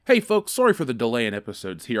Hey folks, sorry for the delay in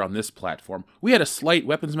episodes here on this platform. We had a slight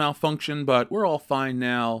weapons malfunction, but we're all fine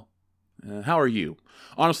now. How are you?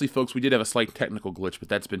 Honestly, folks, we did have a slight technical glitch, but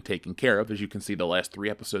that's been taken care of. As you can see, the last 3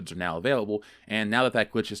 episodes are now available, and now that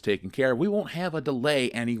that glitch is taken care of, we won't have a delay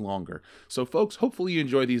any longer. So folks, hopefully you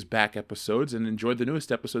enjoy these back episodes and enjoy the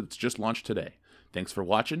newest episode that's just launched today. Thanks for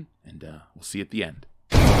watching, and we'll see you at the end.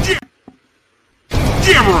 Jam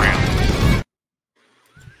around!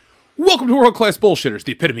 Welcome to World Class Bullshitters,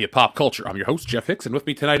 the epitome of pop culture. I'm your host, Jeff Hicks, and with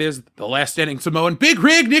me tonight is the last standing Samoan, Big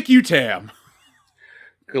Rig Nick Utam.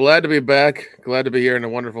 Glad to be back. Glad to be here in a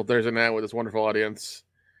wonderful Thursday night with this wonderful audience.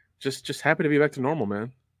 Just happy to be back to normal,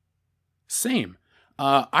 man. Same.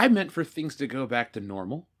 I meant for things to go back to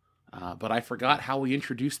normal, but I forgot how we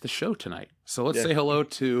introduced the show tonight. So let's say hello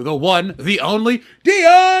to the one, the only,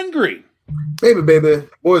 Dion Green. Baby,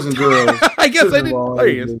 boys and girls. I guess I didn't. There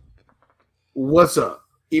he is. What's up?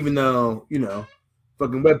 Even though,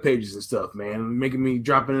 fucking web pages and stuff, man, making me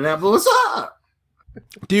drop in and out. But what's up?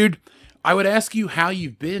 Dude, I would ask you how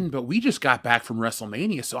you've been, but we just got back from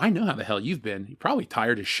WrestleMania, so I know how the hell you've been. You're probably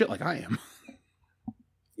tired as shit like I am.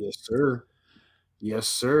 Yes, sir. Yes,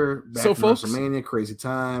 sir. Back so, from folks, WrestleMania, crazy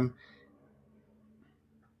time.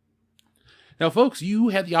 Now, folks, you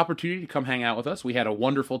had the opportunity to come hang out with us. We had a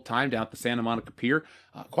wonderful time down at the Santa Monica Pier.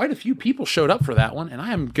 Quite a few people showed up for that one, and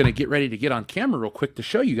I am going to get ready to get on camera real quick to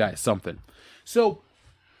show you guys something. So,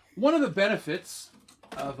 one of the benefits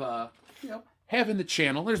of, having the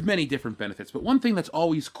channel, there's many different benefits, but one thing that's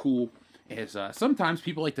always cool is sometimes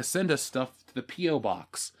people like to send us stuff to the P.O.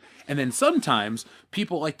 box, and then sometimes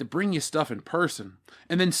people like to bring you stuff in person.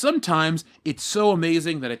 And then sometimes it's so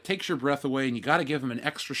amazing that it takes your breath away and you got to give them an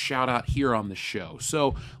extra shout out here on the show.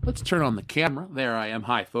 So let's turn on the camera. There I am.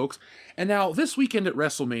 Hi, folks. And now this weekend at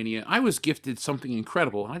WrestleMania, I was gifted something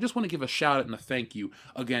incredible. And I just want to give a shout out and a thank you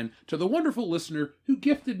again to the wonderful listener who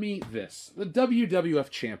gifted me this, the WWF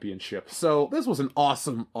Championship. So this was an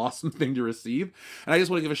awesome, awesome thing to receive. And I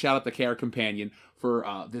just want to give a shout out to KR Companion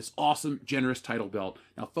for this awesome, generous title belt.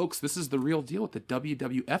 Now, folks, this is the real deal with the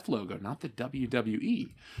WWF logo, not the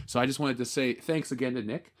WWE. So I just wanted to say thanks again to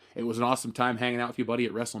Nick. It was an awesome time hanging out with you, buddy,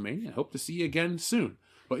 at WrestleMania. I hope to see you again soon.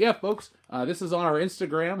 But yeah, folks, this is on our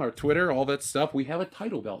Instagram, our Twitter, all that stuff. We have a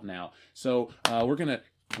title belt now. So we're going to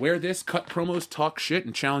wear this, cut promos, talk shit,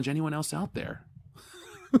 and challenge anyone else out there.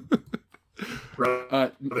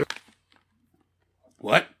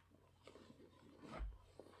 What?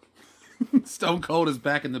 Stone Cold is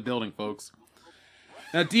back in the building, folks.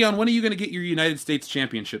 Now, Dion, when are you going to get your United States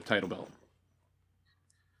Championship title belt?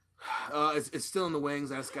 It's still in the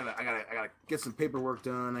wings. I gotta get some paperwork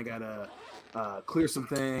done. I gotta clear some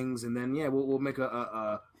things, and then we'll make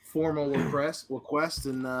a formal request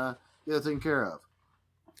and get it taken care of.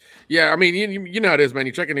 Yeah, I mean, you know how it is, man.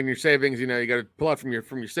 You're checking in your savings. You got to pull out from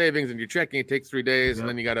your savings, and you're checking. It takes 3 days, and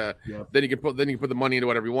then you gotta then you can put the money into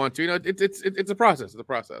whatever you want to. It's a process. It's a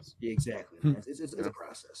process. Yeah, exactly. It's a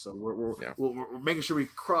process. So we're making sure we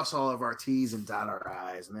cross all of our T's and dot our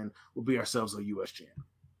I's, and then we'll be ourselves a U.S. champ.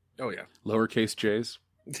 Oh yeah, lowercase J's.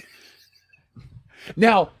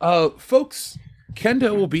 Now, folks,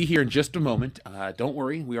 Kendo will be here in just a moment. Don't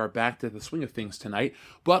worry, we are back to the swing of things tonight.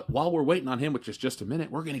 But while we're waiting on him, which is just a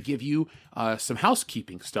minute, we're going to give you some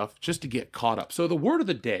housekeeping stuff just to get caught up. So the word of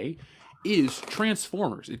the day is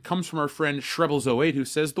Transformers. It comes from our friend Shrebels08, who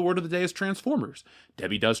says the word of the day is Transformers.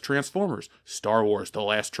 Debbie does Transformers, Star Wars The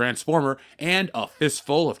Last Transformer, and a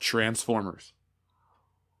fistful of Transformers.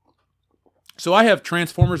 So I have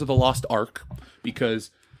Transformers of the Lost Ark,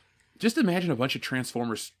 because just imagine a bunch of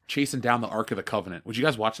Transformers chasing down the Ark of the Covenant. Would you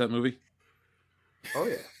guys watch that movie? Oh,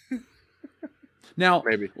 yeah. Now,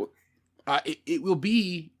 maybe. It will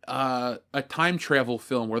be a time travel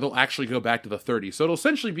film where they'll actually go back to the 30s. So it'll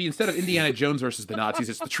essentially be, instead of Indiana Jones versus the Nazis,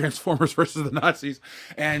 it's the Transformers versus the Nazis.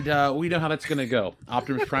 And we know how that's going to go.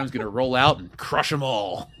 Optimus Prime's going to roll out and crush them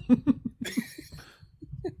all.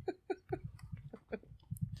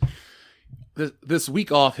 This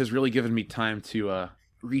week off has really given me time to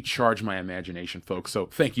recharge my imagination, folks. So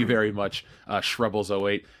thank you very much,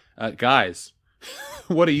 Shrebels08. Guys,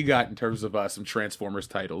 what do you got in terms of some Transformers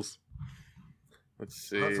titles? Let's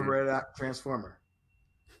see. What's a red Transformer?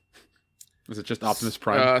 Is it just Optimus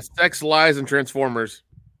Prime? Sex, Lies, and Transformers.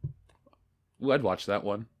 Ooh, I'd watch that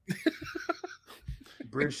one.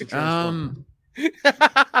 Bridge to Transformers.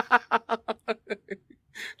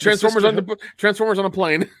 Transformers on a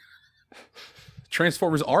plane.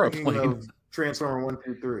 Transformers are a plane. Transformer 1,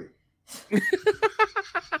 2, 3.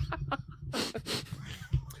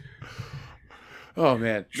 Oh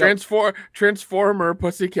man. Transformer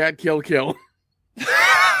Pussycat Kill.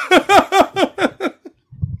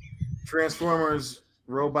 Transformers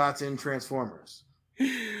robots in Transformers.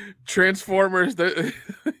 Transformers,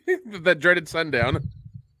 that dreaded sundown.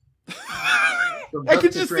 I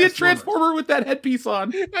can just see a Transformer with that headpiece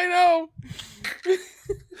on. I know.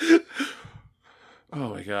 Oh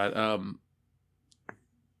my god.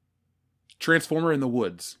 Transformer in the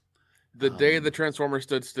woods. The day the Transformer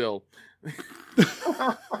stood still.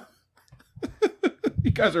 You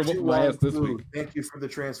guys are whooping my ass this week. Thank you for the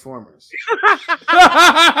Transformers.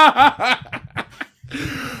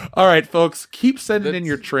 All right, folks, keep sending in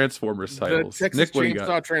your Transformers titles. The Texas Nick, what do you Chainsaw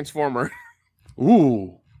got? Transformer.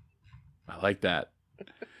 Ooh, I like that.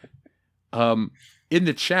 In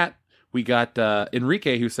the chat, we got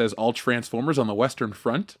Enrique who says all Transformers on the Western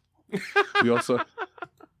Front. We also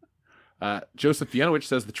Joseph Yanowich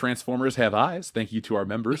says the Transformers have eyes. Thank you to our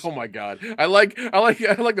members. Oh my god, I like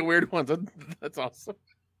the weird ones. That's awesome.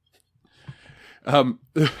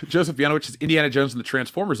 Joseph Yanowich says Indiana Jones and the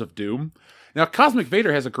Transformers of Doom. Now, Cosmic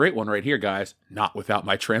Vader has a great one right here, guys. Not without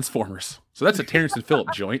my Transformers. So that's a Terrence and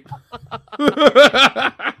Phillip joint.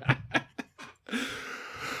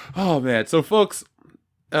 Oh, man. So, folks,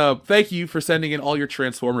 thank you for sending in all your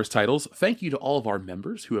Transformers titles. Thank you to all of our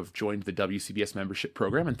members who have joined the WCBS membership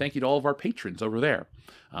program. And thank you to all of our patrons over there.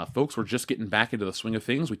 Folks, we're just getting back into the swing of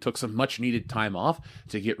things. We took some much-needed time off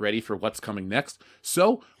to get ready for what's coming next.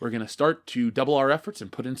 So we're going to start to double our efforts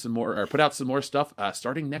and put out some more stuff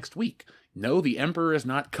starting next week. No, the Emperor is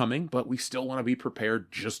not coming, but we still want to be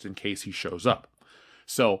prepared just in case he shows up.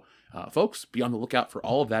 So, folks, be on the lookout for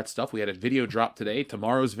all of that stuff. We had a video drop today.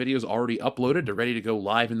 Tomorrow's video is already uploaded. They're ready to go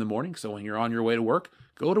live in the morning. So when you're on your way to work,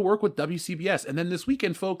 go to work with WCBS. And then this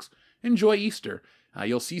weekend, folks, enjoy Easter.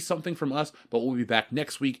 You'll see something from us, but we'll be back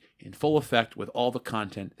next week in full effect with all the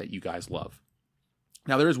content that you guys love.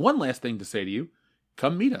 Now, there is one last thing to say to you.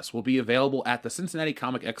 Come meet us. We'll be available at the Cincinnati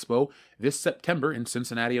Comic Expo this September in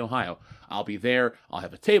Cincinnati, Ohio. I'll be there. I'll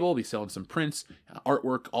have a table. I'll be selling some prints,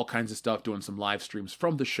 artwork, all kinds of stuff, doing some live streams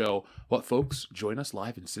from the show. What, folks, join us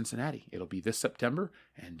live in Cincinnati. It'll be this September,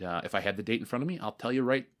 and if I had the date in front of me, I'd tell you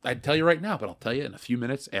right now, but I'll tell you in a few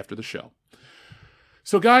minutes after the show.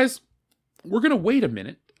 So, guys, we're going to wait a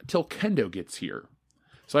minute until Kendo gets here.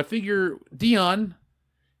 So I figure, Dion,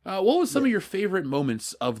 what was some of your favorite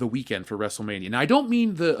moments of the weekend for WrestleMania? Now, I don't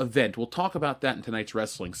mean the event. We'll talk about that in tonight's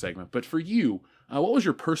wrestling segment. But for you, what was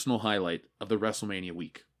your personal highlight of the WrestleMania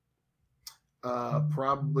week?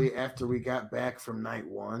 Probably after we got back from night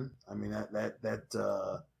one. I mean,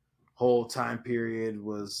 that whole time period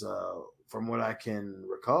was, from what I can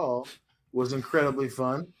recall, was incredibly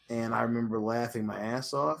fun. And I remember laughing my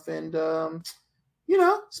ass off and,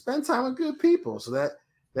 spend time with good people. So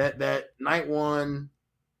that night one,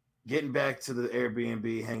 getting back to the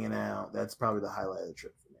Airbnb, hanging out, that's probably the highlight of the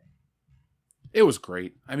trip for me. It was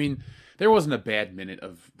great. I mean, there wasn't a bad minute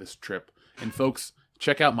of this trip. And folks,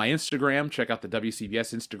 check out my Instagram. Check out the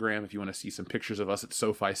WCBS Instagram if you want to see some pictures of us at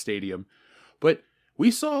SoFi Stadium. But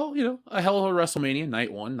we saw, a hell of a WrestleMania.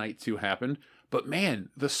 Night 1, night 2 happened. But man,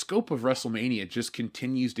 the scope of WrestleMania just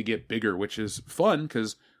continues to get bigger, which is fun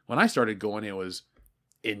because when I started going, it was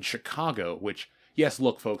in Chicago, which... Yes,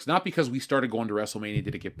 look, folks, not because we started going to WrestleMania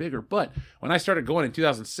did it get bigger, but when I started going in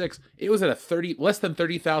 2006, it was at a less than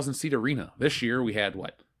 30,000 seat arena. This year we had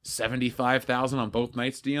 75,000 on both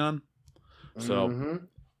nights, Dion. So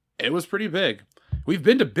It was pretty big. We've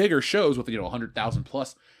been to bigger shows with 100,000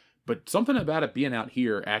 plus, but something about it being out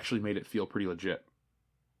here actually made it feel pretty legit.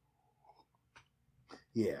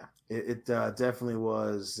 Yeah, it definitely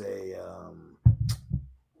was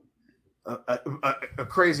a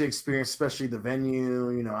crazy experience, especially the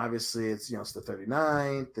venue. Obviously it's the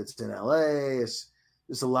 39th, it's in LA, it's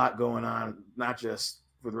there's a lot going on, not just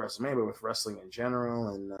with WrestleMania, but with wrestling in general.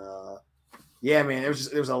 And yeah, man, there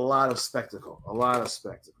was a lot of spectacle.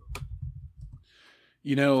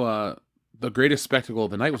 The greatest spectacle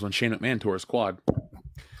of the night was when Shane McMahon tore his quad.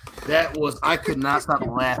 I could not stop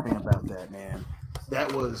laughing about that, man.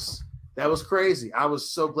 That was crazy. I was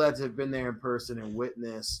so glad to have been there in person and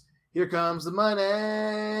witness. Here comes the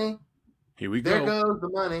money. Here we go. There goes the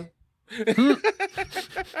money.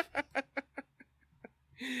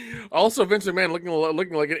 Also, Vince McMahon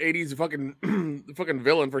looking like an 80s fucking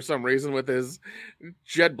villain for some reason with his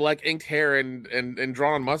jet black inked hair and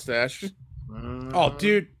drawn mustache. Oh,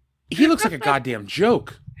 dude, he looks like a goddamn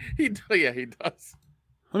joke. He does.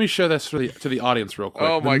 Let me show this to the audience real quick.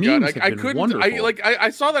 Oh my god, I couldn't. Wonderful. I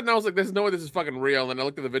saw that and I was like, "There's no way this is fucking real." And I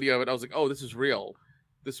looked at the video of it. I was like, "Oh, this is real.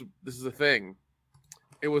 This is a thing."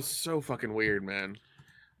 It was so fucking weird, man.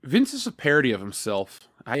 Vince is a parody of himself.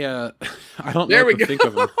 I don't know there what we to think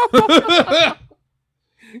of him.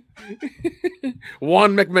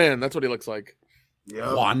 Juan McMahon, that's what he looks like.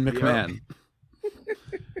 Yep, Juan McMahon. Yep.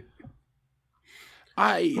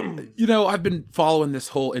 I've been following this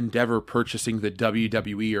whole endeavor purchasing the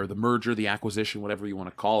WWE or the merger, the acquisition, whatever you want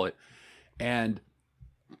to call it. And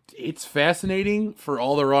it's fascinating for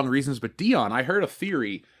all the wrong reasons. But Dion, I heard a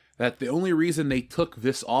theory that the only reason they took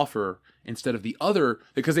this offer instead of the other,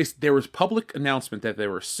 because there was public announcement that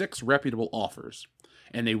there were 6 reputable offers,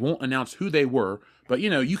 and they won't announce who they were, but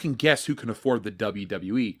you can guess who can afford the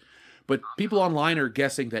WWE. But people online are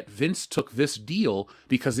guessing that Vince took this deal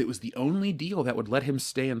because it was the only deal that would let him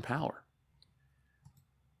stay in power.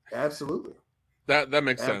 Absolutely. That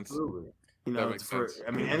makes sense. Absolutely.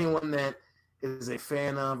 Anyone that is a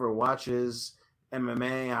fan of or watches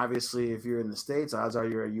MMA, obviously, if you're in the States, odds are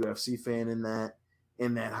you're a UFC fan in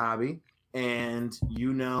that hobby. And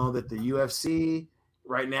you know that the UFC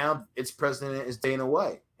right now, its president is Dana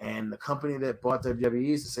White. And the company that bought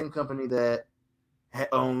WWE is the same company that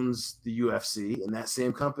owns the UFC. And that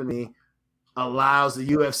same company allows the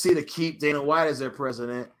UFC to keep Dana White as their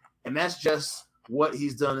president. And that's just what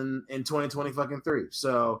he's done in 2023.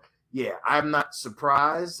 So, yeah, I'm not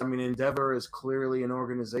surprised. I mean, Endeavor is clearly an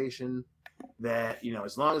organization that,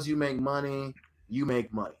 as long as you make money, you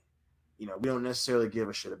make money. We don't necessarily give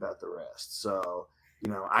a shit about the rest. So,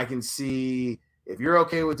 I can see if you're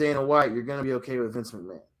okay with Dana White, you're going to be okay with Vince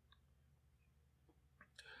McMahon.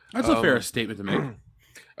 That's a fair statement to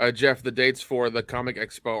make. Jeff, the dates for the Comic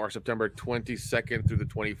Expo are September 22nd through the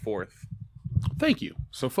 24th. Thank you.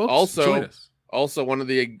 So, folks, join us. Also, one of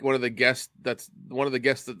the celebrity guests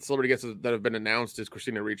that have been announced is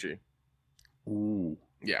Christina Ricci. Ooh.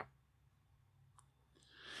 Yeah.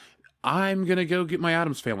 I'm going to go get my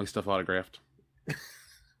Addams Family stuff autographed.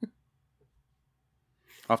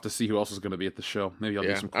 I'll have to see who else is going to be at the show. Maybe I'll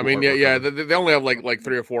do some cool artwork. They only have like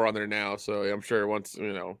 3 or 4 on there now, so I'm sure once,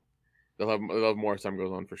 they'll have more as time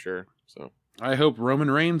goes on for sure. So I hope Roman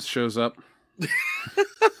Reigns shows up.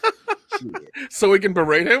 So we can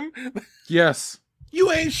berate him? Yes.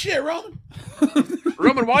 You ain't shit, Roman.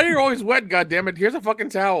 Roman, why are you always wet, goddammit? Here's a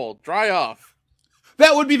fucking towel. Dry off.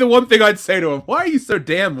 That would be the one thing I'd say to him. Why are you so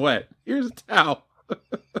damn wet? Here's a towel.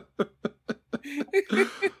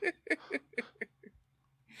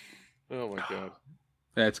 Oh, my God.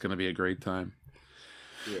 That's going to be a great time.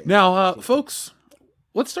 Yeah. Now, folks,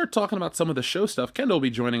 let's start talking about some of the show stuff. Kendall will be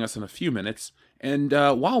joining us in a few minutes. And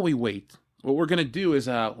while we wait, what we're going to do is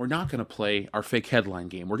we're not going to play our fake headline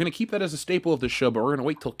game. We're going to keep that as a staple of the show, but we're going to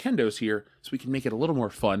wait till Kendo's here so we can make it a little more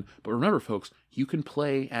fun. But remember, folks, you can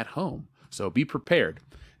play at home. So be prepared.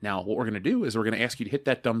 Now, what we're going to do is we're going to ask you to hit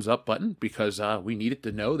that thumbs up button because we need it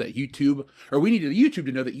to know that we need YouTube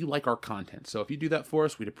to know that you like our content. So if you do that for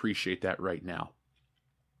us, we'd appreciate that right now.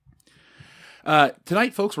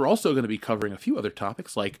 Tonight, folks, we're also going to be covering a few other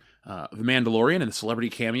topics like The Mandalorian and the celebrity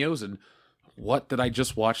cameos and what did I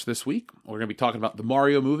just watch this week. We're going to be talking about the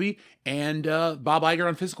Mario movie and Bob Iger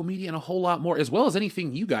on physical media and a whole lot more, as well as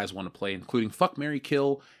anything you guys want to play, including Fuck, Marry,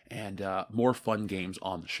 Kill and more fun games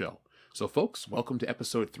on the show. So, folks, welcome to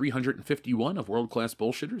episode 351 of World Class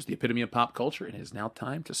Bullshitters, the epitome of pop culture, and it is now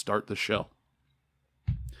time to start the show.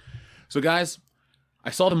 So, guys, I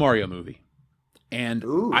saw the Mario movie, and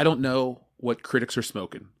I don't know what critics are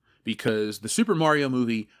smoking, because the Super Mario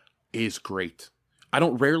movie is great. I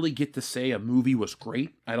don't rarely get to say a movie was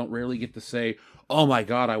great. I don't rarely get to say, oh my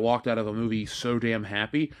God, I walked out of a movie so damn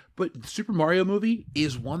happy. But the Super Mario movie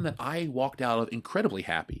is one that I walked out of incredibly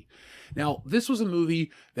happy. Now, this was a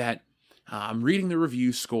movie that I'm reading the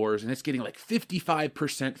review scores, and it's getting like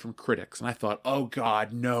 55% from critics. And I thought, oh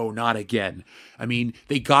God, no, not again. I mean,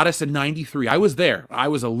 they got us in 93. I was there. I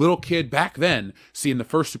was a little kid back then seeing the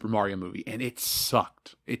first Super Mario movie, and it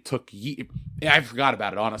sucked. It took I forgot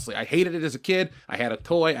about it, honestly. I hated it as a kid. I had a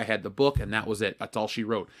toy, I had the book, and that was it. That's all she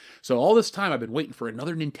wrote. So all this time, I've been waiting for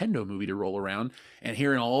another Nintendo movie to roll around, and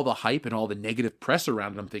hearing all the hype and all the negative press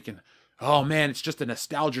around it, I'm thinking, oh man, it's just a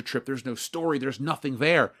nostalgia trip. There's no story. There's nothing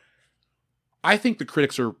there. I think the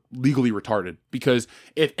critics are legally retarded, because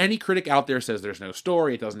if any critic out there says there's no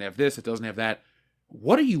story, it doesn't have this, it doesn't have that,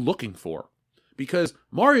 what are you looking for? Because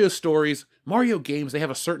Mario stories, Mario games, they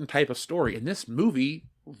have a certain type of story, and this movie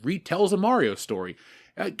retells a Mario story.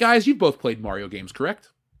 Guys, you've both played Mario games, correct?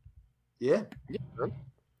 Yeah.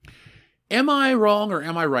 Am I wrong or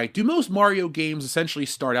am I right? Do most Mario games essentially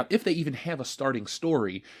start out, if they even have a starting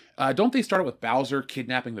story, don't they start out with Bowser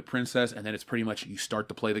kidnapping the princess, and then it's pretty much you start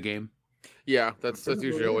to play the game? Yeah, that's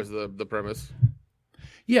usually always the premise.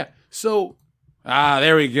 Yeah, so,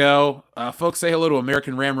 there we go. Folks, say hello to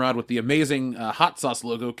American Ramrod with the amazing hot sauce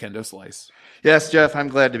logo, Kendo Slice. Yes, Jeff, I'm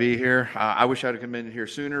glad to be here. I wish I'd have come in here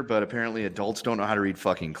sooner, but apparently adults don't know how to read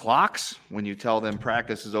fucking clocks. When you tell them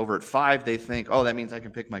practice is over at 5, they think, oh, that means I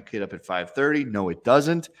can pick my kid up at 5:30. No, it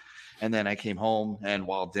doesn't. And then I came home, and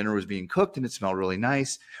while dinner was being cooked and it smelled really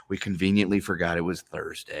nice, we conveniently forgot it was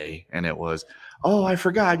Thursday. And it was, oh, I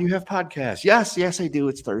forgot you have podcasts. Yes, I do.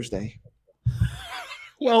 It's Thursday.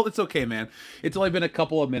 Well, it's okay, man. It's only been a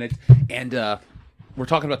couple of minutes, and we're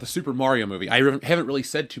talking about the Super Mario movie. I haven't really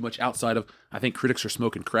said too much outside of, I think critics are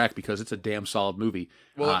smoking crack because it's a damn solid movie.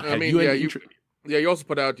 Well, I mean, you also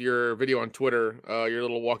put out your video on Twitter, your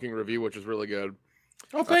little walking review, which is really good.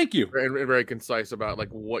 Oh, thank you. And very concise about like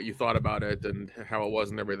what you thought about it and how it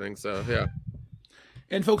was and everything. So, yeah.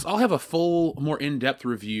 And folks, I'll have a full, more in-depth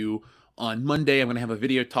review on Monday. I'm going to have a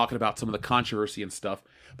video talking about some of the controversy and stuff.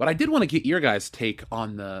 But I did want to get your guys' take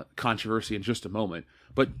on the controversy in just a moment.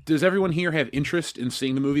 But does everyone here have interest in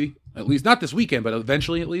seeing the movie? At least not this weekend, but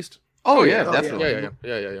eventually at least? Oh yeah, definitely.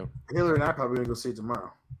 Yeah. Hillary and I probably going to go see it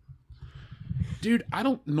tomorrow. Dude, I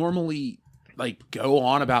don't normally go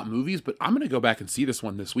on about movies, but I'm going to go back and see this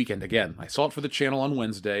one this weekend again. I saw it for the channel on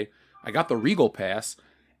Wednesday. I got the Regal Pass.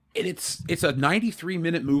 And it's a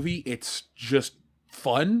 93-minute movie. It's just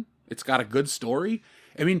fun. It's got a good story.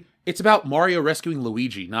 I mean, it's about Mario rescuing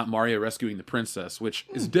Luigi, not Mario rescuing the princess, which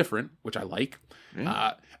is different, which I like.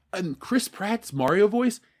 And Chris Pratt's Mario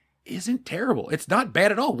voice isn't terrible. It's not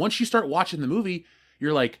bad at all. Once you start watching the movie,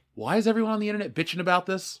 you're like, why is everyone on the internet bitching about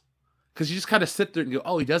this? Because you just kind of sit there and go,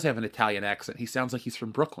 oh, he does have an Italian accent. He sounds like he's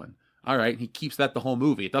from Brooklyn. All right, he keeps that the whole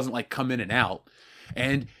movie. It doesn't come in and out.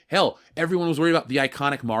 And hell, everyone was worried about the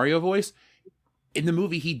iconic Mario voice. In the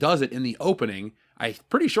movie, he does it in the opening. I'm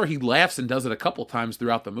pretty sure he laughs and does it a couple times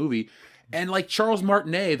throughout the movie. And Charles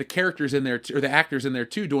Martinet, the characters in there, or the actors in there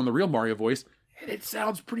too, doing the real Mario voice, it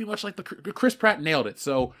sounds pretty much like Chris Pratt nailed it.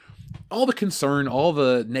 So all the concern, all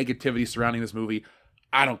the negativity surrounding this movie,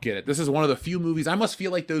 I don't get it. This is one of the few movies I must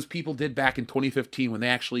feel like those people did back in 2015 when they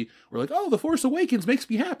actually were like, oh, The Force Awakens makes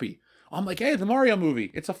me happy. I'm like, hey, the Mario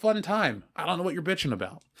movie, it's a fun time. I don't know what you're bitching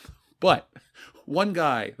about. But one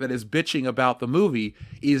guy that is bitching about the movie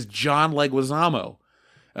is John Leguizamo.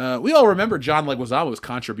 We all remember John Leguizamo's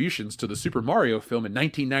contributions to the Super Mario film in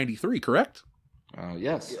 1993, correct?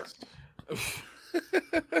 Yes.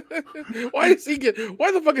 Why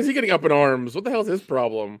the fuck is he getting up in arms? What the hell is his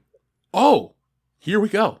problem? Oh, here we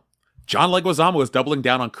go. John Leguizamo is doubling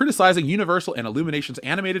down on criticizing Universal and Illumination's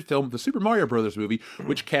animated film, The Super Mario Bros. Movie,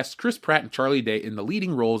 which casts Chris Pratt and Charlie Day in the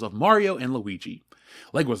leading roles of Mario and Luigi.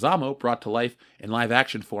 Leguizamo brought to life in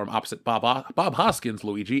live-action form opposite Bob Hoskins'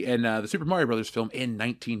 Luigi in the Super Mario Bros. Film in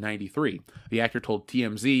 1993. The actor told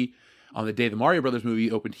TMZ on the day the Mario Bros.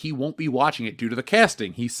 Movie opened he won't be watching it due to the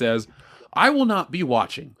casting. He says, I will not be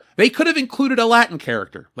watching. They could have included a Latin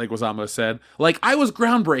character, Leguizamo said. I was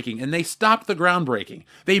groundbreaking, and they stopped the groundbreaking.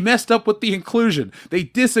 They messed up with the inclusion. They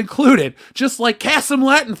disincluded, just cast some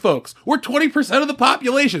Latin folks. We're 20% of the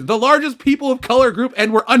population, the largest people of color group,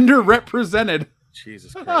 and we're underrepresented.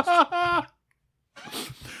 Jesus Christ.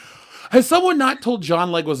 Has someone not told John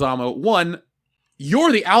Leguizamo, one,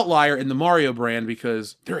 you're the outlier in the Mario brand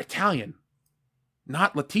because they're Italian,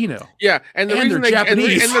 not Latino. Yeah, and the reason they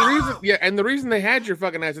Japanese. and the reason they had your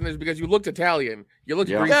fucking accent is because you looked Italian. You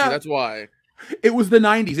looked greasy. Yeah. That's why. It was the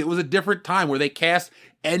 90s. It was a different time where they cast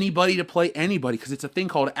anybody to play anybody because it's a thing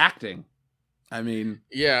called acting. I mean,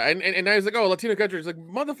 yeah, and I was like, oh, Latino country. It's like,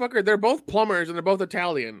 motherfucker, they're both plumbers and they're both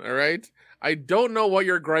Italian. All right, I don't know what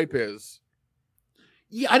your gripe is.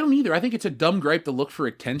 Yeah, I don't either. I think it's a dumb gripe to look for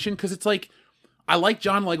attention because it's I like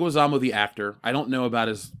John Leguizamo, the actor. I don't know about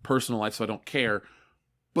his personal life, so I don't care.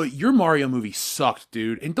 But your Mario movie sucked,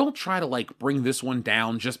 dude. And don't try to bring this one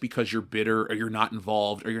down just because you're bitter or you're not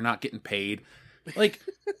involved or you're not getting paid.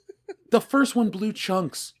 The first one blew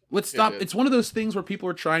chunks. Let's stop. It's one of those things where people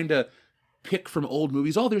are trying to pick from old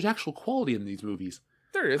movies. Oh, there's actual quality in these movies.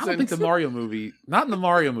 There is. I don't think the Mario movie, not in the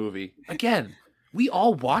Mario movie. Again, we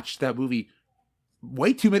all watched that movie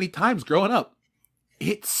way too many times growing up.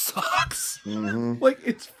 It sucks. Mm-hmm.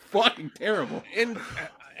 It's fucking terrible. And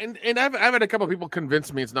I've had a couple of people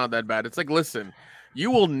convince me it's not that bad. It's listen, you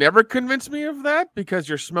will never convince me of that because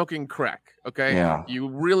you're smoking crack. Okay, yeah, you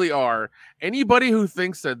really are. Anybody who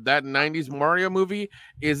thinks that 90s Mario movie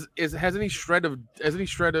has any shred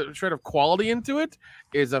of quality into it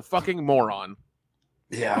is a fucking moron.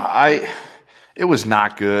 Yeah, it was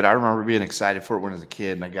not good. I remember being excited for it when I was a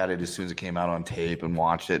kid, and I got it as soon as it came out on tape and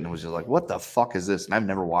watched it, and it was just like, what the fuck is this? And I've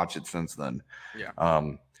never watched it since then. Yeah.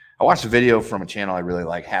 I watched a video from a channel I really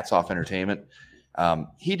like, Hats Off Entertainment.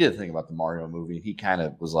 He did a thing about the Mario movie. He kind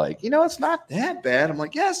of was like, it's not that bad. I'm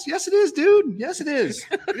like, yes, it is, dude. Yes, it is.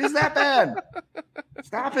 It is that bad.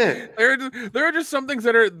 Stop it. There are just some things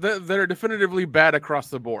that are definitively bad across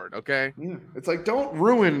the board. Okay. Yeah. It's don't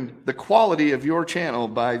ruin the quality of your channel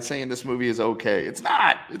by saying this movie is okay. It's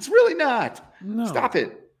not. It's really not. No. Stop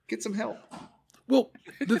it. Get some help. Well,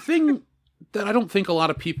 the thing that I don't think a lot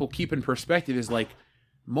of people keep in perspective is like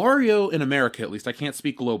Mario in America, at least I can't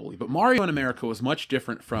speak globally, but Mario in America was much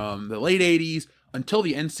different from the late 80s until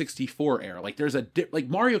the N64 era. Like there's like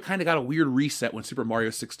Mario kind of got a weird reset when Super Mario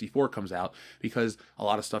 64 comes out because a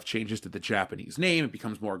lot of stuff changes to the Japanese name. It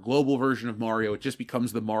becomes more a global version of Mario. It just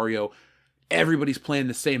becomes the Mario. Everybody's playing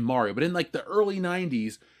the same Mario. But in like the early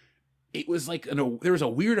 90s, it was like there was a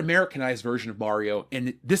weird Americanized version of Mario,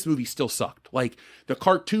 and this movie still sucked. Like the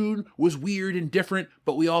cartoon was weird and different,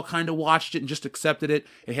 but we all kind of watched it and just accepted it.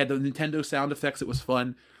 It had the Nintendo sound effects; it was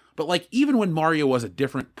fun. But like even when Mario was a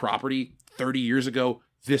different property 30 years ago,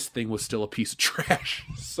 this thing was still a piece of trash.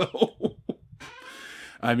 So,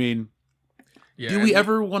 I mean, do we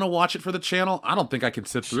ever want to watch it for the channel? I don't think I can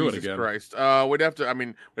sit through it again. Christ, we'd have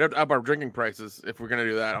to up our drinking prices if we're gonna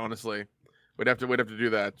do that. Honestly. We'd have to do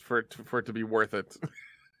that for it to be worth it.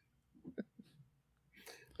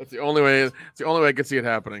 That's the only way. It's the only way I could see it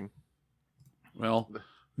happening. Well,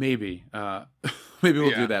 maybe we'll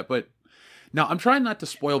do that. But now I'm trying not to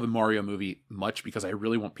spoil the Mario movie much because I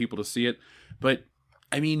really want people to see it. But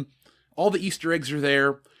I mean, all the Easter eggs are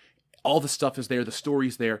there, all the stuff is there, the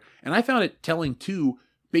story's there, and I found it telling too,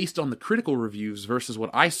 based on the critical reviews versus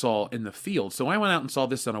what I saw in the field. So I went out and saw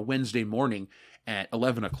this on a Wednesday morning at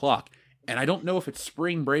 11 o'clock. And I don't know if it's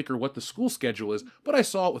spring break or what the school schedule is, but I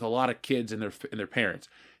saw it with a lot of kids and their parents.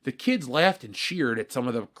 The kids laughed and cheered at some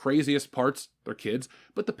of the craziest parts, they're kids,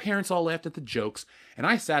 but the parents all laughed at the jokes. And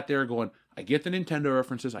I sat there going, I get the Nintendo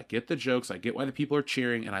references, I get the jokes, I get why the people are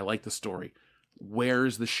cheering, and I like the story.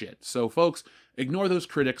 Where's the shit? So folks, ignore those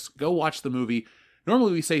critics, go watch the movie.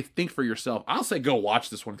 Normally we say think for yourself. I'll say go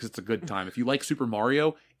watch this one because it's a good time. If you like Super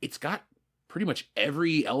Mario, it's got pretty much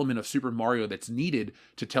every element of Super Mario that's needed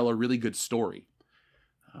to tell a really good story.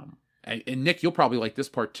 And Nick, you'll probably like this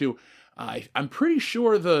part too. I'm pretty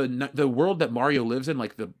sure the world that Mario lives in,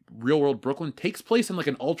 like the real world Brooklyn, takes place in like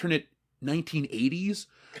an alternate 1980s,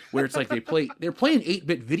 where it's like they're playing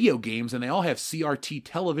 8-bit video games and they all have CRT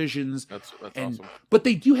televisions. That's awesome. But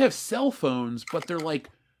they do have cell phones, but they're like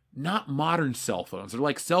not modern cell phones. They're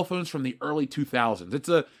like cell phones from the early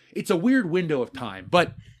 2000s. It's a weird window of time,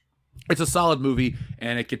 but it's a solid movie,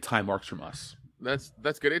 and it gets high marks from us. That's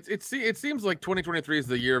good. It seems like 2023 is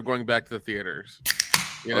the year of going back to the theaters.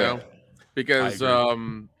 You know, because I'll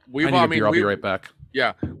be right back.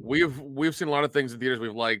 Yeah, we've seen a lot of things in theaters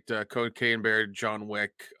we've liked. Cocaine Bear, John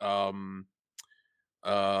Wick, no,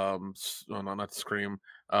 not Scream,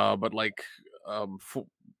 but like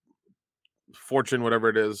Fortune, whatever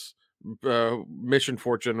it is, Mission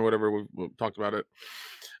Fortune, whatever we've talked about it.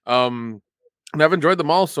 And I've enjoyed them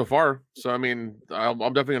all so far. So I mean, I'm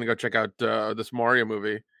definitely gonna go check out this Mario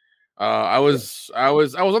movie. I was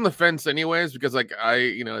on the fence anyways because like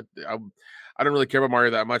I don't really care about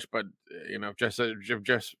Mario that much, but if Jeff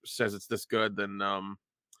says it's this good, then I'm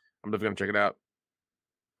definitely gonna check it out.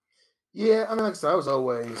 Yeah, I mean, like I said, I was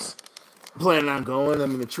always planning on going. I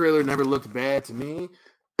mean, the trailer never looked bad to me,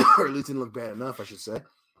 or at least didn't look bad enough, I should say.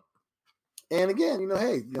 And again,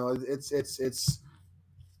 it's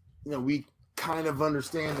we kind of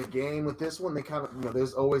understand the game with this one. They kind of,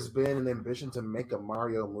 there's always been an ambition to make a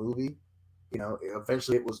Mario movie.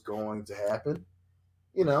 Eventually it was going to happen.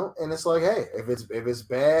 And it's like, hey, if it's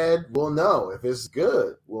bad, we'll know. If it's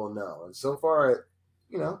good, we'll know. And so far,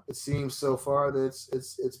 it seems so far that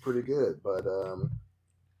it's pretty good. But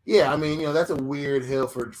yeah, I mean, that's a weird hill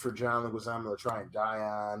for John Leguizamo to try and die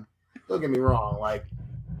on. Don't get me wrong, like,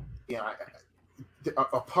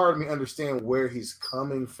 a part of me understand where he's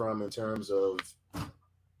coming from in terms of,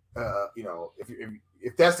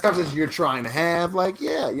 if that's the conversation you're trying to have, like,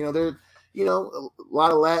 yeah, a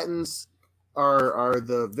lot of Latins are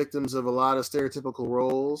the victims of a lot of stereotypical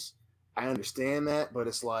roles. I understand that, but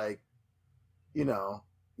it's like,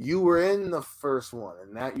 you were in the first one,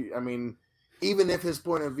 and that even if his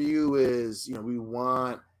point of view is, we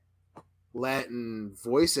want Latin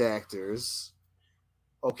voice actors.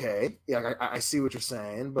 Okay, yeah, I see what you're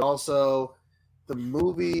saying, but also the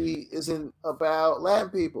movie isn't about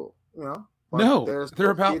Latin people, No,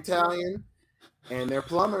 they're about Italian, and they're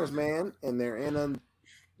plumbers, man, and they're in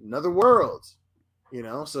another world,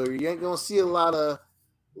 So you ain't gonna see a lot of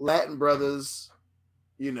Latin brothers,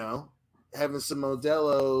 having some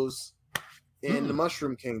Modelos in the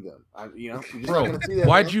Mushroom Kingdom. You're just not gonna see that.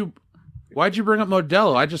 Why'd you bring up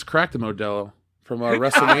Modelo? I just cracked a Modelo from our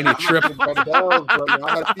WrestleMania trip. I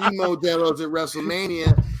had a few Modelos at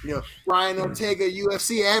WrestleMania. Brian Ortega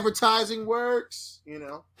UFC advertising works.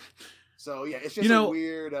 So yeah, it's just a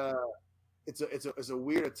weird. It's a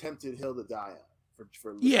weird attempted hill to die on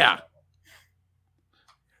for yeah.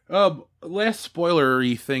 Last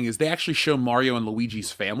spoilery thing is they actually show Mario and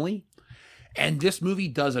Luigi's family. And this movie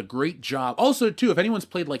does a great job. Also, too, if anyone's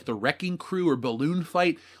played like the Wrecking Crew or Balloon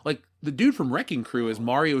Fight, like the dude from Wrecking Crew is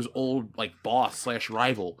Mario's old like boss /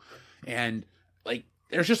 rival. And like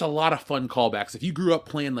there's just a lot of fun callbacks. If you grew up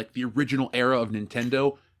playing like the original era of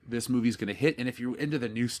Nintendo, this movie's going to hit. And if you're into the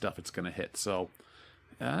new stuff, it's going to hit. So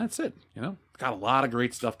that's it. You know, got a lot of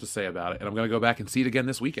great stuff to say about it. And I'm going to go back and see it again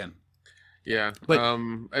this weekend. Yeah, but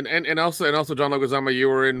and also John Leguizamo, you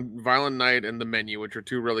were in Violent Night and The Menu, which are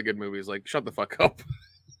two really good movies. Like, shut the fuck up.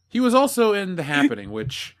 He was also in The Happening,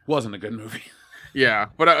 which wasn't a good movie. Yeah,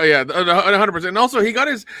 but 100%. And also, he got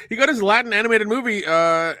his Latin animated movie,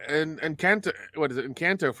 Encanto. What is it?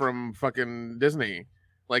 Encanto from fucking Disney.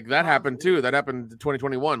 Like that happened too. That happened in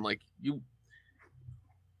 2021. Like you.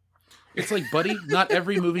 It's like, buddy, not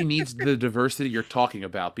every movie needs the diversity you're talking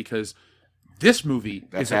about because. This movie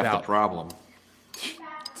That's is half about the problem.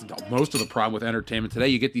 It's most of the problem with entertainment today.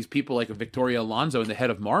 You get these people like Victoria Alonso, and the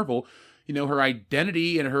head of Marvel. You know, her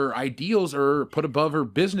identity and her ideals are put above her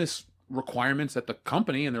business requirements at the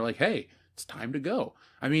company, and they're like, "Hey, it's time to go."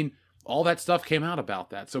 I mean, all that stuff came out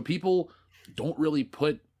about that. So people don't really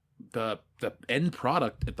put the end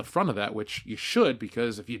product at the front of that, which you should,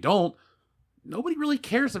 because if you don't, nobody really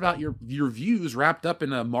cares about your views wrapped up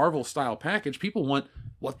in a Marvel style package. People want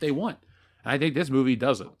what they want. I think this movie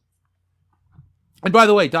does it. And by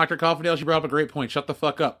the way, Dr. Coffindale, she brought up a great point. Shut the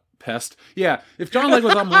fuck up, pest. Yeah, if John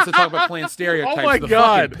Leguizamo wants to talk about playing stereotypes, oh my the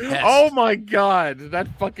god, fucking pest. Oh my god, that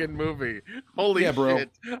fucking movie! Holy shit! Bro.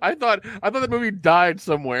 I thought the movie died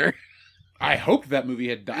somewhere. I hope that movie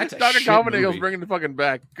had died. Dr. Coffindale's bringing the fucking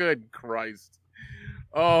back. Good Christ!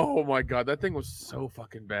 Oh my god, that thing was so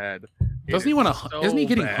fucking bad. Doesn't he want to? So isn't he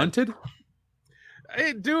getting bad. hunted?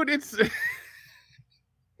 Hey, dude, it's.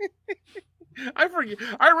 I forget.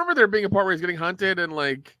 I remember there being a part where he's getting hunted, and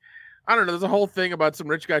like, I don't know. There's a whole thing about some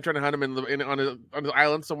rich guy trying to hunt him on his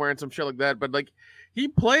island somewhere and some shit like that. But like, he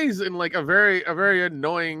plays in like a very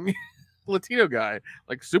annoying Latino guy,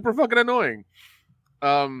 like super fucking annoying.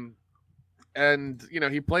 And you know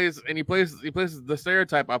he plays the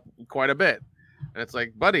stereotype up quite a bit, and it's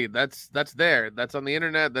like, buddy, that's there. That's on the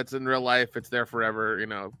internet. That's in real life. It's there forever. You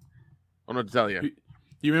know, I don't know what to tell you.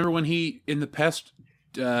 You remember when he in The Pest?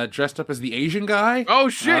 Dressed up as the Asian guy. Oh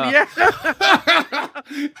shit! Yeah.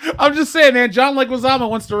 I'm just saying, man. John Leguizamo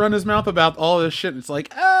wants to run his mouth about all this shit. It's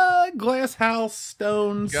like, glass house,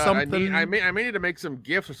 stones, God, something. I may need to make some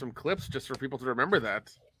gifs or some clips just for people to remember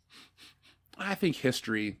that. I think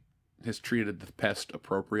history has treated The Pest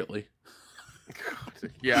appropriately.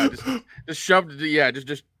 Yeah, just shoved it. Yeah,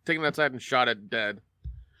 just taken it outside and shot it dead.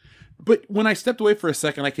 But when I stepped away for a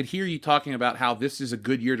second, I could hear you talking about how this is a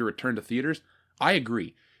good year to return to theaters. I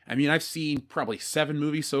agree. I mean, I've seen probably 7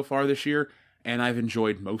 movies so far this year, and I've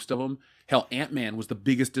enjoyed most of them. Hell, Ant-Man was the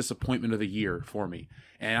biggest disappointment of the year for me.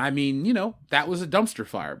 And I mean, you know, that was a dumpster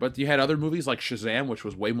fire. But you had other movies like Shazam, which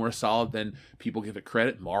was way more solid than people give it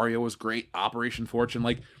credit. Mario was great. Operation Fortune,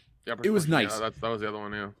 like, it was nice. Yeah, that was the other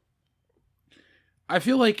one, yeah. I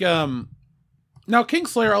feel like, now,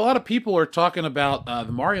 Kingslayer, a lot of people are talking about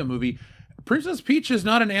the Mario movie. Princess Peach is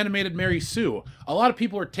not an animated Mary Sue. A lot of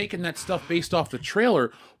people are taking that stuff based off the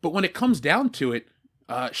trailer, but when it comes down to it,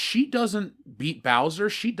 she doesn't beat Bowser.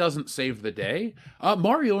 She doesn't save the day.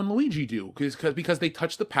 Mario and Luigi do, because they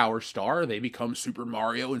touch the Power Star. They become Super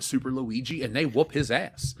Mario and Super Luigi, and they whoop his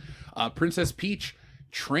ass. Princess Peach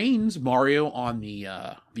trains Mario on the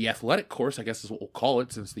athletic course, I guess is what we'll call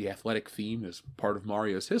it, since the athletic theme is part of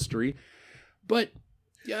Mario's history. But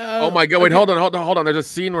oh my god! Wait, hold on. There's a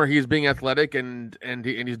scene where he's being athletic and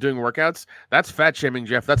he's doing workouts. That's fat shaming,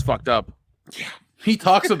 Jeff. That's fucked up. Yeah, he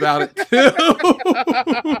talks about it too.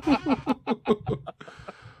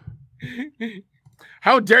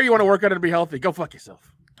 How dare you want to work out and be healthy? Go fuck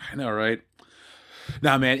yourself. I know, right?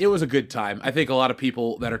 Nah, man, it was a good time. I think a lot of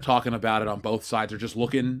people that are talking about it on both sides are just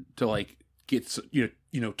looking to like get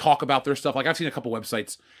talk about their stuff. Like I've seen a couple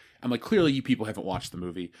websites. I'm like, clearly you people haven't watched the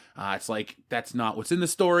movie. It's like, that's not what's in the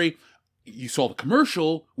story. You saw the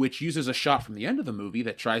commercial, which uses a shot from the end of the movie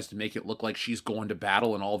that tries to make it look like she's going to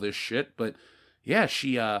battle and all this shit. But yeah,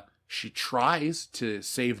 she tries to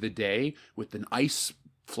save the day with an ice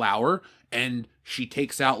flower, and she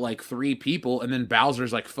takes out like 3 people, and then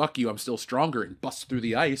Bowser's like, fuck you, I'm still stronger, and busts through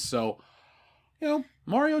the ice. So, you know,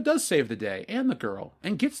 Mario does save the day, and the girl,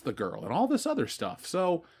 and gets the girl, and all this other stuff.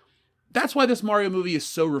 So that's why this Mario movie is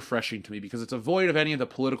so refreshing to me, because it's void of any of the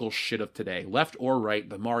political shit of today. Left or right,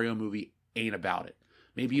 the Mario movie ain't about it.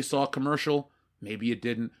 Maybe you saw a commercial, maybe you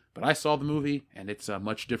didn't, but I saw the movie, and it's a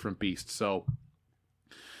much different beast. So,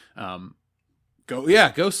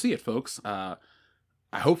 go see it, folks.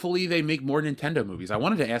 hopefully they make more Nintendo movies. I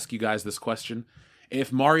wanted to ask you guys this question.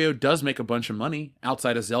 If Mario does make a bunch of money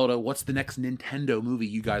outside of Zelda, what's the next Nintendo movie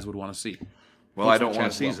you guys would want to see? Well, I don't want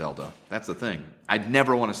to see Zelda. That's the thing. I'd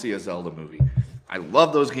never want to see a Zelda movie. I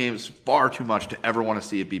love those games far too much to ever want to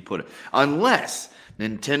see it be put. Unless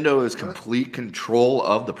Nintendo is complete control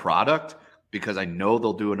of the product, because I know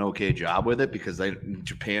they'll do an okay job with it, because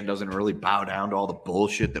Japan doesn't really bow down to all the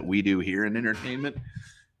bullshit that we do here in entertainment.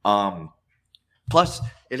 Plus,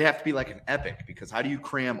 it'd have to be like an epic, because how do you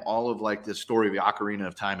cram all of like the story of the Ocarina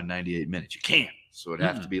of Time in 98 minutes? You can't. So it'd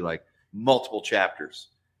have to be like multiple chapters.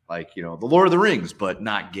 Like, the Lord of the Rings, but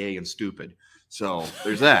not gay and stupid. So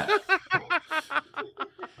there's that.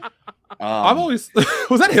 I'm always...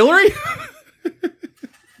 Was that Hillary?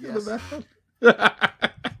 Yes.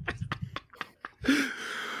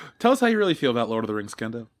 Tell us how you really feel about Lord of the Rings,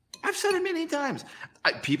 Kendo. I've said it many times.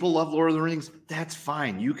 People love Lord of the Rings. That's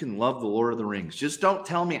fine. You can love the Lord of the Rings. Just don't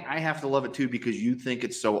tell me I have to love it too because you think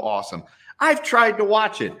it's so awesome. I've tried to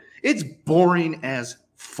watch it. It's boring as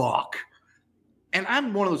fuck. And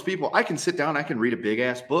I'm one of those people, I can sit down, I can read a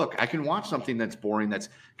big-ass book. I can watch something that's boring, that's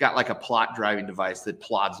got like a plot-driving device that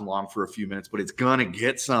plods along for a few minutes, but it's going to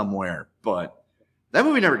get somewhere. But that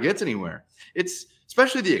movie never gets anywhere. It's,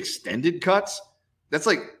 especially the extended cuts, that's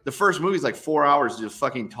like, the first movie's like 4 hours just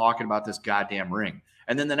fucking talking about this goddamn ring.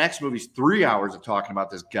 And then the next movie's 3 hours of talking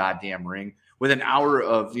about this goddamn ring with an hour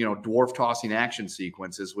of, dwarf-tossing action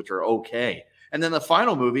sequences, which are okay. And then the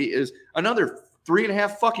final movie is another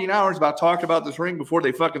 3.5 fucking hours about talking about this ring before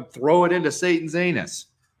they fucking throw it into Satan's anus.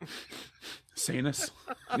 Sanus?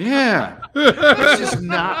 Yeah. It's just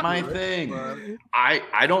not my thing.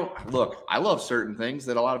 I don't look, I love certain things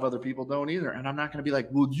that a lot of other people don't either. And I'm not going to be like,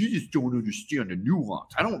 well, you just don't understand the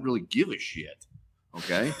nuance. I don't really give a shit.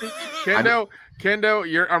 Okay.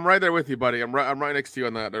 Kendo, I'm right there with you, buddy. I'm right next to you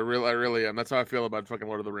on that. I really am. That's how I feel about fucking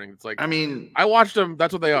Lord of the Rings. It's like, I watched them.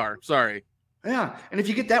 That's what they are. Sorry. Yeah, and if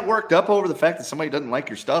you get that worked up over the fact that somebody doesn't like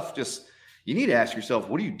your stuff, you need to ask yourself,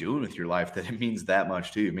 what are you doing with your life that it means that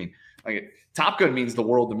much to you? I mean, like Top Gun means the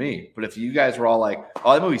world to me, but if you guys were all like,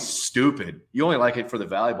 oh, that movie's stupid, you only like it for the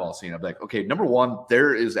volleyball scene, I'd be like, okay, number one,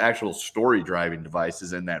 there is actual story driving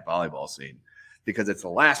devices in that volleyball scene because it's the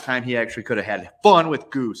last time he actually could have had fun with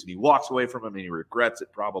Goose, and he walks away from him and he regrets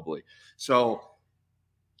it probably. So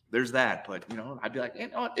there's that, but I'd be like,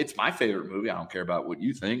 it's my favorite movie. I don't care about what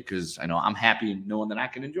you think because I know I'm happy knowing that I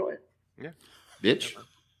can enjoy it. Yeah, bitch.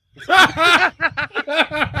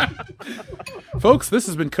 Folks, this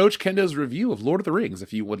has been Coach Kendo's review of Lord of the Rings.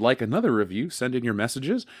 If you would like another review, send in your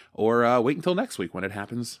messages or wait until next week when it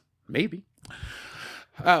happens. Maybe.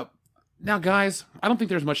 Now, guys, I don't think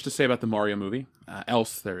there's much to say about the Mario movie.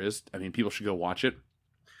 Else there is. I mean, people should go watch it.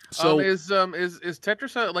 So is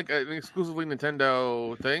Tetris like an exclusively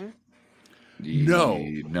Nintendo thing?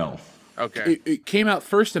 No. Okay. It came out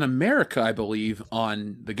first in America, I believe,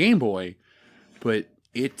 on the Game Boy, but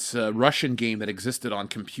it's a Russian game that existed on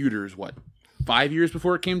computers, 5 years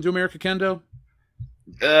before it came to America, Kendo?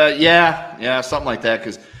 Yeah, something like that,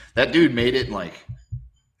 because that dude made it in like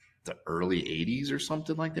the early 80s or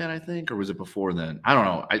something like that, I think, or was it before then? I don't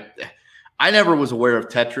know. I never was aware of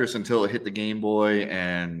Tetris until it hit the Game Boy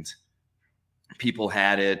and people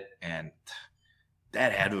had it, and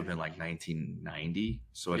that had to have been like 1990,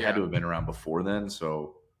 so it had to have been around before then.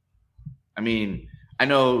 So, I mean, I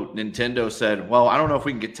know Nintendo said, well, I don't know if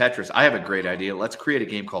we can get Tetris. I have a great idea. Let's create a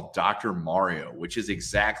game called Dr. Mario, which is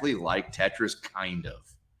exactly like Tetris, kind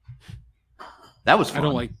of. That was fun.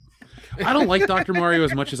 I don't like Dr. Mario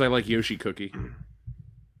as much as I like Yoshi Cookie.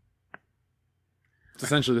 It's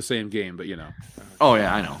essentially the same game, but Oh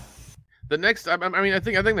yeah, I know. The next, I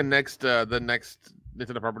think the next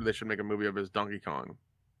Nintendo property they should make a movie of is Donkey Kong.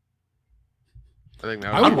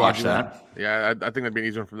 I would watch that. Yeah, I think that'd be an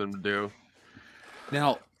easy one for them to do.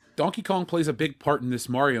 Now, Donkey Kong plays a big part in this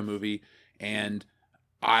Mario movie, and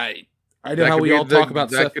I know how we all talk about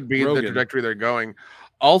that Seth could be Rogen. the trajectory they're going.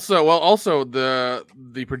 Also,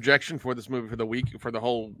 the projection for this movie for the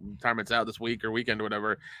whole time it's out this week or weekend or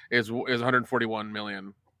whatever is 141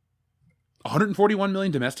 million. 141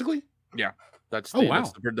 million domestically? Yeah, that's wow.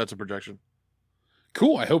 That's a projection.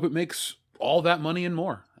 Cool. I hope it makes all that money and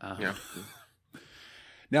more. Yeah.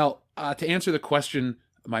 Now, to answer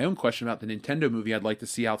my own question about the Nintendo movie I'd like to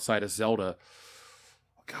see outside of Zelda,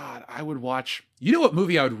 God, I would watch. You know what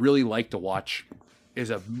movie I would really like to watch is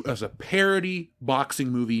a parody boxing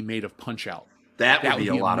movie made of Punch-Out. That would be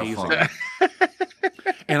a lot of fun.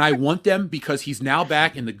 And I want them, because he's now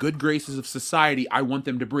back in the good graces of society, I want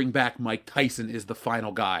them to bring back Mike Tyson as the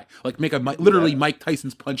final guy. Like, make literally Mike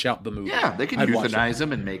Tyson's Punch-Out the movie. Yeah, they can euthanize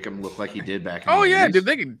him and make him look like he did back in Oh the yeah, 80s. dude,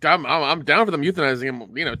 they could. I'm down for them euthanizing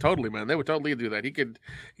him. Totally, man. They would totally do that. He could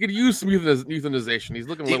use some euthanization. He's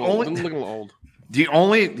looking a little old. The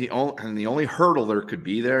only hurdle there could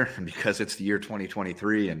be there, because it's the year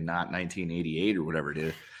 2023 and not 1988 or whatever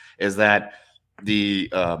it is that the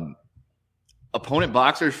opponent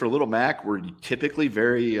boxers for Little Mac were typically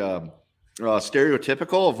very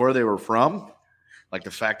stereotypical of where they were from. Like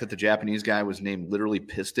the fact that the Japanese guy was named literally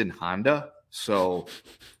Piston Honda. So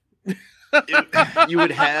you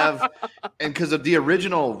would have, and because of the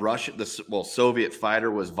original Soviet fighter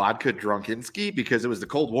was Vodka Drunkinsky, because it was the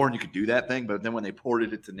Cold War and you could do that thing. But then when they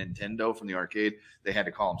ported it to Nintendo from the arcade, they had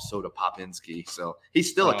to call him Soda Popinski. So he's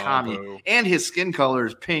still a commie, and his skin color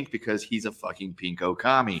is pink because he's a fucking pinko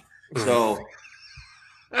commie. So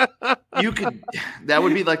that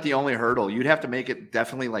would be like the only hurdle. You'd have to make it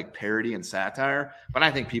definitely like parody and satire. But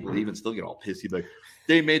I think people even still get all pissy, like,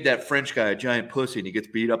 they made that French guy a giant pussy and he gets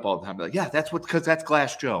beat up all the time. Like, yeah, because that's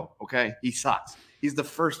Glass Joe. Okay, he sucks. He's the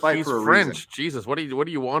first fight for a French. reason. Jesus, what do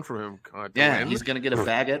you want from him? God, yeah, he's gonna get a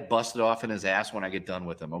baguette busted off in his ass when I get done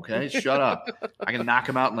with him. Okay, shut up. I can knock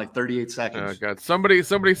him out in like 38 seconds. Oh God, somebody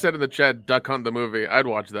said in the chat, Duck Hunt the movie. I'd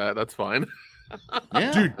watch that. That's fine.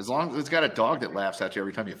 Yeah, dude, as long as it's got a dog that laughs at you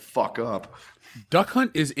every time you fuck up. Duck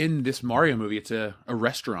Hunt is in this Mario movie. It's a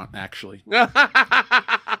restaurant, actually.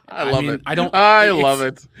 I love it. I love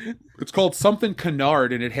it. It's called something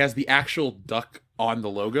Canard, and it has the actual duck on the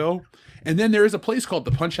logo. And then there is a place called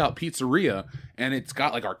the Punch-Out Pizzeria, and it's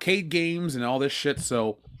got like arcade games and all this shit.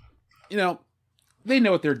 So, they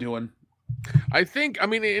know what they're doing. I think. I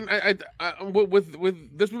mean,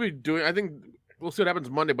 with this movie doing, I think we'll see what happens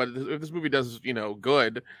Monday. But if this movie does,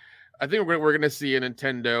 good, I think we're going to see a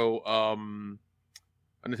Nintendo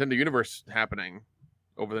universe happening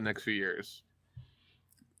over the next few years.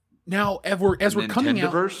 Now, as we're coming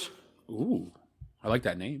out, ooh, I like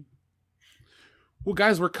that name. Well,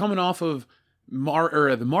 guys, we're coming off of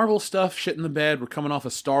the Marvel stuff, shit in the bed. We're coming off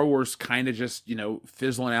of Star Wars, kind of just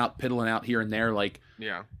fizzling out, piddling out here and there. Like,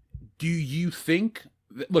 yeah. Do you think?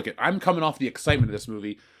 Look, I'm coming off the excitement of this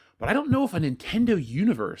movie, but I don't know if a Nintendo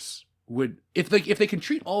universe would, if they can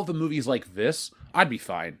treat all of the movies like this, I'd be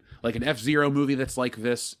fine. Like an F-Zero movie that's like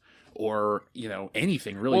this. Or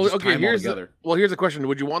anything really. Well, just time all together. Here's the question: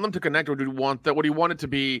 would you want them to connect, or do you want it to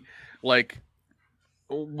be like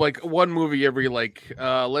one movie every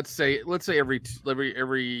let's say every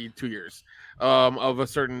 2 years of a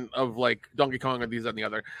certain like Donkey Kong or these and the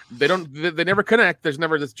other? They never connect. There's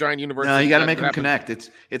never this giant universe. No, you got to make them connect.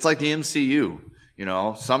 It's like the MCU.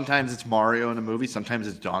 Sometimes it's Mario in a movie. Sometimes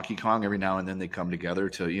it's Donkey Kong. Every now and then they come together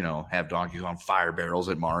to have Donkey Kong fire barrels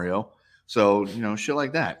at Mario. So shit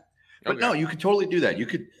like that. But no, you could totally do that. You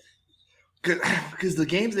could, because the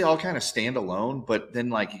games, they all kind of stand alone, but then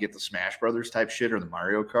like you get the Smash Brothers type shit or the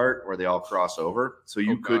Mario Kart where they all cross over. So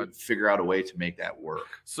you could figure out a way to make that work.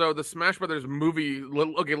 So the Smash Brothers movie,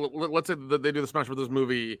 okay, let's say that they do the Smash Brothers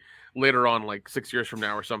movie later on, like 6 years from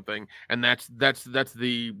now or something, and that's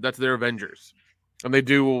their Avengers, and they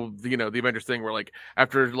do the Avengers thing where like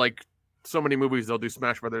after like so many movies they'll do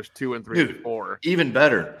Smash Brothers 2 and 3 and 4. Even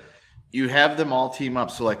better. You have them all team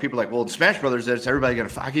up. So like people are like, well, Smash Brothers, that's everybody going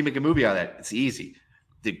to, I can make a movie out of that. It's easy.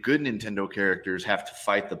 The good Nintendo characters have to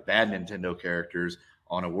fight the bad Nintendo characters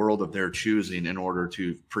on a world of their choosing in order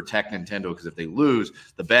to protect Nintendo. Because if they lose,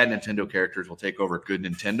 the bad Nintendo characters will take over good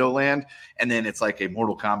Nintendo land. And then it's like a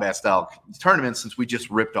Mortal Kombat style tournament, since we just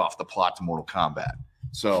ripped off the plot to Mortal Kombat.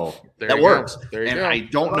 So that works. And I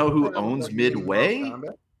don't know who owns Midway.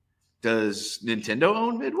 Does Nintendo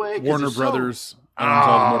own Midway? Warner Brothers owns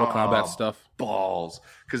all the Mortal Kombat stuff. Balls.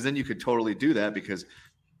 Because then you could totally do that, because,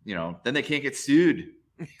 then they can't get sued.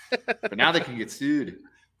 But now they can get sued.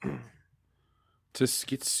 To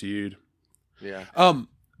get sued. Yeah.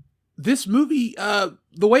 This movie,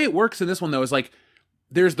 the way it works in this one, though, is like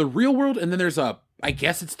there's the real world, and then there's I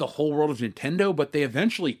guess it's the whole world of Nintendo, but they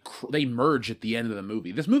eventually they merge at the end of the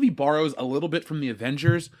movie. This movie borrows a little bit from the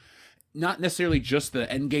Avengers. Not necessarily just the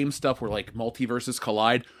endgame stuff where like multiverses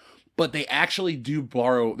collide, but they actually do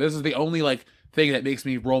borrow. This is the only like thing that makes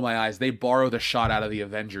me roll my eyes. They borrow the shot out of the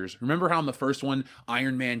Avengers. Remember how in the first one,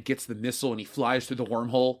 Iron Man gets the missile and he flies through the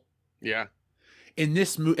wormhole? Yeah. In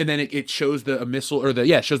this movie, and then it shows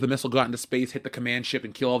it shows the missile go out into space, hit the command ship,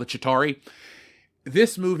 and kill all the Chitauri.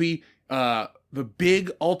 This movie, the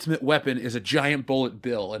big ultimate weapon is a giant bullet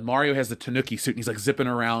bill, and Mario has the Tanuki suit, and he's like zipping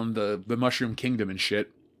around the Mushroom Kingdom and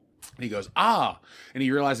shit. And he goes, ah, and he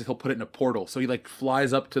realizes he'll put it in a portal. So he like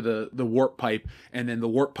flies up to the warp pipe, and then the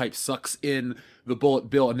warp pipe sucks in the bullet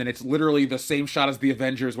bill. And then it's literally the same shot as the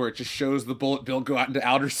Avengers, where it just shows the bullet bill go out into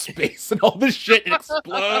outer space and all this shit and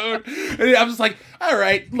explode. And I'm just like, all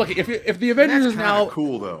right, look, if the Avengers is now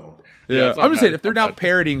cool though. Yeah, I'm just saying, if they're now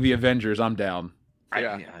parodying the Avengers, I'm down. I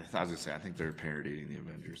was gonna say, I think they're parodying the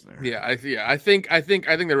Avengers there. Yeah, I think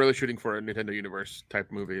they're really shooting for a Nintendo Universe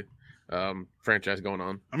type movie. Franchise going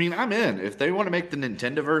on. I mean, I'm in. If they want to make the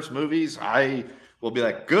Nintendoverse movies, I will be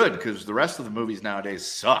like, good, because the rest of the movies nowadays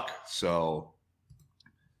suck. So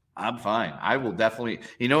I'm fine. I will definitely,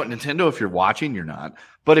 you know what, Nintendo, if you're watching, you're not.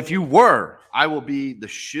 But if you were, I will be the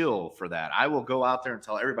shill for that. I will go out there and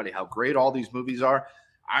tell everybody how great all these movies are.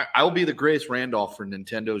 I will be the Grace Randolph for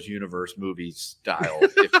Nintendo's Universe movie style,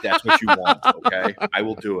 if that's what you want, okay? I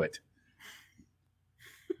will do it.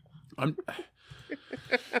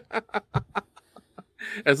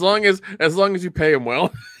 As long as you pay him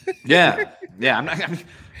well. Yeah.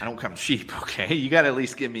 I don't come cheap, okay? You got to at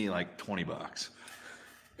least give me like $20.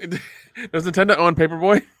 Does Nintendo own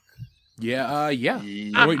Paperboy? Yeah. Oh,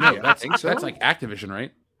 wait, no, that's like Activision,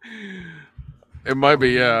 right? It might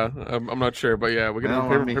be, yeah. I'm not sure, but yeah, we're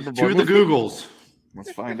gonna Paperboy. To the Googles.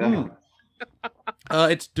 Let's find out.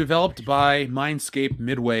 It's developed by Mindscape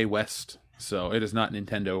Midway West, so it is not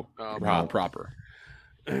Nintendo proper.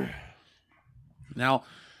 Now,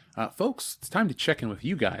 folks, it's time to check in with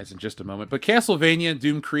you guys in just a moment. But Castlevania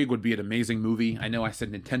Doom Krieg would be an amazing movie. I know I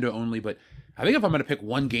said Nintendo only, but I think if I'm going to pick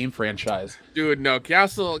one game franchise, dude, no,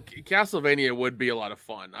 Castlevania would be a lot of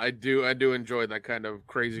fun. I do enjoy that kind of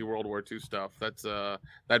crazy World War II stuff.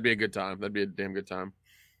 That'd be a good time. That'd be a damn good time.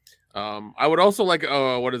 I would also like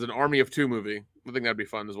an Army of Two movie. I think that'd be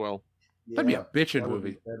fun as well. That'd be a bitchin'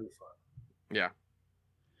 movie. That'd be fun. Yeah.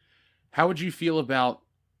 How would you feel about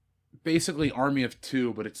basically Army of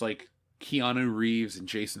Two, but it's like Keanu Reeves and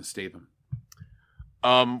Jason Statham?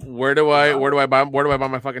 Where do I buy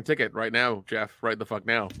my fucking ticket right now, Jeff? Right the fuck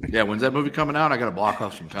now. Yeah, when's that movie coming out? I got to block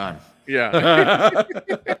off some time. Yeah.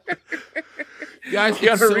 Guys,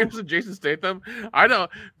 Keanu Reeves and Jason Statham. I know,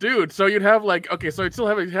 dude. So you'd have like, okay, so you'd still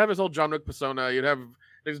have his whole John Wick persona. You'd have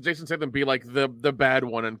Jason Statham be like the bad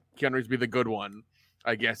one, and Keanu Reeves be the good one.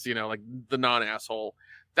 I guess, like the non-asshole.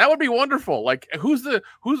 That would be wonderful. Like, who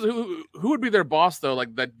would be their boss though?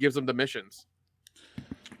 Like, that gives them the missions.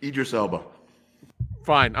 Idris Elba.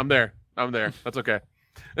 Fine, I'm there. That's okay.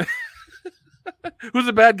 Who's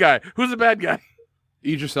the bad guy?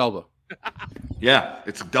 Idris Elba. Yeah,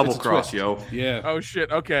 it's a double cross, yo. Yeah. Oh shit.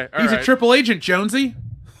 Okay. He's a triple agent, Jonesy.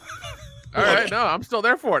 All right. No, I'm still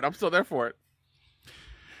there for it.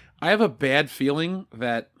 I have a bad feeling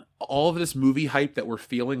that all of this movie hype that we're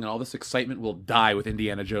feeling and all this excitement will die with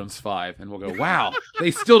Indiana Jones 5, and we'll go, wow,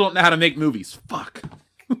 they still don't know how to make movies. Fuck.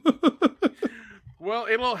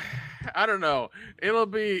 Well, I don't know. It'll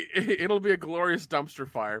be a glorious dumpster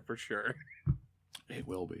fire for sure. It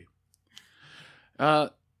will be.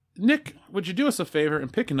 Nick, would you do us a favor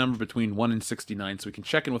and pick a number between 1 and 69 so we can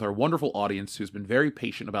check in with our wonderful audience who's been very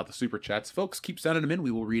patient about the super chats? Folks, keep sending them in.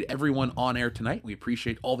 We will read everyone on air tonight. We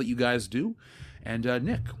appreciate all that you guys do. And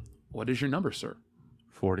Nick, what is your number, sir?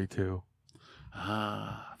 42.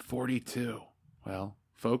 42. Well,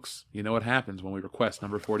 folks, you know what happens when we request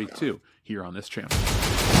number 42 here on this channel.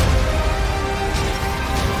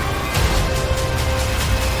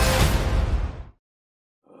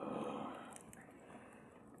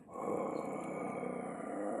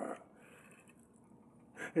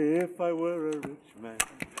 If I were a rich man,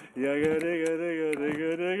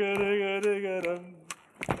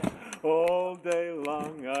 all day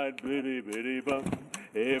long I'd biddy biddy bum.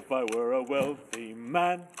 If I were a wealthy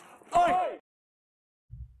man, oi!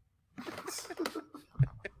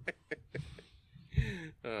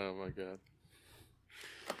 Oh my god.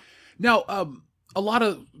 Now, a lot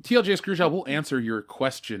of TLJ Screwjob will answer your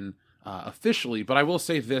question officially, but I will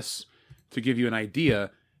say this to give you an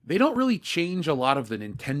idea. They don't really change a lot of the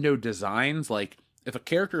Nintendo designs. Like, if a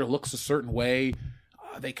character looks a certain way,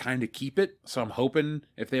 they kind of keep it. So I'm hoping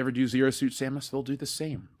if they ever do Zero Suit Samus, they'll do the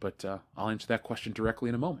same. But I'll answer that question directly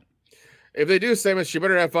in a moment. If they do Samus, she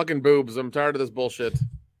better have fucking boobs. I'm tired of this bullshit.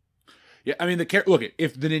 Yeah, I mean, look,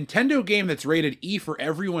 if the Nintendo game that's rated E for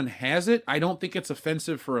everyone has it, I don't think it's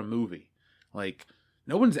offensive for a movie. Like,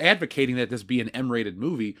 no one's advocating that this be an M-rated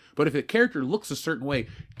movie, but if a character looks a certain way,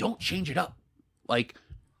 don't change it up. Like,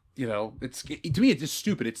 to me, it's just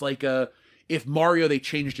stupid. It's like if Mario, they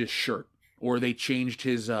changed his shirt, or they changed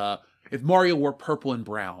his, if Mario wore purple and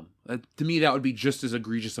brown. To me, that would be just as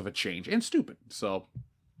egregious of a change, and stupid. So,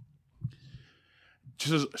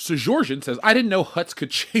 Georgian says, I didn't know Hutts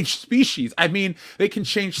could change species. I mean, they can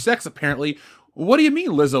change sex, apparently. What do you mean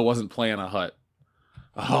Lizzo wasn't playing a Hutt?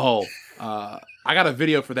 Oh, I got a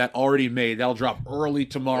video for that already made. That'll drop early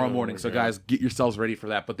tomorrow morning. So, guys, get yourselves ready for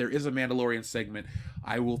that. But there is a Mandalorian segment.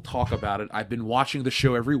 I will talk about it. I've been watching the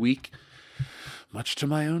show every week, much to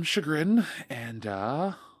my own chagrin. And,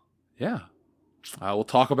 yeah. We'll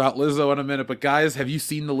talk about Lizzo in a minute. But, guys, have you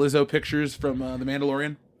seen the Lizzo pictures from The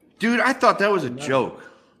Mandalorian? Dude, I thought that was a joke.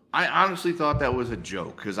 I honestly thought that was a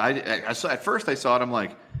joke. Because I saw, at first I saw it, I'm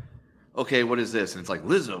like, okay, what is this? And it's like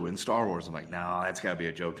Lizzo in Star Wars. I'm like, no, that's got to be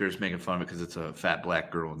a joke. They're just making fun of it because it's a fat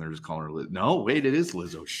black girl and they're just calling her Lizzo. No, wait, it is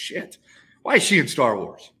Lizzo. Shit. Why is she in Star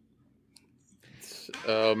Wars?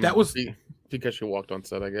 That was because she walked on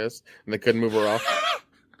set, I guess, and they couldn't move her off.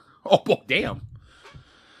 Oh, well, damn.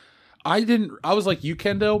 I was like you,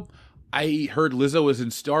 Kendo. I heard Lizzo was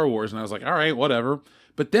in Star Wars and I was like, all right, whatever.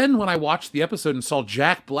 But then when I watched the episode and saw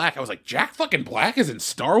Jack Black, I was like, Jack fucking Black is in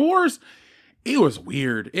Star Wars? It was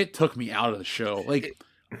weird. It took me out of the show. Like,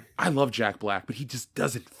 I love Jack Black, but he just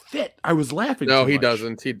doesn't fit. I was laughing. No, too he much.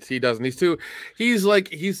 doesn't. He doesn't. He's too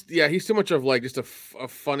much of like just a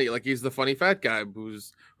funny, like he's the funny fat guy who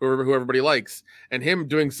everybody likes, and him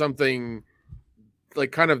doing something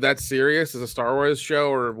like kind of that serious as a Star Wars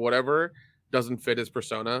show or whatever doesn't fit his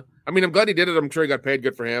persona. I mean, I'm glad he did it. I'm sure he got paid.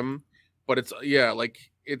 Good for him. But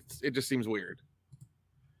it just seems weird.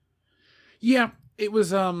 Yeah, it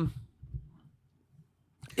was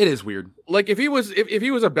it is weird. Like if he was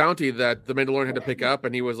a bounty that the Mandalorian had to pick up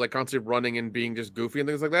and he was like constantly running and being just goofy and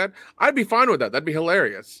things like that, I'd be fine with that. That'd be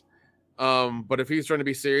hilarious. But if he's trying to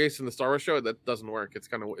be serious in the Star Wars show, that doesn't work. It's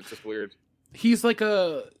just weird. He's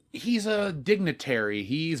a dignitary.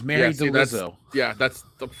 He's married to Lizzo. That's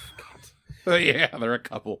the God. Yeah, they're a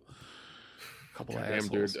couple. Damn,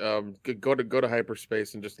 assholes. Dude. Go to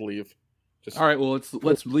hyperspace and just leave. All right, well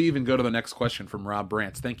let's leave and go to the next question from Rob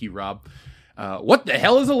Brantz. Thank you, Rob. What the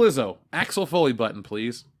hell is a Lizzo? Axel Foley button,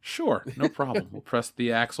 please. Sure, no problem. We'll press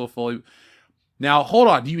the Axel Foley. Now, hold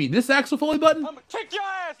on. Do you mean this Axel Foley button? I'm gonna kick your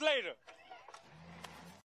ass later.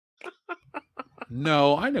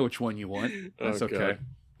 No, I know which one you want. That's okay. God.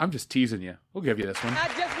 I'm just teasing you. We'll give you this one. I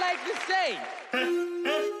just like to say.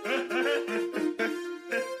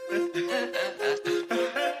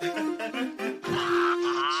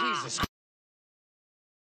 Jesus.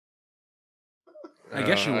 I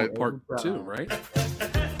guess you want part 2, right?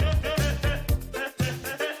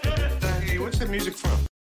 Hey, what's that music from?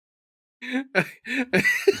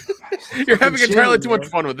 You're having entirely shimmy, too much man.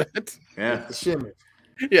 fun with that. Yeah. The shimmy.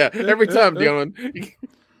 Yeah, every time, Dion.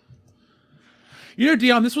 You know,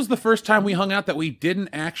 Dion, this was the first time we hung out that we didn't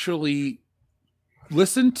actually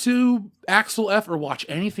listen to Axel F or watch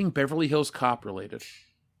anything Beverly Hills Cop related.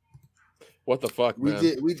 What the fuck, We man?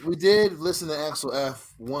 did. We did listen to Axel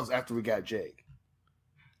F once after we got Jake.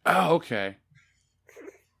 Oh, okay.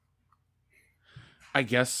 I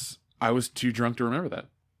guess I was too drunk to remember that.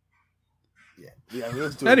 Yeah. We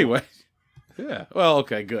listened to it. Anyway. Yeah. Well,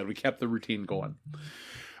 okay, good. We kept the routine going.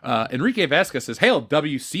 Enrique Vasquez says, hail,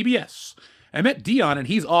 WCBS. I met Dion, and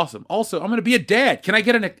he's awesome. Also, I'm going to be a dad. Can I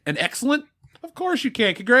get an excellent? Of course you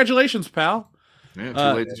can. Congratulations, pal. Yeah,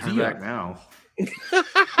 too late to turn Dion. back now.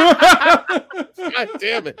 God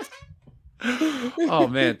damn it. Oh,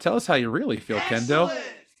 man. Tell us how you really feel, Kendo.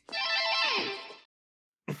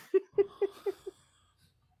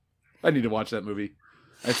 I need to watch that movie.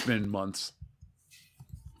 It's been months.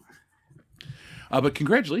 But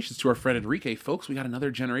congratulations to our friend Enrique. Folks, we got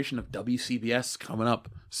another generation of WCBS coming up.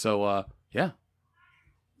 So, yeah.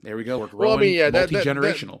 There we go. We're growing,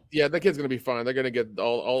 multi-generational. That kid's going to be fine. They're going to get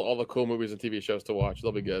all the cool movies and TV shows to watch.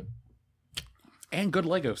 They'll be good. And good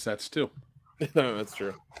Lego sets, too. No, that's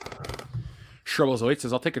true. Shrubbles08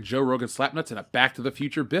 says, I'll take a Joe Rogan Slapnuts and a Back to the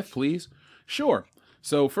Future Biff, please. Sure.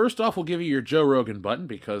 So first off, we'll give you your Joe Rogan button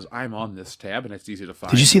because I'm on this tab and it's easy to find.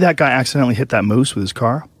 Did you see that guy accidentally hit that moose with his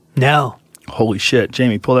car? No. Holy shit.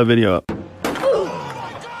 Jamie, pull that video up.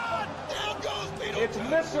 It's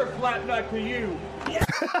Mr. Flatnut to you.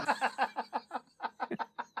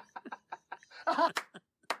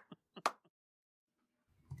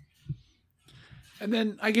 And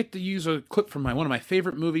then I get to use a clip from one of my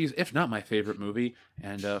favorite movies, if not my favorite movie.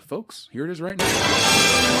 And folks, here it is right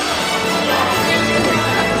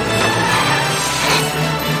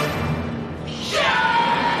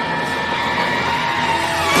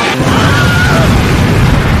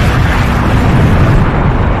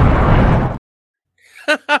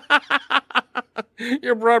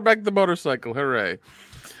You brought back the motorcycle. Hooray.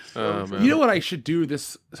 Oh, man. You know what I should do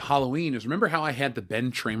this Halloween is remember how I had the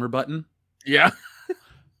Ben Tramer button? Yeah.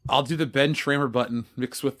 I'll do the Ben Schramer button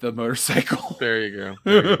mixed with the motorcycle. There you go.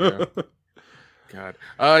 There you go. God.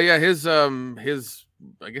 Yeah, his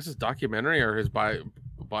I guess his documentary or his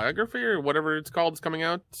biography or whatever it's called is coming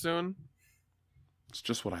out soon. It's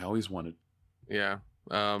just what I always wanted. Yeah.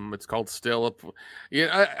 It's called Still Up.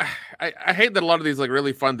 Yeah, I hate that a lot of these like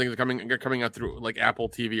really fun things are coming out through like Apple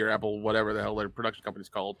TV or Apple whatever the hell their production company's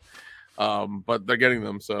called. But they're getting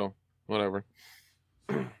them, so whatever.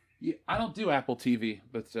 Yeah, I don't do Apple TV,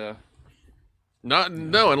 but no,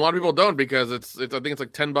 and a lot of people don't because it's I think it's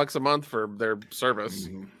like $10 a month for their service.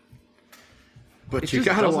 Mm-hmm. But It you just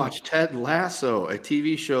gotta doesn't- watch Ted Lasso, a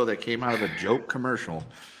TV show that came out of a joke commercial.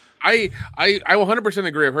 I 100%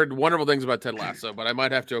 agree. I've heard wonderful things about Ted Lasso, but I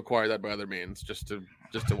might have to acquire that by other means just to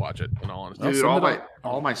watch it. In all honesty, Dude,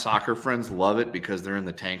 all my soccer friends love it because they're in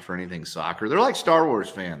the tank for anything soccer. They're like Star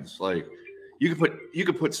Wars fans. Like you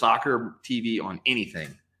could put soccer TV on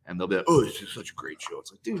anything, and they'll be like, "Oh, this is such a great show."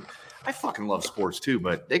 It's like, dude, I fucking love sports too,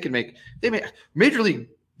 but they make Major League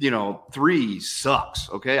 3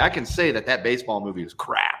 sucks. Okay, I can say that baseball movie is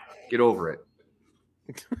crap. Get over it.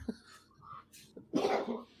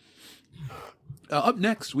 Up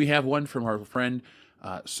next, we have one from our friend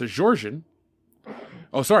Sejorjan.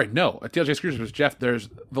 Oh, sorry, no. TLJ Screwjob was Jeff. There's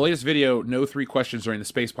the latest video, no 3 questions during the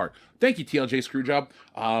space part. Thank you, TLJ Screwjob.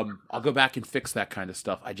 I'll go back and fix that kind of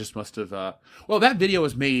stuff. I just must have... that video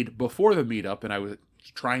was made before the meetup, and I was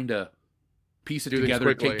trying to piece it together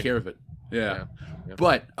and take care of it. Yeah.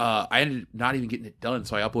 But I ended up not even getting it done,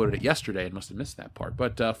 so I uploaded it yesterday and must have missed that part.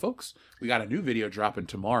 But, folks, we got a new video dropping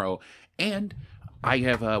tomorrow, and...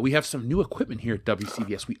 we have some new equipment here at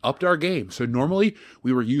WCBS. We upped our game. So normally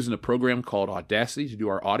we were using a program called Audacity to do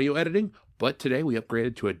our audio editing, but today we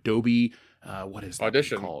upgraded to Adobe. What is that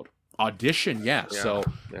Audition called? Audition, yeah. So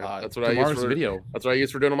that's what I use for video. That's what I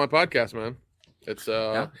use for doing on my podcast, man. It's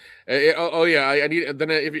I need.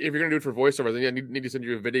 Then if you're gonna do it for voiceover, then I need to send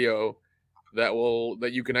you a video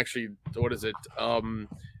that you can actually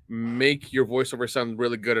make your voiceover sound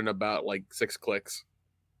really good in about like 6 clicks.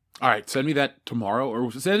 All right, send me that tomorrow,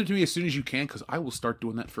 or send it to me as soon as you can, because I will start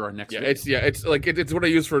doing that for our next. Video. It's what I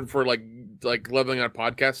use for like leveling out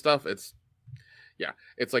podcast stuff. It's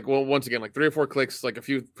like once again like 3 or 4 clicks, like a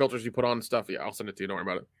few filters you put on and stuff. Yeah, I'll send it to you. Don't worry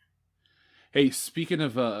about it. Hey, speaking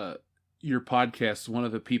of your podcast, one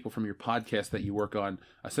of the people from your podcast that you work on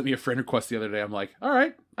sent me a friend request the other day. I'm like, all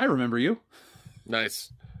right, I remember you.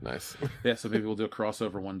 Nice. Yeah, so maybe we'll do a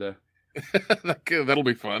crossover one day. That'll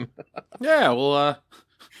be fun. Yeah, well,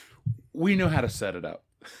 we know how to set it up.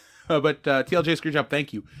 But TLJ Screwjob,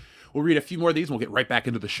 thank you. We'll read a few more of these and we'll get right back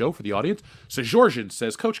into the show for the audience. So Georgian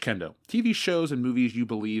says, Coach Kendo, TV shows and movies you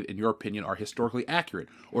believe, in your opinion, are historically accurate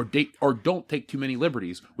or don't take too many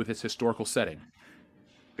liberties with its historical setting.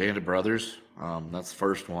 Band of Brothers, that's the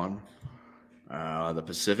first one. The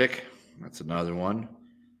Pacific, that's another one.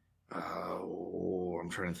 I'm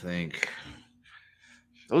trying to think.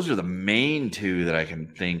 Those are the main 2 that I can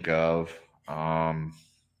think of.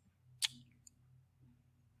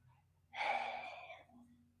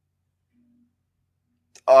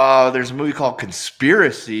 There's a movie called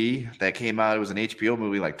Conspiracy that came out. It was an HBO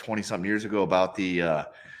movie like 20-something years ago about the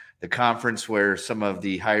conference where some of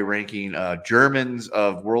the high-ranking Germans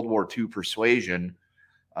of World War II persuasion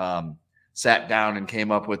sat down and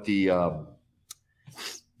came up with the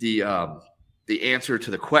answer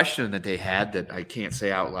to the question that they had that I can't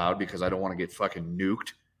say out loud because I don't want to get fucking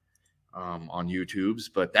nuked on YouTube's.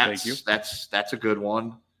 But that's a good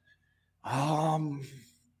one.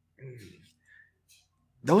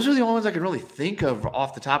 Those are the only ones I can really think of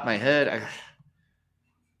off the top of my head.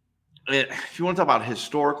 If you want to talk about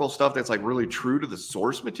historical stuff that's like really true to the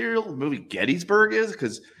source material, the movie Gettysburg is,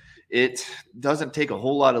 because it doesn't take a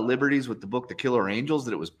whole lot of liberties with the book The Killer Angels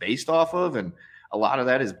that it was based off of. And a lot of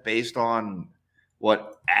that is based on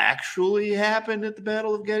what actually happened at the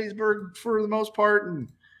Battle of Gettysburg for the most part and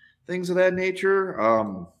things of that nature.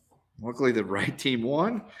 Luckily, the right team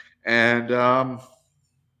won. And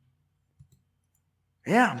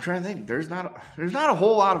I'm trying to think. There's not a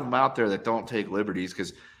whole lot of them out there that don't take liberties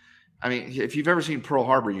because, I mean, if you've ever seen Pearl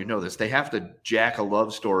Harbor, you know this. They have to jack a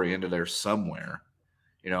love story into there somewhere.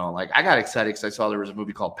 Like I got excited because I saw there was a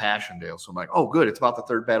movie called Passchendaele. So I'm like, oh, good. It's about the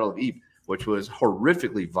Third Battle of Ypres, which was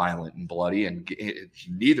horrifically violent and bloody, and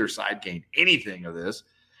neither side gained anything of this.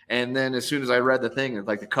 And then as soon as I read the thing,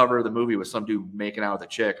 like the cover of the movie was some dude making out with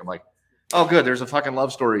a chick. I'm like, oh, good. There's a fucking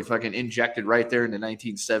love story fucking injected right there in the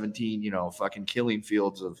 1917, fucking killing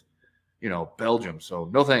fields of, Belgium. So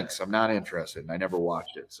no thanks. I'm not interested. And I never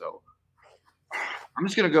watched it. So I'm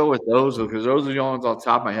just going to go with those because those are the only ones off the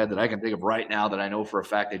top of my head that I can think of right now that I know for a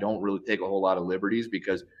fact they don't really take a whole lot of liberties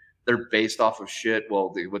because they're based off of shit.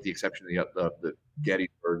 Well, with the exception of the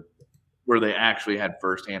Gettysburg, where they actually had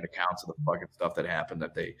firsthand accounts of the fucking stuff that happened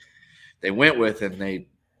that they went with, and they,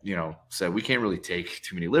 said we can't really take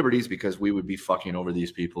too many liberties because we would be fucking over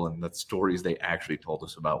these people and the stories they actually told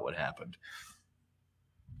us about what happened.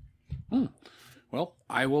 Well,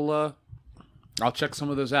 I will. I'll check some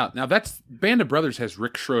of those out. Now, that's Band of Brothers has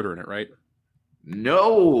Rick Schroeder in it, right?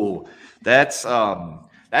 No, that's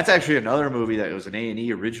actually another movie that was an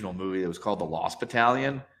A&E original movie that was called The Lost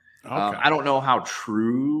Battalion. Okay. I don't know how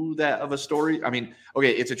true that of a story. I mean,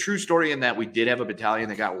 okay, it's a true story in that we did have a battalion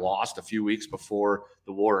that got lost a few weeks before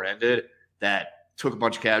the war ended that took a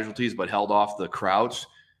bunch of casualties but held off the Krauts.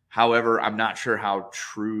 However, I'm not sure how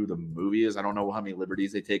true the movie is. I don't know how many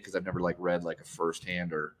liberties they take because I've never read a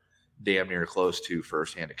firsthand or damn near close to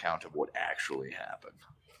firsthand account of what actually happened.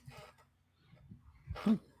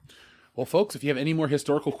 Well, folks, if you have any more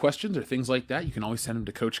historical questions or things like that, you can always send them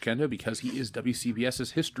to Coach Kendo because he is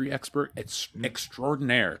WCBS's history expert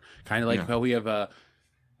extraordinaire. Kind of like how we have a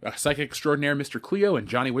psychic extraordinaire, Mr. Cleo, and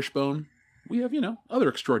Johnny Wishbone. We have, other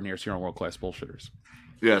extraordinaires here on World Class Bullshitters.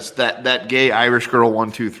 Yes, that gay Irish girl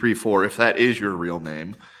 1234, if that is your real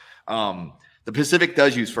name. The Pacific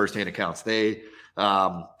does use firsthand accounts. They,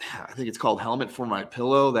 I think it's called Helmet for My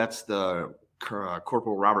Pillow. That's the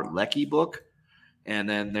Corporal Robert Leckie book. And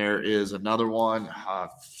then there is another one,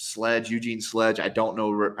 Eugene Sledge. I don't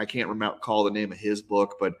know. I can't recall the name of his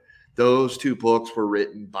book, but those two books were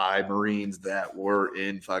written by Marines that were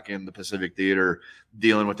in fucking the Pacific Theater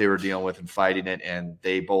dealing what they were dealing with and fighting it. And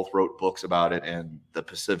they both wrote books about it. And the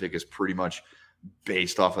Pacific is pretty much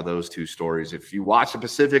based off of those two stories. If you watch the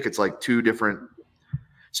Pacific, it's like two different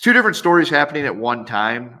stories happening at one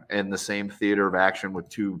time in the same theater of action with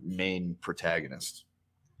two main protagonists.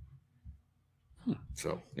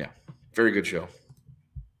 So, yeah, very good show.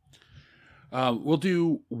 We'll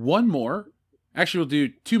do one more. Actually, we'll do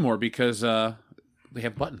two more because they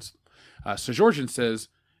have buttons. So Georgian says,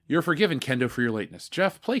 "You're forgiven, Kendo, for your lateness."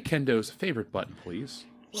 Jeff, play Kendo's favorite button, please.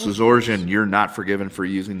 So Georgian, you're not forgiven for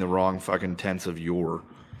using the wrong fucking tense of your.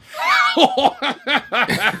 God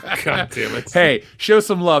damn it. Hey, show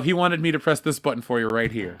some love. He wanted me to press this button for you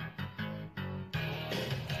right here.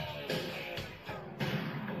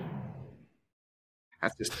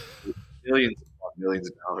 That's just millions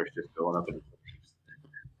of dollars just going up in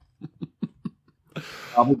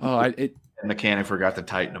the mechanic forgot to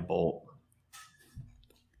tighten a bolt.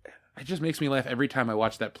 It just makes me laugh every time I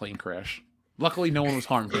watch that plane crash. Luckily, no one was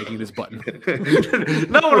harmed making this button.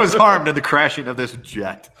 No one was harmed in the crashing of this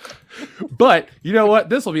jet. But you know what?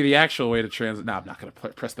 This will be the actual way to transit. No, I'm not going to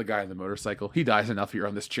press the guy on the motorcycle. He dies enough here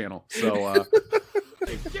on this channel. So,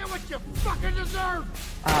 Get what you fucking deserve!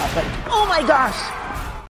 Oh my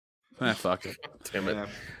gosh! Fuck it. Damn it.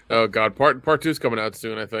 Oh, God. Part 2's coming out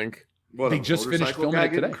soon, I think. What, they just finished filming it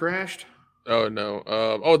today. Crashed? Oh, no.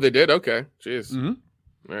 Oh, they did? Okay. Jeez. Mm-hmm.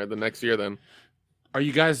 All right, the next year then. Are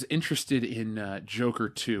you guys interested in Joker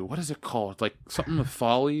 2? What is it called? Like something with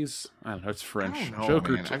Follies? I don't know. It's French. I don't know,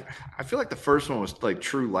 Joker man. 2. I feel like the first one was like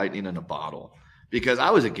true lightning in a bottle. Because I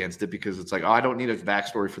was against it because it's like, I don't need a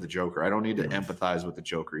backstory for the Joker. I don't need to empathize with the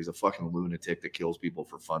Joker. He's a fucking lunatic that kills people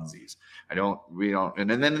for funsies. We don't. And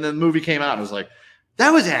then the movie came out and it was like, that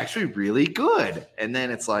was actually really good. And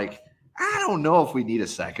then it's like, I don't know if we need a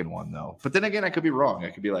second one though. But then again, I could be wrong. I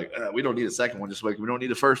could be like, we don't need a second one, just like we don't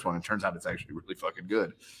need the first one. It turns out it's actually really fucking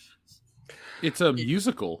good. It's a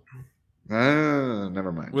musical.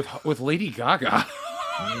 Never mind. With Lady Gaga.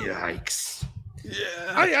 Yikes. Yeah.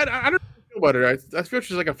 I don't know about her. I feel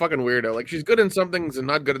she's like a fucking weirdo. Like she's good in some things and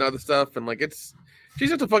not good in other stuff. And like she's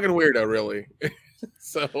just a fucking weirdo, really.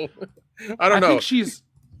 So I don't know.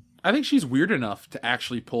 I think she's weird enough to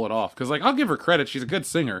actually pull it off. Because like I'll give her credit, she's a good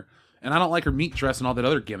singer. And I don't like her meat dress and all that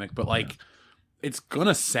other gimmick, but like it's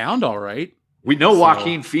gonna sound all right. We know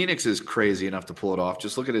Joaquin Phoenix is crazy enough to pull it off.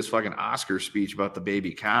 Just look at his fucking Oscar speech about the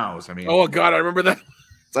baby cows. I mean, oh God, I remember that.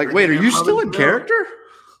 It's like, wait, are you still in character?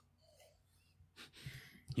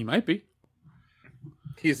 He might be.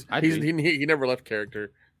 He never left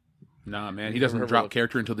character. Nah, man, he doesn't drop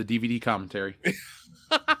character until the DVD commentary.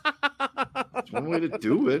 That's one way to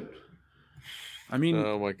do it. I mean,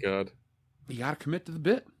 oh my God, you gotta commit to the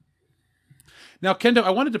bit. Now, Kendo, I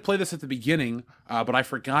wanted to play this at the beginning, but I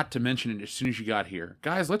forgot to mention it as soon as you got here.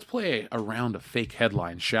 Guys, let's play a round of fake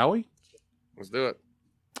headlines, shall we? Let's do it.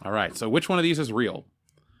 All right, so which one of these is real?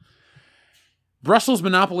 Brussels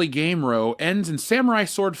Monopoly Game Row ends in samurai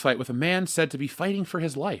sword fight with a man said to be fighting for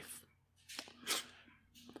his life.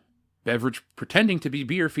 Beverage pretending to be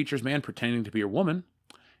beer features man pretending to be a woman.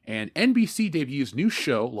 And NBC debuts new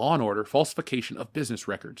show, Law & Order, Falsification of Business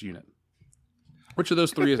Records Unit. Which of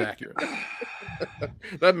those three is accurate?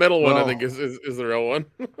 That middle one, I Well, think, is the real one.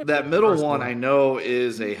 That middle one I know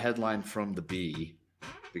is a headline from the Bee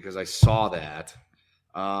because I saw that.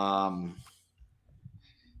 The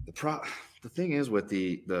thing is with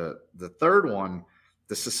the third one,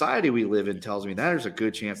 the society we live in tells me that there's a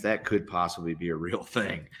good chance that could possibly be a real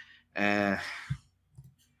thing. And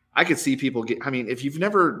I could see people if you've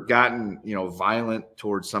never gotten, violent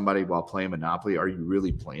towards somebody while playing Monopoly, are you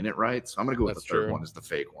really playing it right? So I'm going to go with the third one as the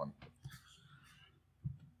fake one.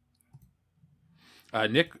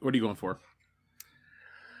 Nick, what are you going for?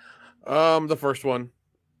 The first one.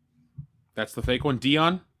 That's the fake one.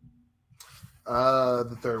 Dion?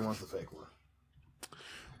 The third one's the fake one.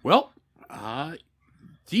 Well,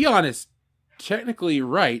 Dion is technically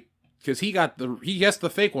right because he guessed the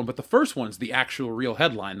fake one, but the first one's the actual real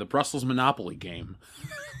headline, the Brussels Monopoly game.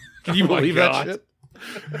 Can you believe that shit?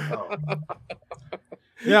 Oh.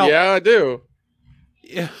 Yeah, I do.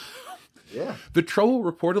 Yeah. Yeah. The trouble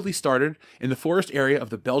reportedly started in the forest area of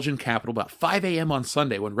the Belgian capital about 5 a.m. on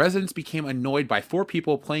Sunday when residents became annoyed by 4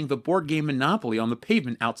 people playing the board game Monopoly on the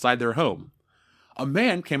pavement outside their home. A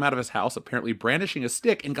man came out of his house apparently brandishing a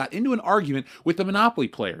stick and got into an argument with the Monopoly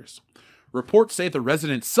players. Reports say the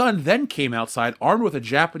resident's son then came outside armed with a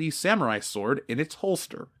Japanese samurai sword in its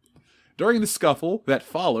holster. During the scuffle that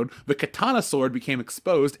followed, the katana sword became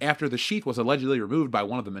exposed after the sheath was allegedly removed by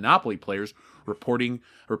one of the Monopoly players,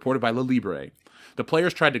 reported by Le Libre. The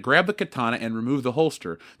players tried to grab the katana and remove the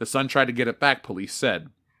holster. The son tried to get it back, police said.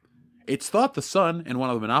 It's thought the son and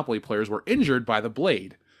one of the Monopoly players were injured by the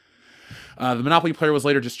blade. The Monopoly player was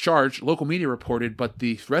later discharged, local media reported, but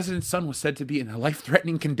the resident's son was said to be in a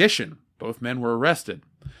life-threatening condition. Both men were arrested.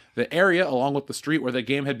 The area, along with the street where the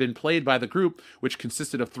game had been played by the group, which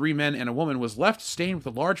consisted of 3 men and a woman, was left stained with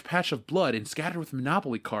a large patch of blood and scattered with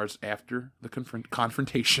Monopoly cards after the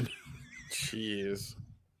confrontation. Jeez.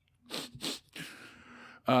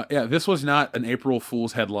 Yeah, this was not an April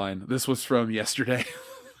Fool's headline. This was from yesterday.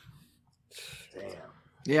 Damn.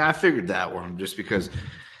 Yeah, I figured that one just because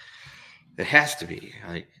it has to be.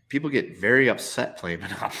 Like, people get very upset playing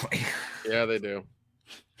Monopoly. Yeah, they do.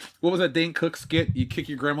 What was that Dane Cook skit? You kick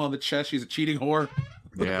your grandma in the chest, she's a cheating whore.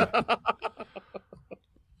 Yeah. God.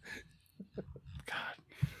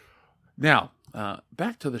 Now,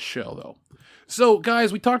 back to the show, though. So,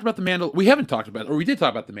 guys, we talked about we haven't talked about, or we did talk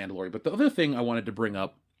about the Mandalorian, but the other thing I wanted to bring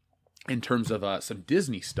up in terms of some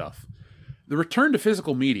Disney stuff, the return to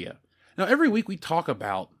physical media. Now, every week we talk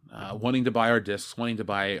about wanting to buy our discs,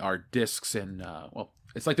 and, well,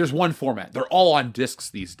 it's like there's one format. They're all on discs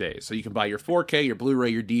these days. So you can buy your 4K, your Blu-ray,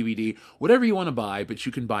 your DVD, whatever you want to buy, but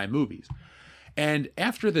you can buy movies. And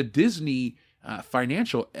after the Disney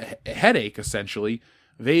financial headache, essentially,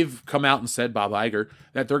 they've come out and said, Bob Iger,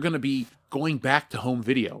 that they're going to be going back to home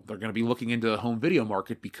video. They're going to be looking into the home video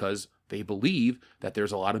market because they believe that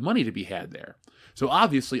there's a lot of money to be had there. So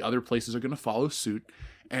obviously other places are going to follow suit,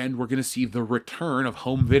 and we're going to see the return of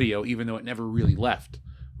home video, even though it never really left.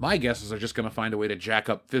 My guess is they're just going to find a way to jack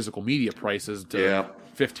up physical media prices to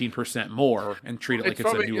 15% more and treat it like it's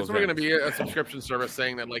a new event. It's probably going to be a subscription service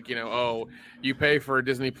saying that, like, you pay for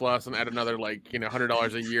Disney Plus and add another, like,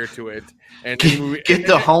 $100 a year to it. And get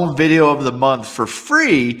the home video of the month for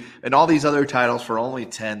free and all these other titles for only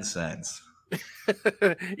 10 cents.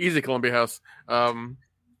 Easy, Columbia House. Yeah,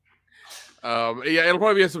 it'll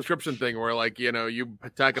probably be a subscription thing where, like, you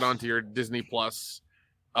tack it onto your Disney Plus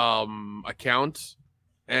account.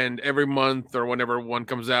 And every month or whenever one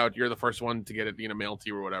comes out, you're the first one to get it, mailed to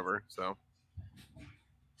you or whatever. So,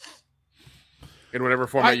 in whatever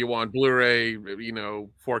format you want, Blu-ray,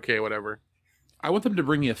 4K, whatever. I want them to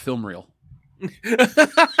bring me a film reel.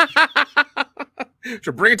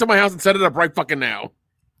 Sure, bring it to my house and set it up right fucking now.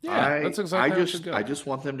 Yeah, that's exactly how it should go. I just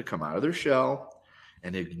want them to come out of their shell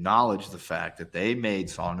and acknowledge the fact that they made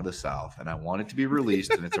Song of the South, and I want it to be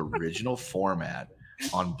released in its original format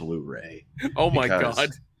on Blu-ray. Oh my God.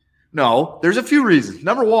 No, there's a few reasons.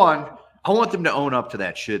 Number one, I want them to own up to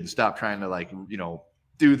that shit and stop trying to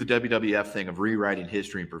do the WWF thing of rewriting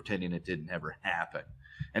history and pretending it didn't ever happen.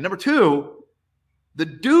 And number two, the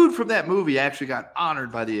dude from that movie actually got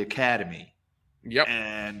honored by the Academy. Yep.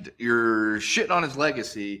 And you're shitting on his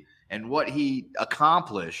legacy and what he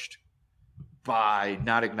accomplished by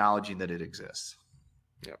not acknowledging that it exists.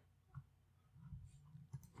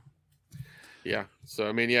 Yeah. So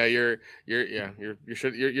I mean, yeah, you're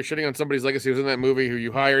shitting on somebody's legacy who was in that movie, who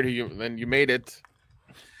you hired, then you made it,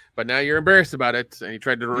 but now you're embarrassed about it, and you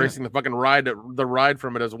tried to erasing the fucking ride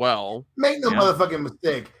from it as well. Make no motherfucking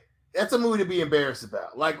mistake. That's a movie to be embarrassed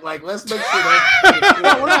about. Like let's make sure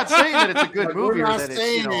that we're not saying that it's a good movie. We're not or that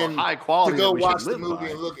saying it's, high quality. to go watch the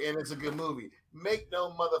movie and look, and it's a good movie. Make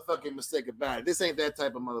no motherfucking mistake about it. This ain't that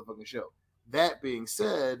type of motherfucking show. That being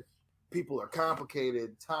said, people are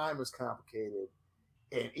complicated. Time is complicated.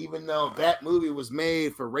 And even though that movie was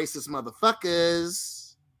made for racist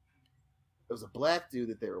motherfuckers, it was a black dude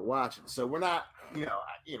that they were watching. So we're not,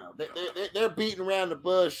 they're beating around the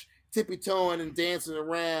bush, tippy-toeing and dancing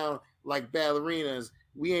around like ballerinas.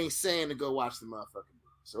 We ain't saying to go watch the motherfucking movie.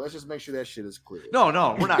 So let's just make sure that shit is clear. No,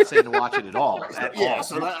 we're not saying to watch it at all.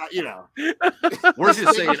 So we're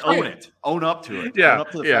just saying own it, own up to it. Yeah, own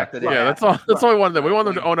up to the fact that that's all. That's all we wanted them. We want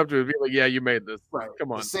them to own up to it. Be like, yeah, you made this. Right.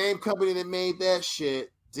 Come on. The same company that made that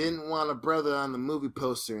shit didn't want a brother on the movie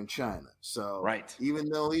poster in China. So even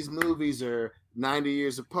though these movies are 90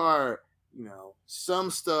 years apart,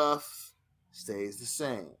 some stuff stays the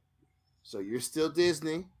same. So you're still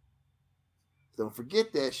Disney. Don't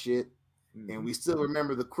forget that shit. And we still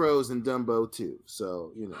remember the crows in Dumbo too.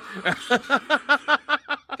 So,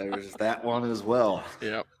 there's that one as well.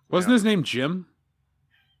 Yep. Wasn't his name Jim?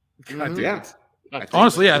 God damn it.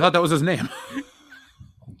 Honestly, I thought that was his name.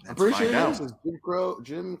 I'm pretty sure it is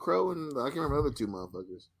Jim Crow, and I can't remember the other two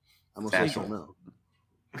motherfuckers. I'm gonna say no.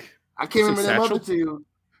 I can't remember them other two.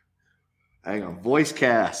 Hang on, voice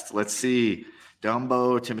cast. Let's see: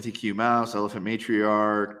 Dumbo, Timothy Q. Mouse, Elephant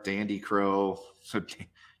Matriarch, Dandy Crow. So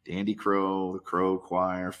Dandy Crow, the Crow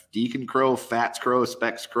Choir, Deacon Crow, Fats Crow,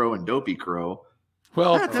 Specs Crow, and Dopey Crow.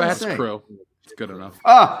 Well, Fats Crow. It's good enough.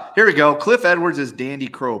 Here we go. Cliff Edwards is Dandy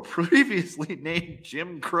Crow, previously named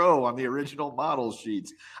Jim Crow on the original model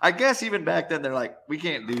sheets. I guess even back then they're like, we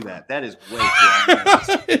can't do that. That is way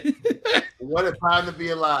too long. What a time to be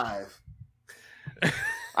alive.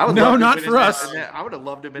 No, not for us. I would have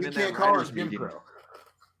loved to have been in that can't call writers him Jim meeting. Crow.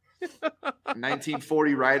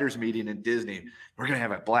 1940 writers meeting in Disney. We're going to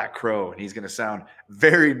have a black crow and he's going to sound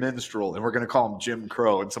very minstrel and we're going to call him Jim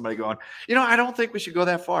Crow. And somebody going, I don't think we should go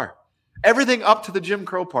that far. Everything up to the Jim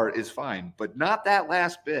Crow part is fine, but not that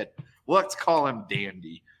last bit. Let's call him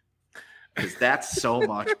Dandy because that's so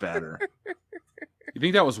much better. You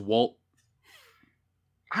think that was Walt?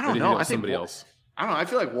 I don't know. I think somebody else. I don't know. I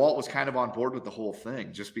feel like Walt was kind of on board with the whole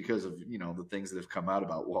thing just because of, the things that have come out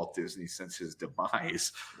about Walt Disney since his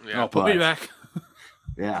demise. Yeah, put me back.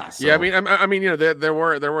 Yeah. So. Yeah. I mean, there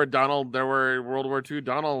were World War II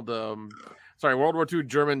World War II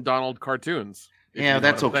German Donald cartoons. Yeah,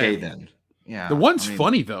 that's okay then. Yeah. The one's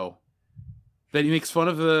funny though. That he makes fun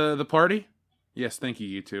of the party. Yes, thank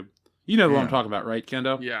you, YouTube. You know what I'm talking about, right,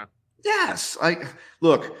 Kendo? Yeah. Yes.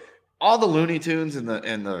 Look. All the Looney Tunes and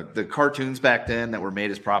the cartoons back then that were made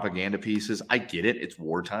as propaganda pieces, I get it. It's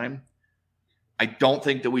wartime. I don't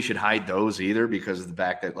think that we should hide those either because of the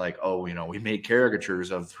fact that, we made caricatures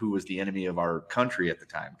of who was the enemy of our country at the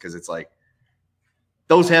time. Because it's like,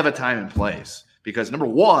 those have a time and place. Because number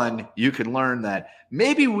one, you can learn that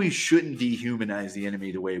maybe we shouldn't dehumanize the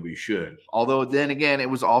enemy the way we should. Although then again, it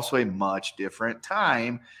was also a much different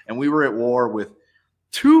time. And we were at war with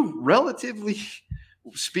two relatively...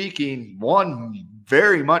 speaking, one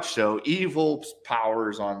very much so evil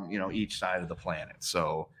powers on each side of the planet.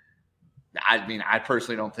 So I mean, I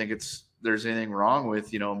personally don't think there's anything wrong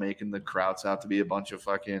with making the Krauts out to be a bunch of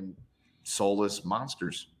fucking soulless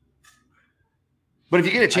monsters. But if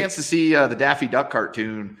you get a chance to see the Daffy Duck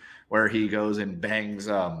cartoon where he goes and bangs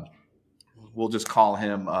we'll just call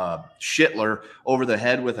him Shitler over the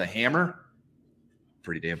head with a hammer,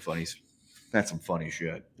 pretty damn funny. That's some funny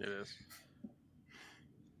shit. It is.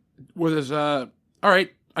 All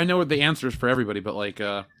right, I know what the answer is for everybody, but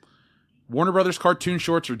Warner Brothers cartoon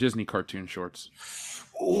shorts or Disney cartoon shorts?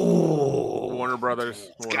 Oh, Warner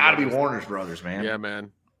Brothers. It's got to be Warner Brothers, man. Yeah,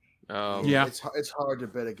 man. Yeah, it's hard to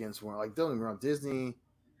bet against Warner. Don't get me wrong, Disney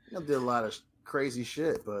did a lot of crazy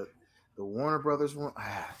shit, but the Warner Brothers one,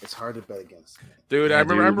 it's hard to bet against. Dude, Yeah, I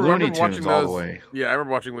remember Looney watching Tunes all those. the way. Yeah, I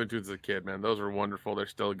remember watching Looney Tunes as a kid, man. Those were wonderful. They're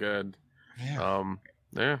still good. Yeah.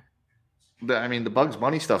 Yeah. The Bugs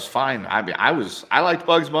Bunny stuff's fine. I liked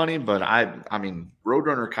Bugs Bunny, but I mean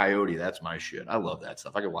Roadrunner Coyote, that's my shit. I love that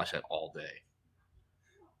stuff. I could watch that all day.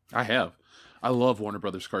 I love Warner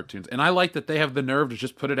Brothers cartoons, and I like that they have the nerve to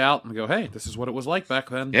just put it out and go, "Hey, this is what it was like back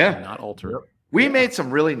then." Yeah, and not alter it. We made some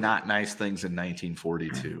really not nice things in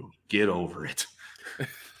 1942. Get over it.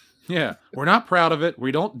 Yeah, we're not proud of it.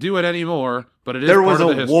 We don't do it anymore, but it is. There was part of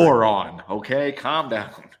a the history. war on. Okay, calm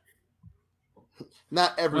down.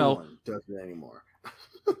 Not everyone does it anymore.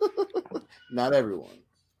 Not everyone.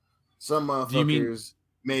 Some motherfuckers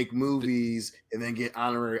make movies and then get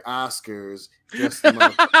honorary Oscars. Just the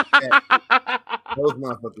those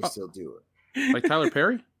motherfuckers still do it. Like Tyler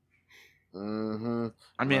Perry? Mm-hmm.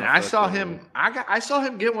 I mean, I saw him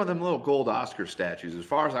get one of them little gold Oscar statues. As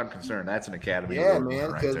far as I'm concerned, that's an Academy Yeah, Award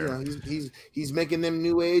man, right because there. he's making them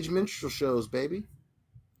new age minstrel shows, baby.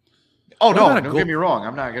 Oh What no! about a Don't get me wrong.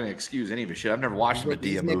 I'm not going to excuse any of his shit. I've never watched a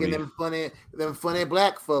Medea He's making movie. them funny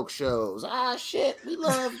black folk shows. Ah, shit, we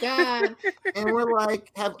love God, and we're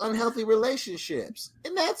like have unhealthy relationships,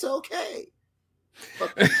 and that's okay.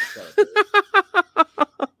 Fuck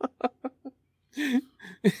you,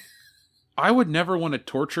 I would never want to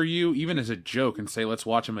torture you, even as a joke, and say let's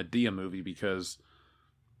watch a Medea movie because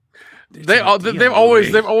they've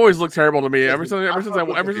always looked terrible to me. Ever since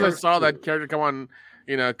I saw that character come on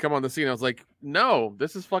the scene, I was like, no,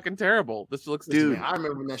 this is fucking terrible. This looks dude. I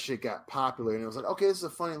remember when that shit got popular, and it was like, okay, this is a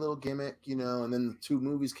funny little gimmick, and then the 2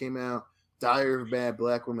 movies came out. Diary of a Bad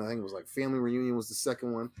Black Woman, I think it was like Family Reunion was the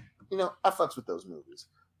second one. I fucks with those movies,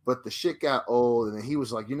 but the shit got old, and then he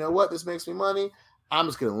was like, you know what, this makes me money. I'm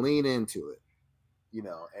just gonna lean into it,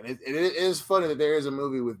 And it is funny that there is a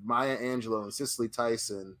movie with Maya Angelou and Cicely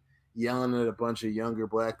Tyson yelling at a bunch of younger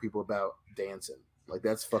black people about dancing. Like,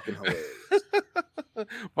 that's fucking hilarious.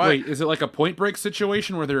 Wait, is it like a Point Break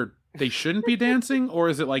situation where they shouldn't be dancing, or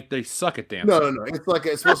is it like they suck at dancing? No. It's like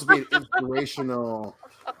it's supposed to be an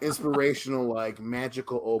inspirational, like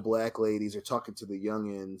magical old black ladies are talking to the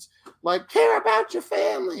youngins, like care about your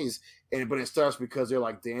families. But it starts because they're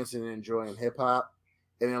like dancing and enjoying hip hop,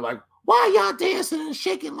 and they're like, why y'all dancing and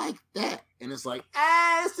shaking like that? And it's like,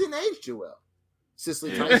 it's an age too well.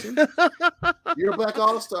 Cicely Tyson, you're a black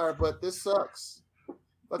all-star, but this sucks.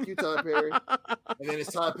 Fuck you, Tyler Perry. And then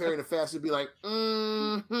it's Tyler Perry and the Fast would be like,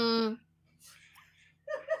 mm-hmm.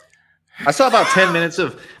 I saw about 10 minutes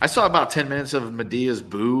of Medea's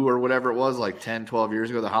Boo or whatever it was, like 10, 12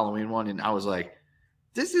 years ago, the Halloween one, and I was like,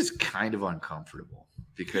 this is kind of uncomfortable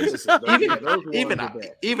because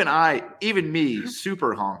even me,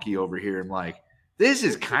 super honky over here, I'm like, this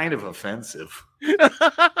is kind of offensive.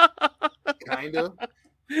 Kind of.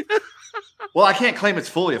 Well, I can't claim it's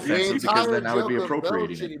fully offensive because then I would be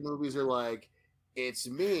appropriating it. Shitty movies are like, it's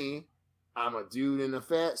me, I'm a dude in a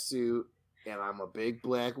fat suit, and I'm a big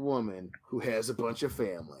black woman who has a bunch of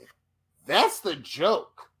family. That's the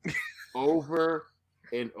joke. Over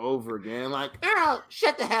and over again. Like, oh,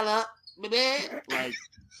 shut the hell up, baby. Like,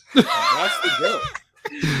 that's the joke.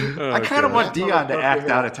 I kind of want Dion to act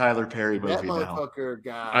out a Tyler Perry movie that motherfucker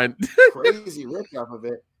got crazy ripped off of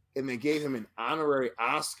it, and they gave him an honorary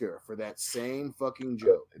Oscar for that same fucking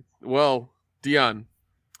joke. Well, Dion,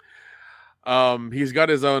 he's got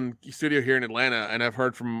his own studio here in Atlanta, and I've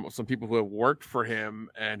heard from some people who have worked for him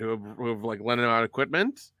and who have like lent him out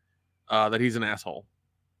equipment that he's an asshole.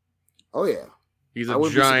 Oh yeah, he's a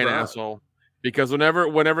giant asshole. Because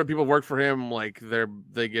whenever people work for him, like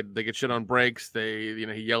they get shit on breaks, he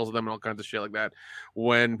yells at them and all kinds of shit like that.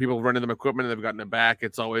 When people run into them equipment and they've gotten it back,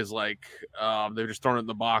 it's always like they've just thrown it in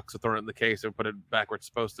the box or thrown it in the case and put it back where it's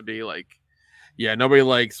supposed to be. Like, yeah, nobody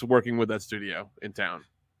likes working with that studio in town.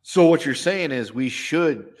 So what you're saying is we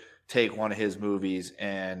should take one of his movies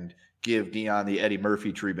and give Dion the Eddie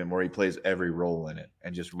Murphy treatment where he plays every role in it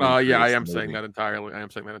and just yeah, I am saying that entirely.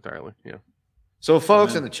 Yeah. So,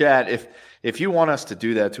 folks in the chat, if you want us to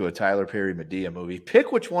do that to a Tyler Perry Medea movie,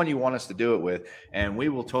 pick which one you want us to do it with, and we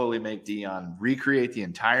will totally make Dion recreate the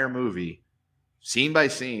entire movie, scene by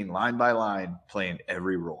scene, line by line, playing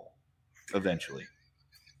every role, eventually.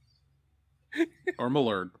 Or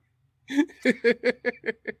Millard.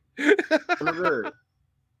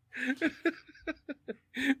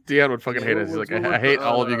 Dion would fucking hate us. He's like, I hate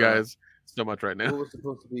all of you guys so much right now. Who was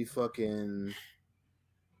supposed to be fucking...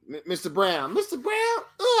 Mr. Brown. Mr. Brown?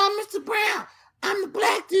 Oh, I'm Mr. Brown. I'm the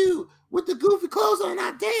black dude with the goofy clothes on and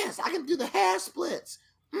I dance. I can do the hair splits.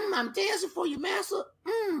 I'm dancing for you, master.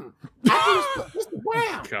 Mr.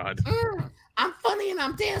 Brown. God. I'm funny and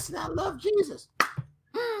I'm dancing. I love Jesus.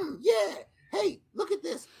 Yeah. Hey, look at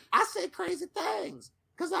this. I say crazy things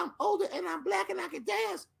because I'm older and I'm black and I can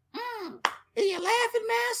dance. Are you laughing,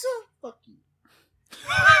 master? Fuck you.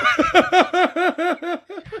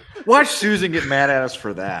 Watch Susan get mad at us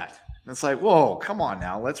for that. It's like, whoa, come on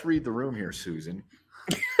now. Let's read the room here, Susan.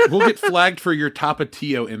 We'll get flagged for your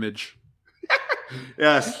Tapatio image.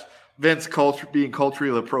 Yes. Vince being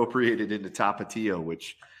culturally appropriated into Tapatio,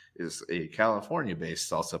 which is a California-based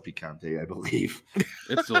salsa picante, I believe.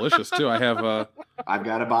 It's delicious, too. I've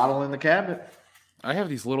got a bottle in the cabinet. I have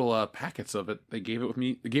these little packets of it. They gave it to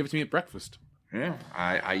me at breakfast. Yeah,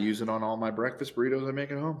 I use it on all my breakfast burritos I make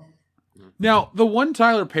at home. Now, the one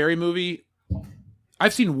Tyler Perry movie,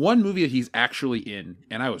 I've seen one movie that he's actually in,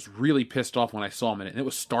 and I was really pissed off when I saw him in it, and it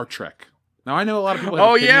was Star Trek. Now, I know a lot of people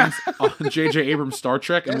have opinions on J.J. Abrams' Star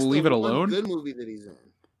Trek, and we'll leave it alone. Good movie that he's in.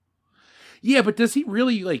 Yeah, but does he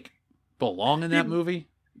really like belong in that movie?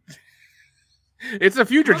 It's the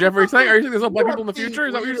future, Jeffrey. Are you saying there's no black people in the future?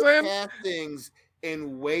 Is that what you're saying? Things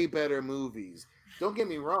in way better movies. Don't get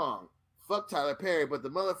me wrong. Fuck Tyler Perry, but the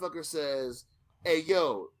motherfucker says, "Hey,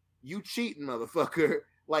 yo, you cheating, motherfucker."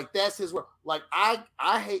 Like, that's his word. Like,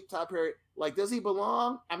 I hate Tyler Perry. Like, does he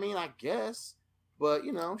belong? I mean, I guess. But,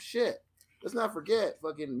 you know, shit. Let's not forget,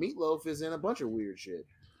 fucking Meatloaf is in a bunch of weird shit.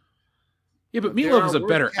 Yeah, but Meatloaf is a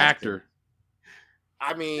better actor.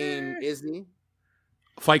 I mean, is he?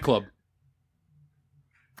 Fight Club.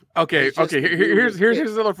 Okay. Here's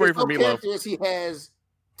another for you for Meatloaf. He has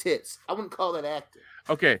tits. I wouldn't call that acting.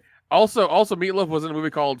 Okay. Also, Meatloaf was in a movie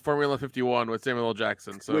called Formula 51 with Samuel L.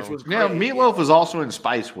 Jackson. So which was Meatloaf was also in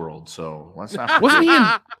Spice World. So let's not. Wasn't he in?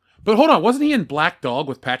 But hold on, wasn't he in Black Dog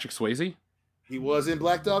with Patrick Swayze? He was in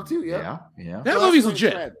Black Dog too. Yeah. That movie's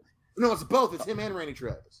legit. Travis. No, it's both. It's him and Randy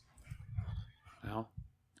Travis. Well,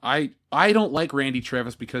 I don't like Randy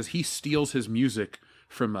Travis because he steals his music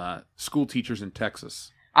from school teachers in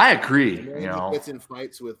Texas. I agree. He gets in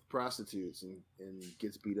fights with prostitutes and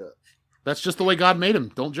gets beat up. That's just the way God made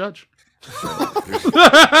him. Don't judge.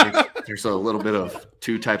 There's a little bit of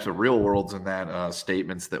two types of real worlds in that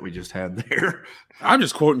statements that we just had there. I'm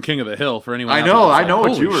just quoting King of the Hill for anyone. I know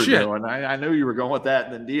what you were doing. I knew you were going with that,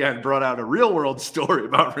 and then Dion brought out a real world story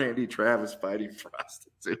about Randy Travis fighting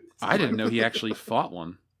prostitutes. I didn't know he actually fought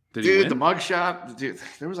one. Did dude, he win? The mugshot, dude,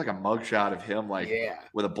 there was like a mugshot of him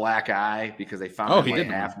with a black eye because they found him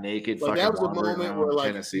half naked. Like, that was a moment where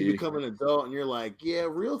like you become an adult and you're like, yeah,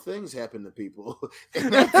 real things happen to people.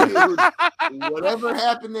 And that dude, whatever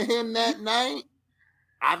happened to him that night,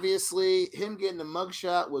 obviously him getting the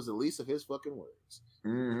mugshot was the least of his fucking worries.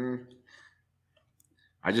 Mm-hmm.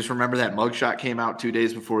 I just remember that mugshot came out 2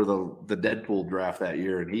 days before the Deadpool draft that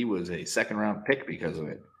year, and he was a second-round pick because of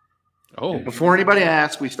it. Oh, and before anybody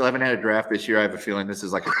asks, we still haven't had a draft this year. I have a feeling this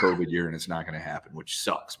is like a COVID year and it's not going to happen, which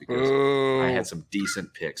sucks because I had some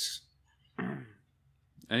decent picks.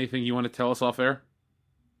 Anything you want to tell us off air?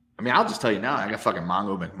 I mean, I'll just tell you now, I got fucking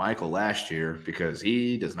Mongo McMichael last year because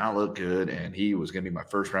he does not look good and he was going to be my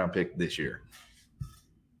first round pick this year.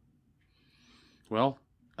 Well,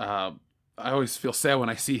 I always feel sad when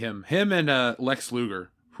I see him and Lex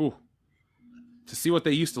Luger. Whew. To see what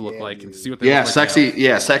they used to look like and to see what they look like sexy. now.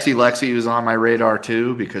 Yeah, sexy Lexi was on my radar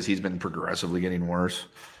too because he's been progressively getting worse.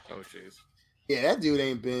 Oh jeez. Yeah, that dude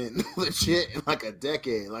ain't been legit in like a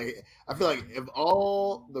decade. Like, I feel like if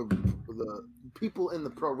all the people in the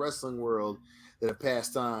pro wrestling world that have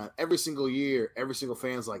passed on, every single year, every single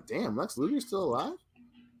fan's like, damn, Lex Luger's still alive?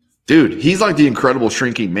 Dude, he's like the Incredible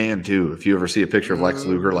Shrinking Man too. If you ever see a picture of Lex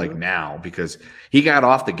Luger like now, because he got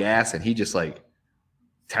off the gas and he just like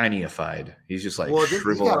tinyified. He's just like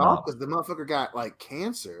shriveled he got off up. because the motherfucker got like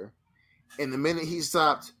cancer, and the minute he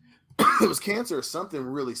stopped, it was cancer or something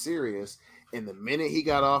really serious. And the minute he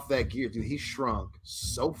got off that gear, dude, he shrunk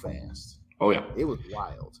so fast. Oh yeah, it was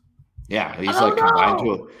wild. Yeah, he's like confined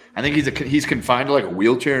to I think he's confined to like a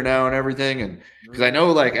wheelchair now and everything. And because I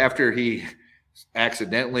know like after he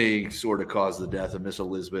accidentally sort of caused the death of Miss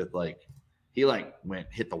Elizabeth, like he like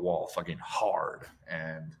hit the wall fucking hard.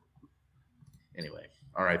 And anyway.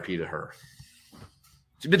 R.I.P. to her.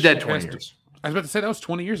 She's been dead 20 years. I was about to say that was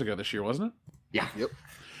 20 years ago this year, wasn't it? Yeah. Yep.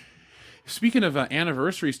 Speaking of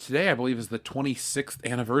anniversaries, today I believe is the 26th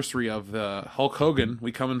anniversary of the Hulk Hogan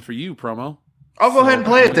 "We Coming for You" promo. I'll go ahead and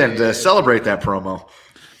play it then to celebrate that promo.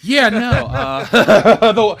 Yeah,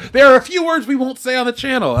 no. There are a few words we won't say on the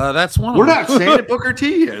channel. That's one. We're not saying it. Booker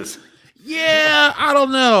T is. Yeah, I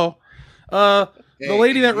don't know. The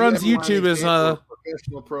lady that runs YouTube is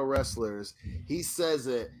professional pro wrestlers. He says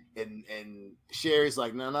it, and Sherry's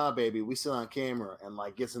like, "No, baby, we still on camera," and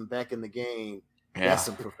like gets him back in the game. Yeah. That's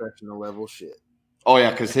some professional level shit. Oh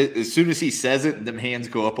yeah, because as soon as he says it, them hands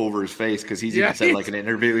go up over his face. Because he's even said like in an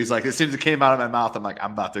interview, he's like, as soon as it came out of my mouth, I'm like,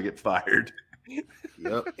 I'm about to get fired.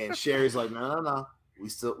 Yep. And Sherry's like, no, we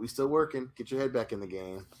still working. Get your head back in the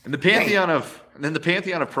game. And the pantheon of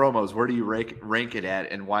promos, where do you rank it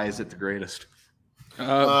at, and why is it the greatest?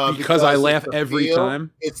 Because I laugh every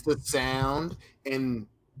time. It's the sound. And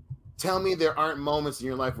tell me there aren't moments in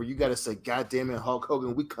your life where you got to say, God damn it, Hulk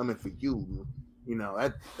Hogan, we coming for you. You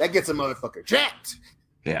know, that gets a motherfucker jacked.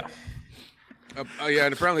 Yeah. Yeah,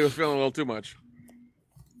 and apparently it was feeling a little too much.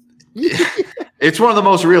 It's one of the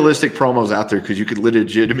most realistic promos out there because you could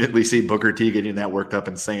legitimately see Booker T getting that worked up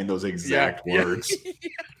and saying those exact words.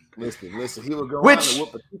 Listen, he would go on and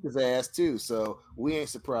whoop Batika's ass too, so we ain't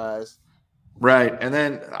surprised. Right. And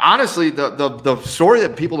then honestly, the story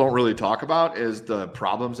that people don't really talk about is the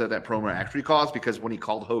problems that promo actually caused, because when he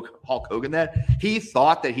called Hulk Hogan that, he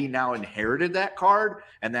thought that he now inherited that card,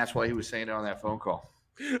 and that's why he was saying it on that phone call.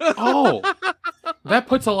 Oh, that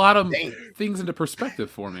puts a lot of things into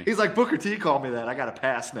perspective for me. He's like, Booker T called me that. I got to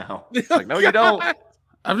pass now. It's like, no, you don't.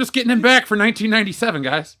 I'm just getting him back for 1997,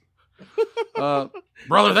 guys.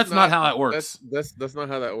 Brother, that's not how that works. That's not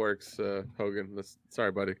how that works, Hogan.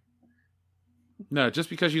 Sorry, buddy. No, just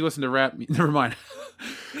because you listen to rap, never mind.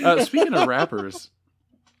 Speaking of rappers,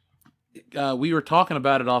 we were talking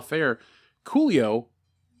about it off air. Coolio,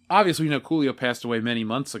 obviously, we know Coolio passed away many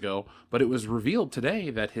months ago, but it was revealed today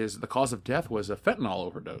that the cause of death was a fentanyl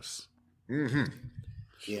overdose. Mm-hmm.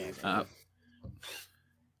 Yeah.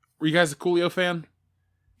 Were you guys a Coolio fan?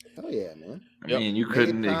 Oh yeah, man. I mean, you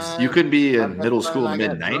couldn't be in middle school in the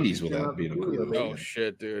mid '90s without being a Coolio. Oh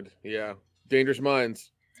shit, dude. Yeah, Dangerous Minds.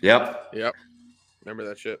 Yep. Remember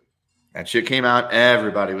that shit? That shit came out.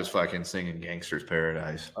 Everybody was fucking singing "Gangster's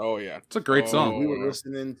Paradise." Oh yeah, it's a great song. We were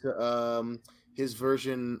listening to his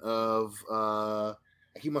version of I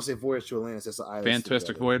keep on saying "Voyage to Atlantis." That's the island.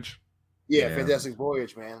 Fantastic Voyage. Yeah, Fantastic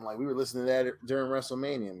Voyage, man. Like we were listening to that during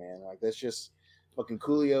WrestleMania, man. Like that's just fucking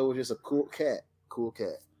Coolio was just a cool cat.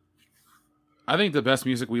 I think the best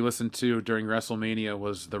music we listened to during WrestleMania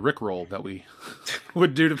was the Rickroll that we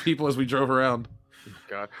would do to people as we drove around.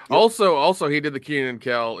 God. Also, he did the Keenan and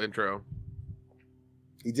Kel intro.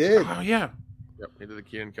 He did. Oh yeah. Yep, he did the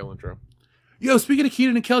Keenan and Kel intro. Yo, speaking of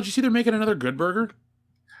Keenan and Kel, did you see they're making another Good Burger?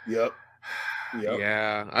 Yep.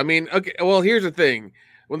 Yeah. I mean, okay. Well, here's the thing.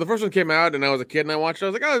 When the first one came out and I was a kid and I watched it, I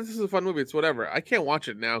was like, "Oh, this is a fun movie. It's whatever." I can't watch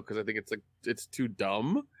it now because I think it's too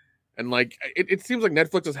dumb, and like it seems like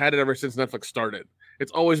Netflix has had it ever since Netflix started.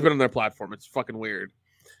 It's always been on their platform. It's fucking weird.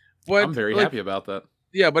 But I'm very happy about that.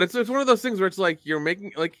 Yeah, but it's one of those things where it's like you're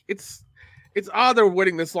making like it's odd they're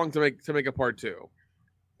waiting this long to make a part 2.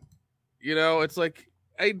 You know, it's like,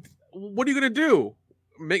 what are you gonna do?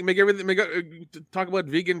 Make everything talk about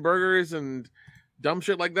vegan burgers and dumb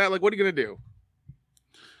shit like that? Like, what are you gonna do?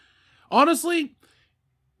 Honestly,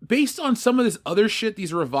 based on some of this other shit,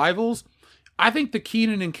 these revivals, I think the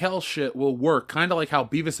Keenan and Kel shit will work, kind of like how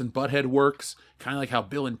Beavis and Butthead works, kind of like how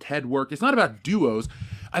Bill and Ted work. It's not about duos.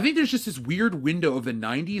 I think there's just this weird window of the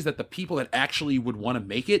 90s that the people that actually would want to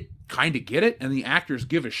make it kind of get it, and the actors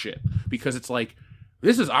give a shit. Because it's like,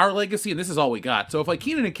 this is our legacy, and this is all we got. So if like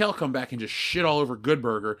Keenan and Kel come back and just shit all over Good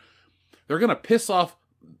Burger, they're going to piss off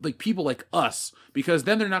like people like us, because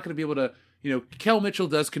then they're not going to be able to, Kel Mitchell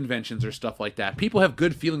does conventions or stuff like that. People have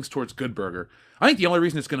good feelings towards Good Burger. I think the only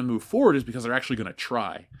reason it's going to move forward is because they're actually going to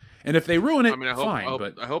try. And if they ruin it, fine.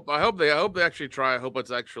 I hope they actually try. I hope it's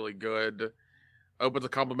actually good. I hope it's a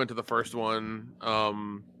compliment to the first one.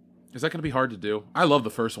 Is that going to be hard to do? I love the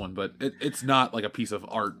first one, but it's not like a piece of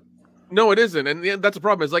art. No, it isn't, and that's the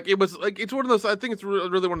problem. It's like it's one of those. I think it's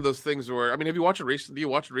really one of those things where, I mean, have you watched it recently? Do you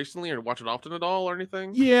watch it recently or watch it often at all or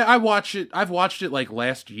anything? Yeah, I watch it. I've watched it like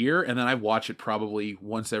last year, and then I watch it probably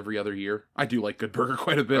once every other year. I do like Good Burger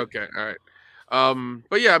quite a bit. Okay, all right.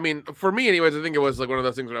 But yeah, I mean, for me, anyways, I think it was like one of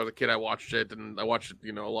those things when I was a kid. I watched it, and I watched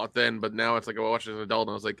it, a lot then. But now it's like I watched it as an adult,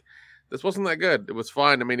 and I was like, this wasn't that good. It was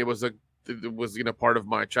fine. I mean, it was part of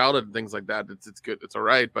my childhood and things like that. It's good. It's all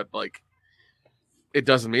right, but like, it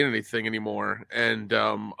doesn't mean anything anymore. And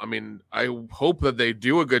I mean, I hope that they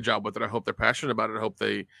do a good job with it. I hope they're passionate about it. I hope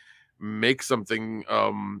they make something,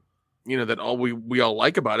 that all we all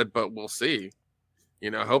like about it. But we'll see.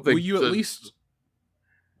 I hope they. Will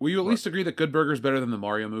you at least agree that Good Burger is better than the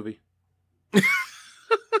Mario movie?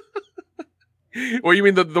 Well, you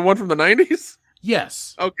mean the one from the 90s?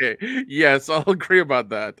 Yes. Okay. Yes, I'll agree about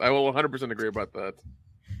that. I will 100% agree about that.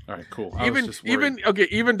 All right, cool.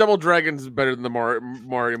 Even Double Dragon's better than the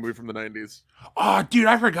Mario movie from the 90s. Oh, dude,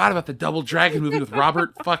 I forgot about the Double Dragon movie with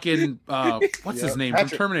Robert fucking what's his name from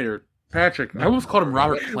Terminator? Patrick. I almost called him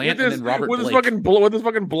Robert Plant and then Robert Blake. With his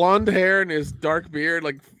fucking blonde hair and his dark beard,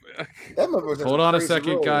 like. Hold on a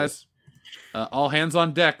second, guys. All hands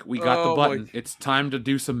on deck. We got the button. It's time to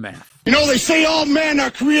do some math. They say all men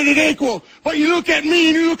are created equal, but you look at me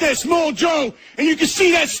and you look at Small Joe, and you can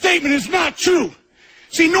see that statement is not true.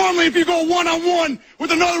 See, normally if you go one-on-one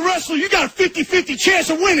with another wrestler, you got a 50-50 chance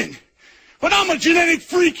of winning. But I'm a genetic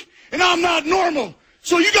freak, and I'm not normal.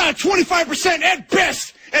 So you got a 25% at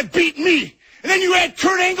best at beating me. And then you add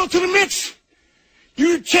Kurt Angle to the mix,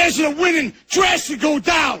 your chances of winning drastically go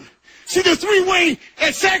down. See, the three-way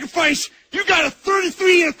at sacrifice, you got a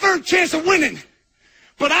 33 1/3 chance of winning.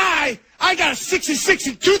 But I got a 66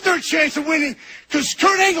 2/3 chance of winning because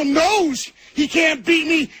Kurt Angle knows he can't beat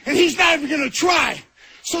me, and he's not even going to try.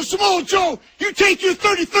 So, Samoa Joe, you take your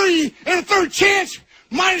 33 and a third chance,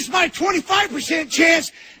 minus my 25%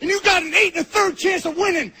 chance, and you got an 8 and a third chance of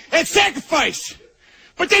winning at Sacrifice.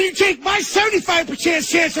 But then you take my 75%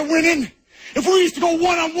 chance of winning, if we used to go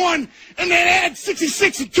one-on-one, and then add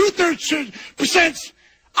 66 and 2/3%,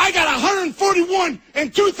 I got 141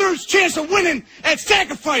 and 2/3 chance of winning at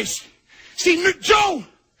Sacrifice. See, Joe,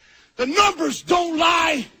 the numbers don't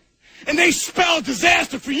lie, and they spell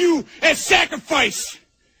disaster for you at Sacrifice.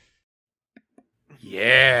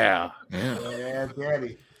 Yeah. Yeah,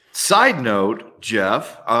 daddy. Side note,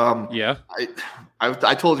 Jeff. Yeah.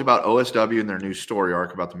 I told you about OSW and their new story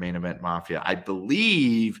arc about the Main Event Mafia. I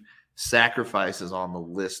believe Sacrifice is on the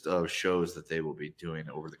list of shows that they will be doing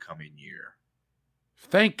over the coming year.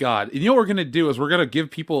 Thank God. And you know what we're going to do is we're going to give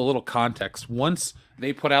people a little context. Once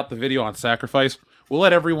they put out the video on Sacrifice, we'll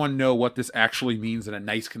let everyone know what this actually means in a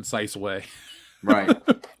nice, concise way. Right.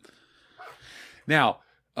 Now,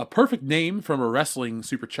 a perfect name from a wrestling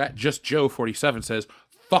super chat, Just Joe 47 says,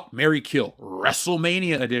 "Fuck, Marry, Kill,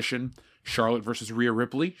 WrestleMania edition. Charlotte versus Rhea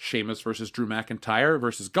Ripley, Sheamus versus Drew McIntyre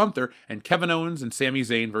versus Gunther, and Kevin Owens and Sami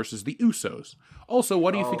Zayn versus the Usos. Also,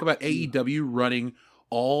 what do you think about AEW running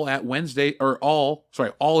all in at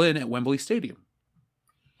Wembley Stadium?"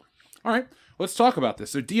 All right, let's talk about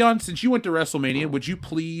this. So, Dion, since you went to WrestleMania, would you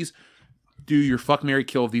please do your fuck, marry,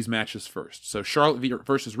 kill of these matches first? So, Charlotte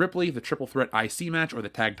versus Ripley, the triple threat IC match, or the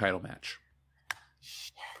tag title match?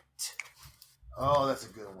 Shit. Oh, that's a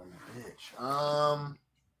good one, bitch.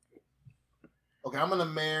 Okay, I'm gonna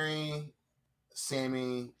marry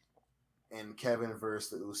Sammy and Kevin versus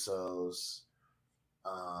the Usos.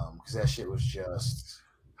 Because that shit was just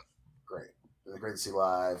great. It was great to see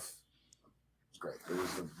live. It was great. It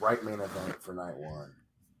was the right main event for night one.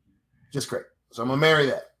 Just great. So I'm gonna marry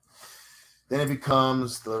that. Then it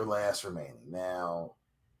becomes the last remaining. Now,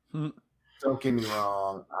 don't get me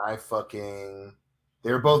wrong.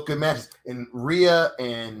 They were both good matches. And Rhea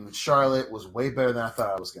and Charlotte was way better than I thought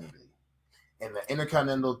I was gonna be. And the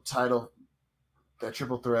Intercontinental title, that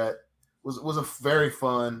triple threat, was a very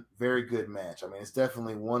fun, very good match. I mean, it's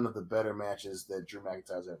definitely one of the better matches that Drew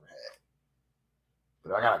McIntyre's ever had.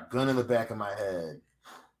 But I got a gun in the back of my head.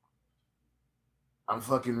 I'm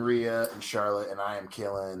fucking Rhea and Charlotte, and I am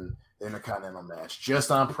killing the Intercontinental match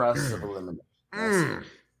just on process of elimination. That's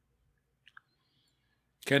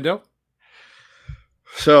it. Kendo?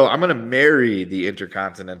 So I'm going to marry the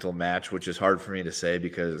Intercontinental match, which is hard for me to say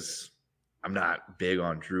because I'm not big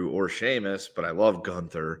on Drew or Sheamus, but I love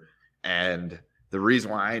Gunther. And the reason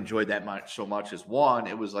why I enjoyed that match so much is, one,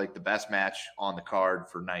 it was like the best match on the card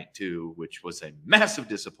for night two, which was a massive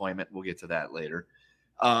disappointment. We'll get to that later.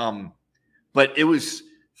 But it was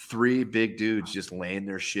three big dudes just laying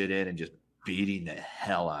their shit in and just beating the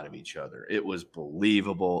hell out of each other. It was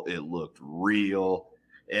believable. It looked real.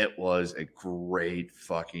 It was a great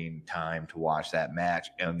fucking time to watch that match.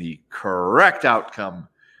 And the correct outcome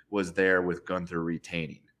was there with Gunther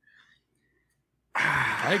retaining.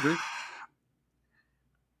 I agree.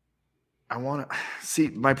 I want to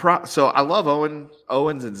see so I love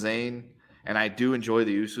Owens and Zayn, and I do enjoy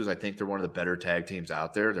the Usos. I think they're one of the better tag teams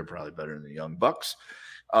out there. They're probably better than the Young Bucks.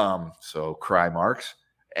 So cry marks.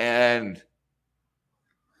 And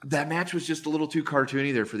that match was just a little too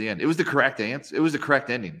cartoony there for the end. It was the correct answer. It was the correct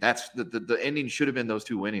ending. That's the ending should have been those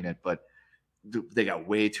two winning it, but they got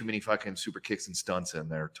way too many fucking super kicks and stunts in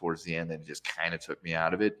there towards the end, and it just kind of took me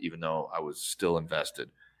out of it, even though I was still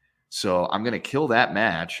invested. So I'm going to kill that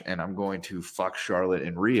match, and I'm going to fuck Charlotte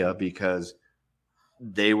and Rhea because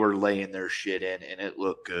they were laying their shit in, and it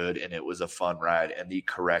looked good, and it was a fun ride, and the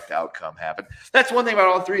correct outcome happened. That's one thing about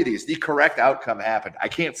all three of these. The correct outcome happened. I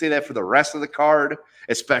can't say that for the rest of the card,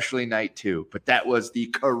 especially night two, but that was the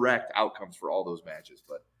correct outcomes for all those matches.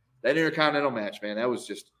 But that Intercontinental match, man, that was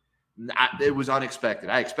just it was unexpected.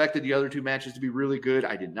 I expected the other two matches to be really good.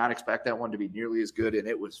 I did not expect that one to be nearly as good, and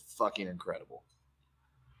it was fucking incredible.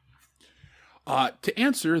 To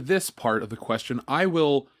answer this part of the question, I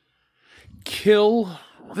will kill.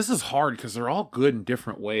 This is hard because they're all good in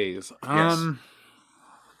different ways. Yes.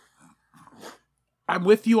 I'm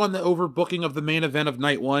with you on the overbooking of the main event of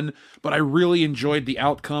night one, but I really enjoyed the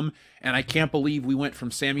outcome, and I can't believe we went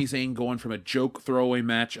from Sami Zayn going from a joke throwaway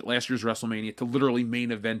match at last year's WrestleMania to literally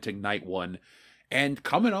main eventing night one, and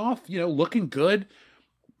coming off, looking good.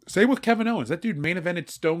 Same with Kevin Owens. That dude main evented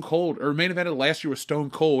Stone Cold, or main evented last year with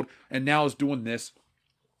Stone Cold, and now is doing this.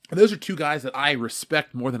 And those are two guys that I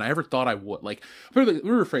respect more than I ever thought I would. Like, let me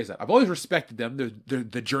rephrase that. I've always respected them. They're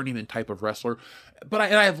the journeyman type of wrestler. But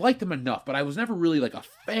I've liked them enough, but I was never really like a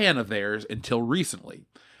fan of theirs until recently.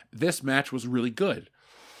 This match was really good.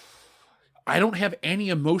 I don't have any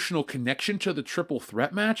emotional connection to the triple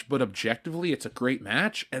threat match, but objectively, it's a great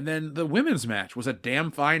match. And then the women's match was a damn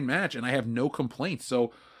fine match, and I have no complaints.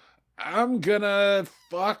 So I'm gonna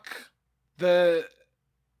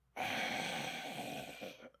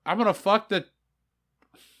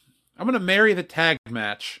marry the tag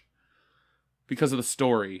match because of the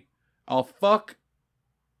story. I'll fuck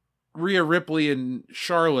Rhea Ripley and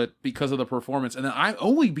Charlotte because of the performance, and then I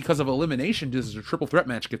only because of elimination does a triple threat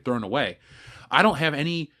match get thrown away. I don't have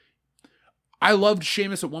any. I loved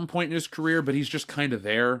Sheamus at one point in his career, but he's just kind of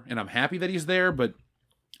there, and I'm happy that he's there, but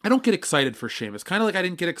I don't get excited for Sheamus. Kind of like I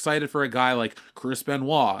didn't get excited for a guy like Chris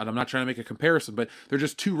Benoit, and I'm not trying to make a comparison, but they're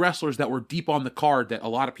just two wrestlers that were deep on the card that a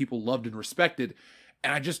lot of people loved and respected,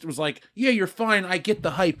 and I just was like, yeah, you're fine, I get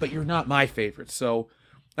the hype, but you're not my favorite. So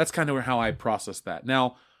that's kind of how I process that.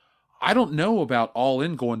 Now, I don't know about All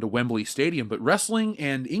In going to Wembley Stadium, but wrestling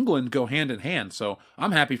and England go hand in hand. So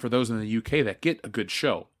I'm happy for those in the UK that get a good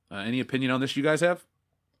show. Any opinion on this you guys have?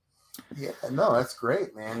 Yeah, no, that's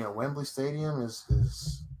great, man. You know, Wembley Stadium is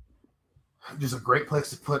just a great place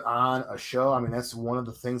to put on a show. I mean, that's one of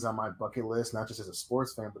the things on my bucket list, not just as a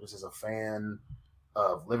sports fan, but just as a fan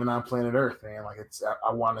of living on planet Earth, man. Like,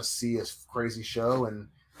 I want to see a crazy show, and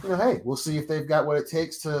you know, hey, we'll see if they've got what it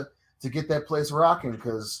takes to get that place rocking.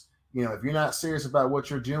 Because you know, if you're not serious about what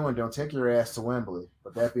you're doing, don't take your ass to Wembley.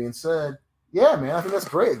 But that being said, yeah, man, I think that's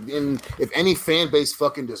great. And if any fan base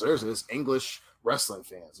fucking deserves it, it's English wrestling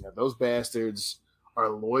fans. You know, those bastards are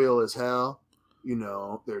loyal as hell. You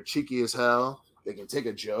know, they're cheeky as hell. They can take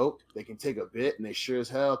a joke, they can take a bit, and they sure as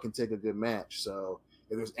hell can take a good match. So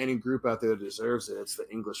if there's any group out there that deserves it, it's the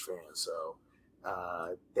English fans. So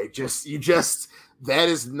that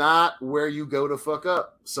is not where you go to fuck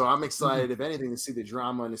up. So I'm excited, if anything, to see the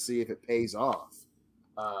drama and to see if it pays off.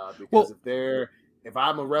 Because if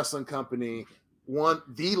I'm a wrestling company,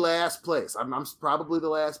 the last place, I'm probably the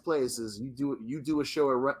last place is you do a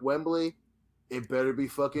show at Wembley, it better be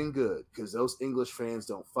fucking good, because those English fans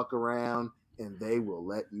don't fuck around and they will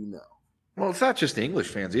let you know. Well, it's not just the English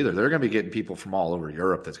fans either. They're going to be getting people from all over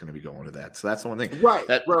Europe that's going to be going to that. So that's the one thing. Right.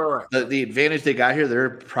 The advantage they got here,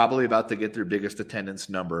 they're probably about to get their biggest attendance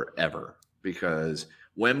number ever, because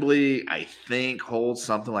Wembley, I think, holds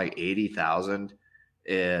something like 80,000.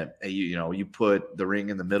 You put the ring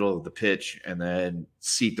in the middle of the pitch and then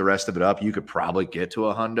seat the rest of it up, you could probably get to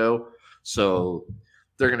a hundo. So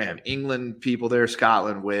they're going to have England people there,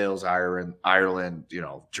 Scotland, Wales, Ireland,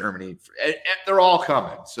 Germany. They're all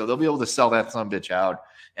coming. So they'll be able to sell that son of a bitch out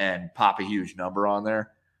and pop a huge number on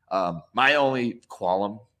there. My only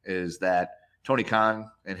qualm is that Tony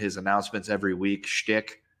Khan and his announcements every week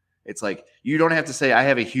shtick. It's like, you don't have to say, I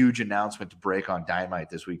have a huge announcement to break on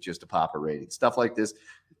Dynamite this week just to pop a rating. Stuff like this,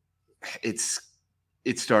 it's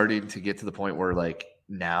starting to get to the point where, like,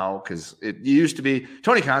 now, because it used to be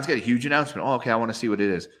Tony Khan's got a huge announcement. Oh, okay, I want to see what it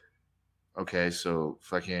is. Okay, so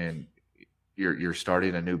fucking you're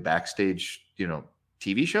starting a new backstage,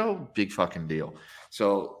 TV show? Big fucking deal.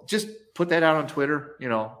 So just put that out on Twitter,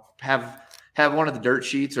 have one of the dirt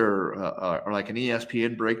sheets or like an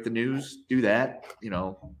ESPN break the news, do that,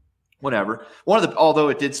 whatever. Although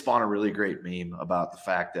it did spawn a really great meme about the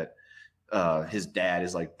fact that his dad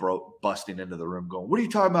is like busting into the room going, what are you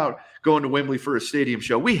talking about going to Wembley for a stadium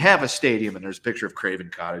show? We have a stadium. And there's a picture of Craven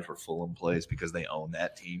Cottage where Fulham plays because they own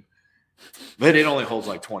that team. But it only holds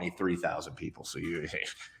like 23,000 people. So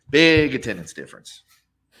big attendance difference.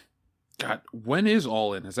 God, when is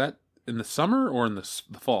All In? Is that in the summer or in the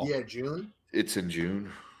fall? Yeah, June. It's in June.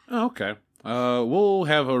 Oh, okay. We'll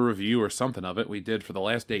have a review or something of it. We did for the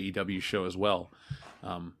last AEW show as well.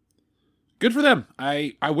 Good for them.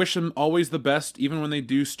 I wish them always the best, even when they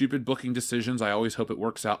do stupid booking decisions. I always hope it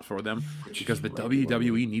works out for them, because the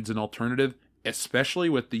WWE needs an alternative, especially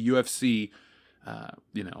with the UFC,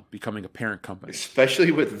 becoming a parent company.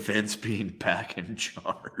 Especially with Vince being back in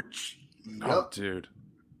charge. Yep. Oh, dude.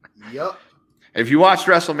 Yep. If you watched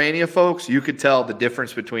WrestleMania, folks, you could tell the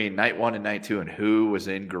difference between night 1 and night 2 and who was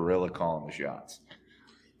in Gorilla calling the shots.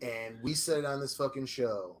 And we said it on this fucking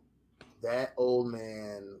show. That old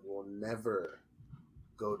man will never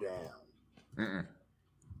go down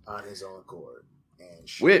on his own accord. And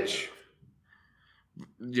which,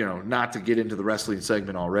 not to get into the wrestling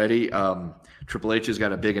segment already, Triple H has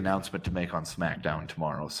got a big announcement to make on SmackDown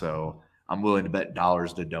tomorrow. So I'm willing to bet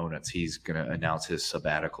dollars to donuts he's going to announce his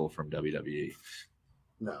sabbatical from WWE.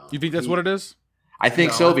 No. You think that's what it is? I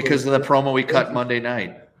think so, because of the promo we cut Monday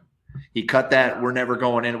night. He cut that "we're never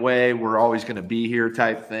going away, we're always going to be here"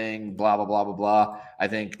 type thing, blah, blah, blah, blah, blah. I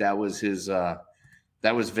think that was his that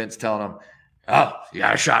was Vince telling him, oh, you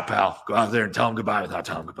got a shot, pal. Go out there and tell him goodbye without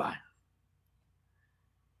telling him goodbye.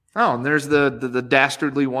 Oh, and there's the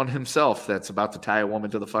dastardly one himself that's about to tie a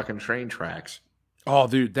woman to the fucking train tracks. Oh,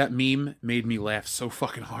 dude, that meme made me laugh so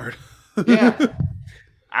fucking hard. Yeah.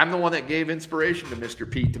 I'm the one that gave inspiration to Mr.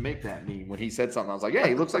 Pete to make that meme when he said something. I was like, yeah,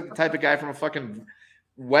 he looks like the type of guy from a fucking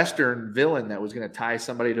Western villain that was going to tie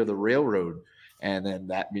somebody to the railroad. And then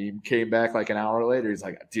that meme came back like an hour later. He's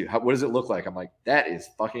like, dude, what does it look like? I'm like, that is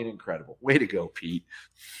fucking incredible. Way to go, Pete.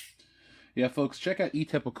 Yeah, folks, check out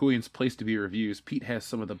Etepokuian's Place to Be Reviews. Pete has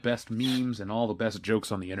some of the best memes and all the best jokes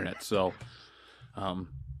on the internet. So,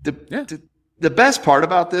 the best part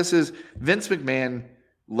about this is Vince McMahon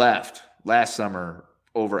left last summer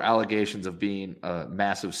over allegations of being a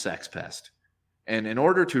massive sex pest. And in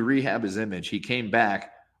order to rehab his image, he came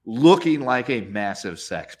back looking like a massive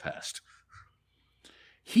sex pest.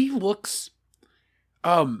 He looks...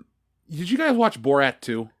 did you guys watch Borat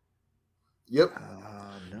 2? Yep.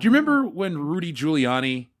 Do you remember when Rudy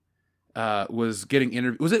Giuliani was getting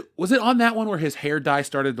interviewed? Was it on that one where his hair dye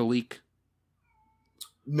started to leak?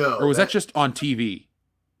 No. Or was that just on TV?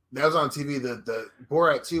 That was on TV. The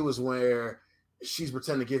Borat 2 was where she's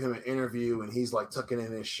pretending to give him an interview and he's like tucking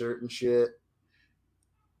in his shirt and shit.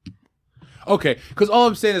 Okay, because all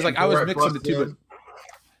I'm saying is like I was Borat mixing the two, busted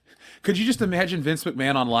but could you just imagine Vince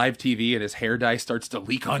McMahon on live TV and his hair dye starts to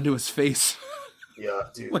leak onto his face? Yeah,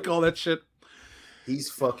 dude. Like all that shit. He's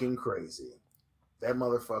fucking crazy. That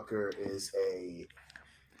motherfucker is a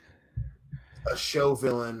show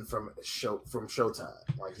villain from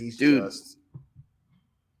Showtime. Like he's just.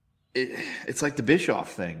 It's like the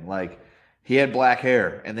Bischoff thing. Like he had black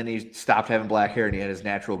hair, and then he stopped having black hair, and he had his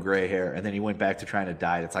natural gray hair, and then he went back to trying to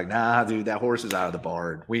dye it. It's like, nah, dude, that horse is out of the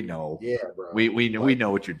barn. We know. Yeah, bro. We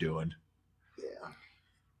know what you're doing. Yeah.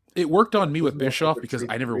 It worked on me with Bischoff because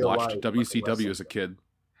I never watched WCW as a kid.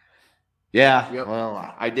 Yeah, Yep.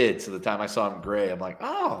 well, I did. So the time I saw him gray, I'm like,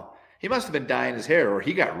 oh, he must have been dyeing his hair, or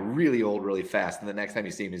he got really old really fast. And the next time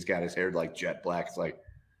you see him, he's got his hair like jet black. It's like,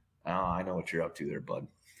 oh, I know what you're up to there, bud.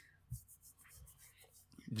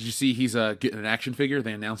 Did you see he's getting an action figure?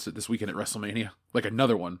 They announced it this weekend at WrestleMania. Like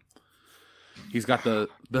another one. He's got the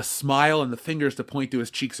smile and the fingers to point to his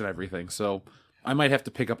cheeks and everything. So I might have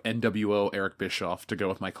to pick up NWO Eric Bischoff to go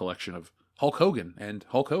with my collection of Hulk Hogan and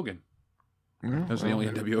Hulk Hogan. Those are the only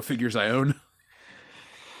NWO figures I own.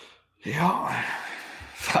 Yeah.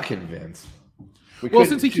 Fucking Vince.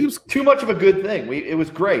 Since he keeps... Too much of a good thing. It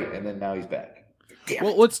was great, and then now he's back. Damn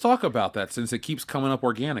well, let's talk about that since it keeps coming up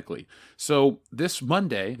organically. So this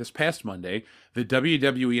past Monday, the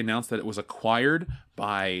WWE announced that it was acquired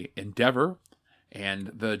by Endeavor,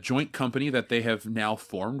 and the joint company that they have now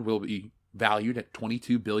formed will be valued at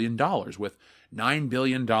 $22 billion, with $9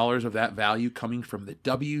 billion of that value coming from the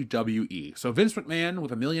WWE. So Vince McMahon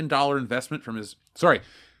with $1 million investment from his... Sorry,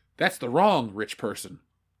 that's the wrong rich person.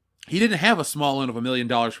 He didn't have a small loan of $1 million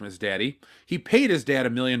from his daddy. He paid his dad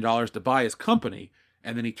 $1 million to buy his company,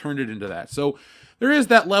 and then he turned it into that. So there is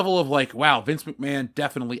that level of like, wow, Vince McMahon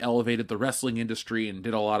definitely elevated the wrestling industry and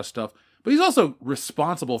did a lot of stuff. But he's also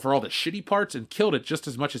responsible for all the shitty parts and killed it just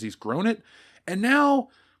as much as he's grown it. And now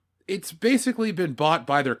it's basically been bought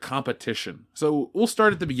by their competition. So we'll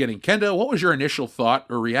start at the beginning. Kendo, what was your initial thought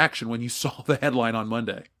or reaction when you saw the headline on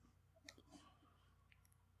Monday?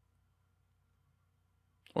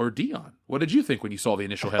 Or Dion, what did you think when you saw the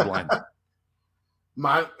initial headline?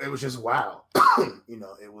 It was just wow.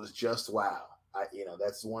 It was just wow.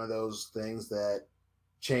 That's one of those things that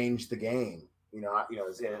changed the game.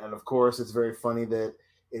 And of course, it's very funny that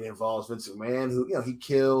it involves Vince McMahon, who he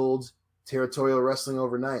killed territorial wrestling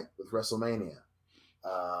overnight with WrestleMania,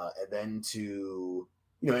 and then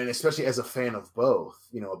and especially as a fan of both,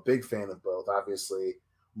 a big fan of both. Obviously,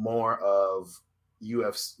 more of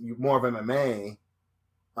UFC, more of MMA.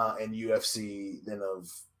 And UFC than of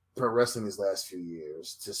pro wrestling these last few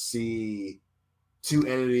years, to see two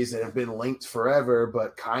entities that have been linked forever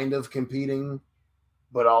but kind of competing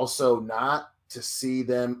but also not, to see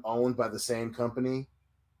them owned by the same company.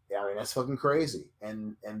 Yeah, I mean, that's fucking crazy.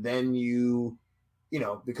 And then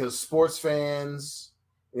because sports fans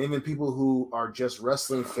and even people who are just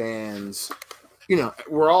wrestling fans,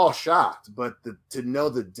 we're all shocked, but to know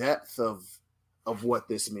the depth of what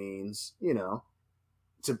this means,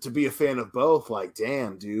 to be a fan of both, like,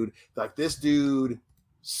 damn, dude, like this dude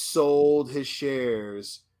sold his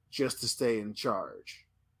shares just to stay in charge.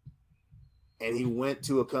 And he went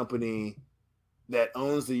to a company that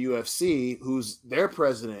owns the UFC, who's their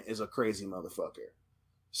president is a crazy motherfucker.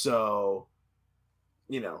 So,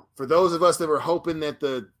 for those of us that were hoping that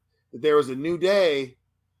there was a new day,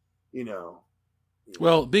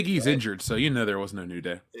 well, Big E's injured, so there was no new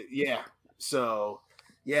day. Yeah. So,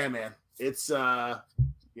 yeah, man. It's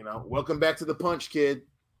welcome back to the punch, kid.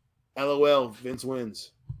 LOL, Vince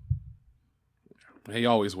wins. He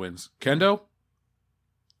always wins. Kendo,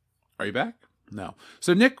 are you back? No.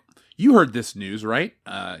 So, Nick, you heard this news, right?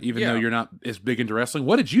 Even though you're not as big into wrestling,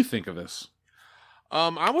 what did you think of this?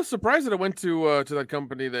 I was surprised that it went to that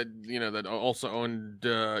company that that also owned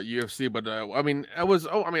UFC, but I mean,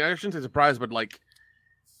 I shouldn't say surprised, but like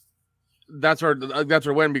that's where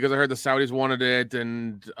it went because I heard the Saudis wanted it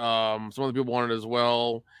and some other people wanted it as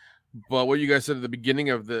well. But what you guys said at the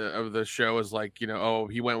beginning of the show is like,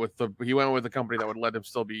 he went with the company that would let him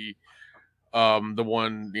still be the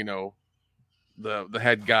one, the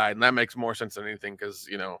head guy, and that makes more sense than anything because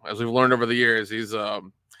as we've learned over the years, he's a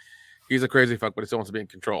crazy fuck, but he still wants to be in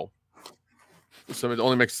control. So it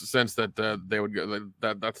only makes sense that they would go.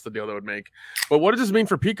 That's the deal they would make. But what does this mean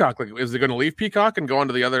for Peacock? Like, is it going to leave Peacock and go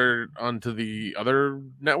onto the other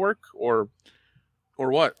network, or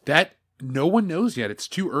what? That no one knows yet. It's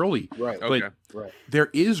too early. Right. Okay. But Right. there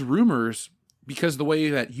is rumors because the way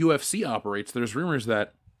that UFC operates. There's rumors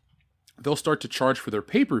that they'll start to charge for their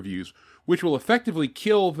pay-per-views, which will effectively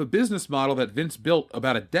kill the business model that Vince built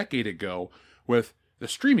about a decade ago with the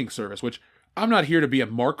streaming service, which I'm not here to be a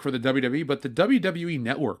mark for the WWE, but the WWE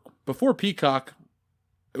Network, before Peacock,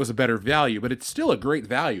 it was a better value, but it's still a great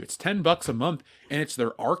value. It's $10 a month, and it's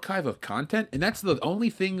their archive of content, and that's the only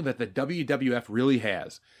thing that the WWF really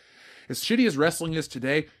has. As shitty as wrestling is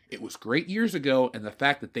today, it was great years ago, and the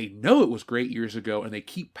fact that they know it was great years ago, and they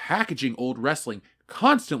keep packaging old wrestling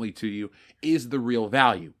constantly to you, is the real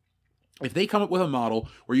value. If they come up with a model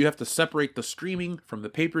where you have to separate the streaming from the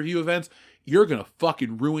pay-per-view events, you're going to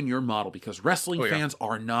fucking ruin your model because wrestling fans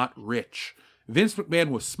are not rich. Vince McMahon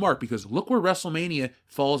was smart because look where WrestleMania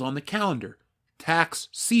falls on the calendar. Tax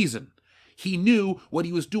season. He knew what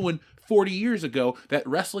he was doing 40 years ago, that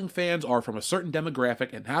wrestling fans are from a certain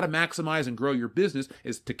demographic, and how to maximize and grow your business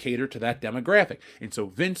is to cater to that demographic. And so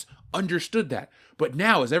Vince understood that. But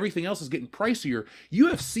now, as everything else is getting pricier,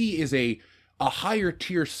 UFC is a higher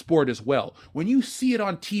tier sport as well. When you see it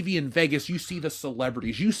on TV in Vegas, you see the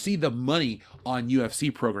celebrities, you see the money on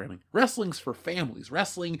UFC programming. Wrestling's for families.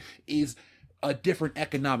 Wrestling is a different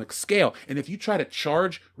economic scale. And if you try to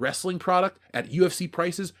charge wrestling product at UFC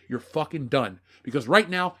prices, you're fucking done. Because right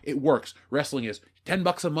now, it works. Wrestling is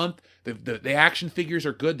 $10 a month. The action figures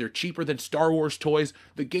are good. They're cheaper than Star Wars toys.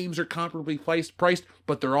 The games are comparably priced,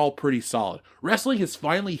 but they're all pretty solid. Wrestling has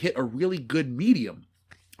finally hit a really good medium.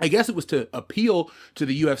 I guess it was to appeal to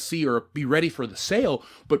the UFC or be ready for the sale,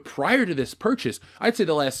 but prior to this purchase, I'd say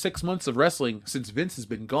the last 6 months of wrestling since Vince has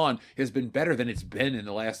been gone has been better than it's been in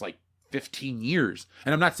the last 15 years.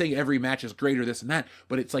 And I'm not saying every match is great or this and that,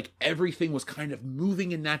 but it's like everything was kind of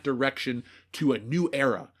moving in that direction to a new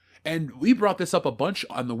era. And we brought this up a bunch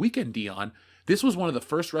on the weekend, Dion. This was one of the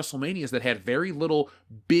first WrestleManias that had very little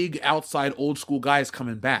big outside old school guys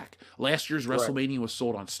coming back. Last year's WrestleMania was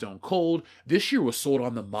sold on Stone Cold. This year was sold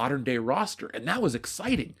on the modern day roster. And that was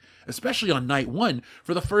exciting, especially on night one.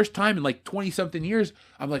 For the first time in 20-something years,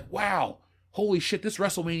 I'm like, wow, holy shit, this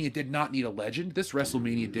WrestleMania did not need a legend. This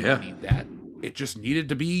WrestleMania didn't need that. It just needed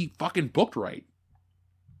to be fucking booked right.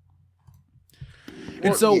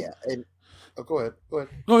 And so... Oh, go ahead.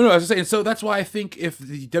 No, I was saying, so that's why I think if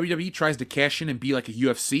the WWE tries to cash in and be like a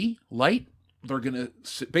UFC light, they're going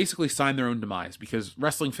to basically sign their own demise because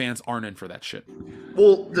wrestling fans aren't in for that shit.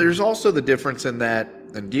 Well, there's also the difference in that,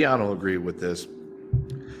 and Dion will agree with this,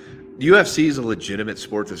 UFC is a legitimate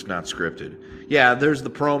sport that's not scripted. Yeah, there's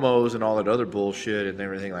the promos and all that other bullshit and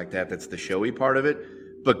everything like that. That's the showy part of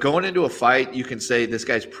it. But going into a fight, you can say this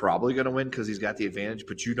guy's probably going to win because he's got the advantage,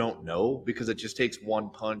 but you don't know because it just takes one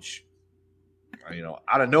punch,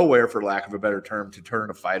 out of nowhere, for lack of a better term, to turn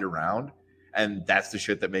a fight around. And that's the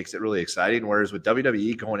shit that makes it really exciting. Whereas with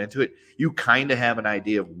WWE going into it, you kind of have an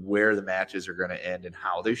idea of where the matches are going to end and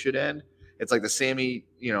how they should end. It's like the Sammy,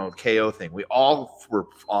 KO thing. We all were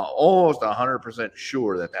almost 100%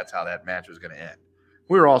 sure that that's how that match was going to end.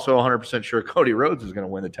 We were also 100% sure Cody Rhodes was going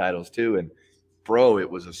to win the titles too. And bro, it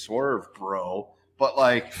was a swerve, bro. But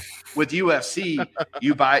with UFC,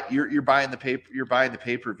 you're buying the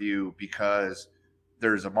pay-per-view because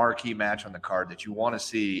there's a marquee match on the card that you want to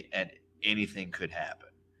see and anything could happen.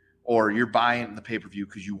 Or you're buying the pay-per-view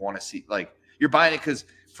because you want to see, you're buying it because,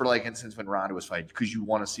 for instance, when Ronda was fighting, because you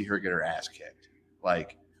want to see her get her ass kicked.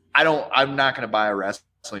 I'm not going to buy a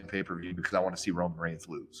wrestling pay-per-view because I want to see Roman Reigns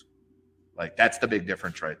lose. That's the big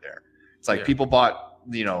difference right there. It's people bought,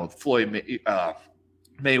 Floyd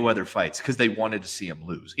Mayweather fights because they wanted to see him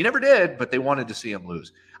lose. He never did, but they wanted to see him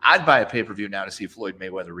lose. I'd buy a pay-per-view now to see Floyd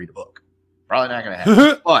Mayweather read a book. Probably not going to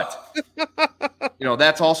happen. But,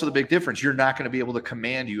 that's also the big difference. You're not going to be able to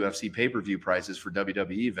command UFC pay-per-view prices for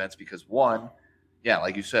WWE events because, one, yeah,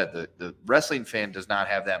 like you said, the wrestling fan does not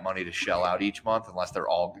have that money to shell out each month unless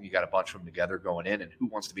you got a bunch of them together going in, and who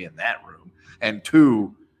wants to be in that room? And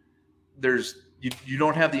two, you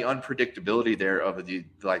don't have the unpredictability there of the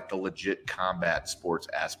legit combat sports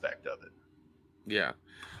aspect of it. Yeah.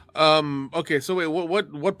 Okay, so wait,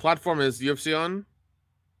 what platform is UFC on?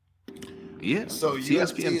 Yeah. So it's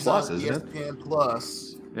ESPN Plus, on isn't ESPN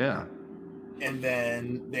Plus. Yeah. And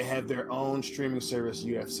then they have their own streaming service,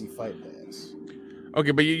 UFC Fight Pass.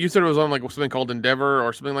 Okay, but you said it was on like something called Endeavor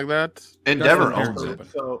or something like that? Endeavor owns it.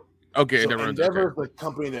 Okay, Endeavor owns it. Okay. is the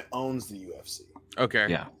company that owns the UFC. Okay.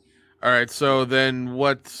 Yeah. All right. So then,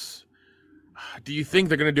 do you think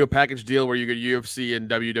they're going to do a package deal where you get UFC and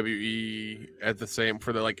WWE at the same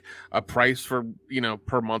for the like a price for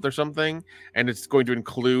per month or something, and it's going to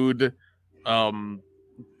include the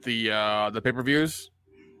pay-per-views?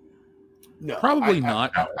 No, Probably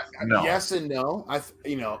not. No. Yes and no.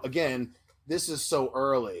 Again, this is so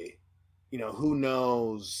early. Who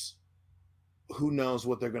knows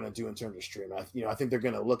what they're going to do in terms of stream. I think they're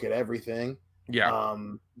going to look at everything. Yeah.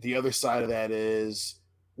 The other side of that is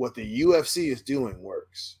what the UFC is doing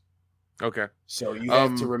works. Okay. So you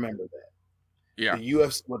have to remember that. Yeah. The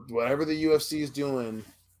UFC, whatever the UFC is doing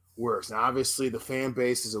works. Now, obviously, the fan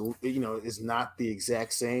base is not the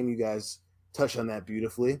exact same. You guys touched on that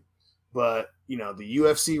beautifully. But, the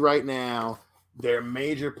UFC right now, they're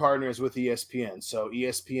major partners with ESPN. So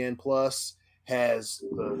ESPN Plus has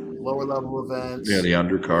the lower level events. Yeah, the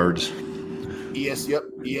undercards.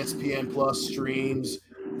 ESPN Plus streams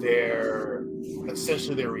their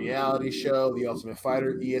reality show, The Ultimate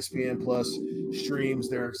Fighter. ESPN Plus streams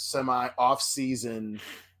their semi-off-season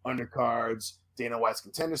undercards, Dana White's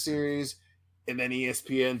Contender Series. And then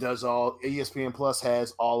ESPN Plus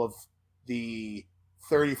has all of the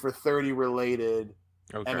 30 for 30 related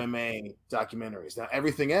MMA documentaries. Now,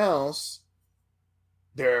 everything else,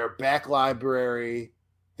 their back library,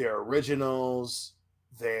 their originals,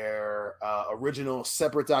 their original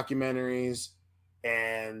separate documentaries,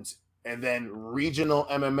 and then regional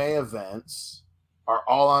MMA events are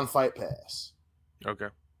all on Fight Pass. Okay.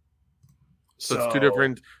 So it's two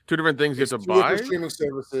different things you have to buy? Different streaming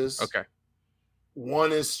services. Okay.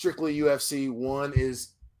 One is strictly UFC. One is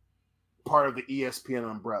part of the ESPN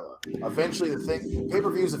umbrella. Eventually,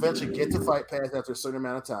 pay-per-views eventually get to Fight Pass after a certain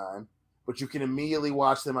amount of time, but you can immediately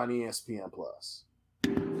watch them on ESPN Plus.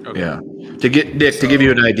 Okay. Yeah. To give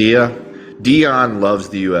you an idea, Dion loves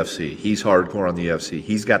the UFC. He's hardcore on the UFC.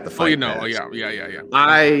 He's got the Fight Pass. Yeah.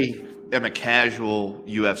 I am a casual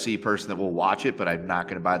UFC person that will watch it, but I'm not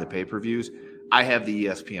going to buy the pay-per-views. I have the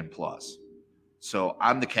ESPN Plus. So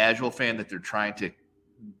I'm the casual fan that they're trying to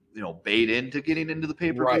bait into getting into the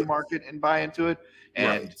pay-per-view market and buy into it.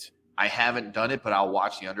 And I haven't done it, but I'll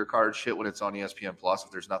watch the undercard shit when it's on ESPN Plus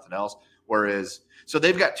if there's nothing else. So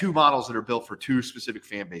they've got two models that are built for two specific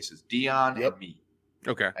fan bases, Dion and me.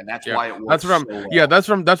 Okay. And that's why it works. That's what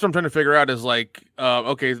I'm that's what I'm trying to figure out is like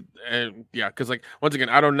because like once again,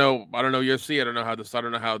 I don't know UFC, I don't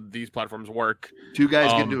know how these platforms work. Two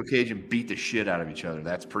guys get into a cage and beat the shit out of each other.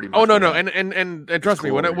 That's pretty much and trust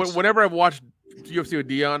me, whenever I've watched UFC with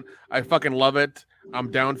Dion, I fucking love it. I'm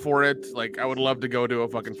down for it. Like I would love to go to a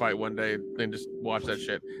fucking fight one day and just watch that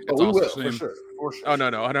shit. It's awesome. For sure. Oh no,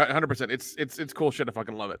 100%. It's cool shit. I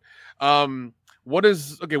fucking love it.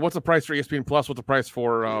 What's the price for ESPN Plus? What's the price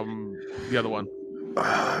for the other one?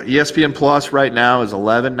 ESPN Plus right now is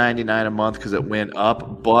 $11.99 a month because it went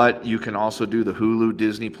up, but you can also do the Hulu,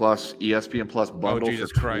 Disney Plus, ESPN Plus bundle for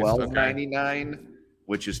 $12.99,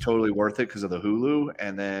 which is totally worth it because of the Hulu,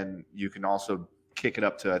 and then you can also kick it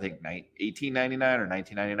up to I think $18.99 or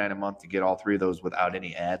 $19.99 a month to get all three of those without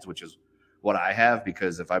any ads, which is what I have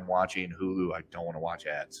because if I'm watching Hulu, I don't want to watch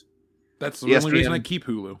ads. That's the only reason I keep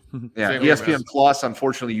Hulu. Yeah, ESPN Plus,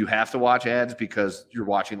 unfortunately, you have to watch ads because you're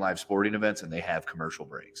watching live sporting events and they have commercial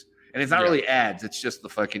breaks. And it's not really ads; it's just the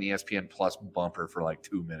fucking ESPN Plus bumper for like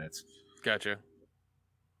 2 minutes. Gotcha.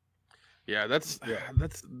 Yeah, that's.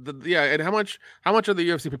 And how much are the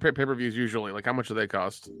UFC pay-per-views usually? Like, how much do they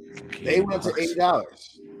cost? They went to $80.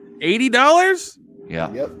 $80?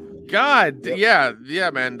 Yeah. Yep. God, yeah,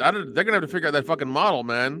 man. They're gonna have to figure out that fucking model,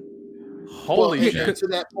 man. Holy shit! And to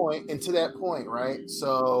that point, right?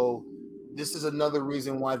 So this is another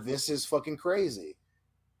reason why this is fucking crazy.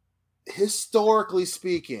 Historically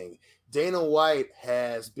speaking, Dana White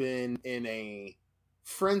has been in a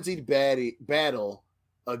frenzied battle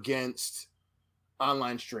against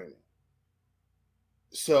online streaming.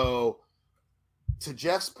 So, to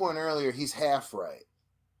Jeff's point earlier, he's half right.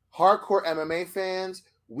 Hardcore MMA fans,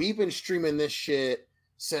 we've been streaming this shit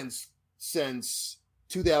since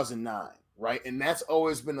 2009, right? And that's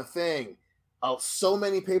always been a thing. so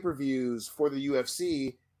many pay-per-views for the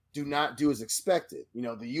UFC do not do as expected. You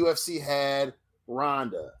know, the UFC had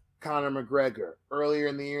Ronda, Conor McGregor. Earlier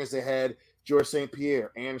in the years, they had George St.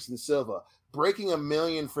 Pierre, Anderson Silva. Breaking 1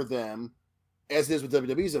 million for them, as it is with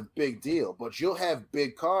WWE, is a big deal. But you'll have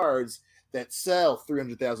big cards that sell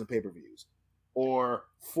 300,000 pay-per-views, or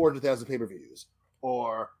 400,000 pay-per-views,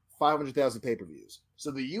 or 500,000 pay-per-views.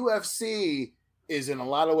 So the UFC is in a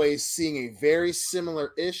lot of ways seeing a very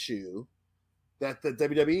similar issue that the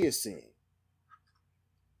WWE is seeing.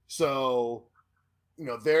 So, you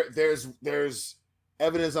know, there's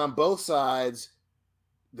evidence on both sides.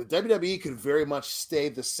 The WWE could very much stay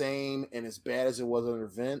the same and as bad as it was under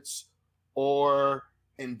Vince, or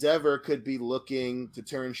Endeavor could be looking to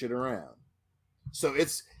turn shit around. So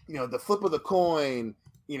it's, you know, the flip of the coin,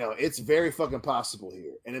 you know, it's very fucking possible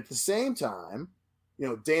here. And at the same time, you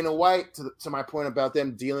know, Dana White, to my point about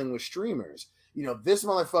them dealing with streamers, you know, this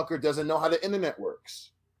motherfucker doesn't know how the internet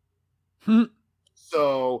works.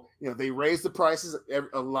 So, you know, they raised the prices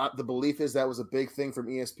a lot. The belief is that was a big thing from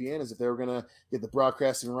ESPN, is if they were going to get the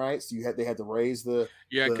broadcasting rights, they had to raise the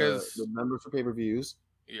numbers for pay-per-views.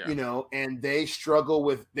 Yeah. You know, and they struggle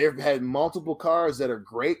with, they've had multiple cards that are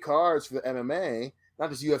great cards for the MMA, not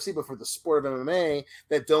just UFC, but for the sport of MMA,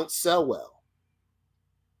 that don't sell well.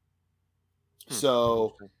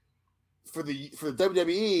 So for the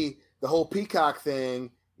WWE, the whole Peacock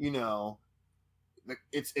thing, you know,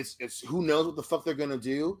 it's who knows what the fuck they're gonna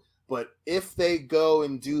do. But if they go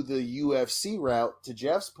and do the UFC route, to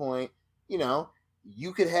Jeff's point, you know,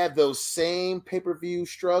 you could have those same pay-per-view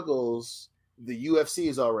struggles the UFC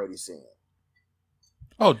is already seeing.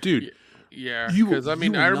 Oh, dude. Yeah, because I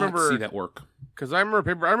mean, I remember see that work. Because I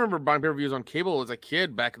remember buying pay-per-views on cable as a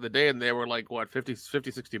kid back in the day, and they were like, what,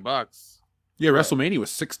 $50-$60? Yeah, WrestleMania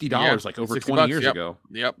was $60 like over 20 years ago.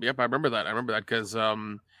 Yep, I remember that. Because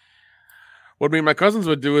what me and my cousins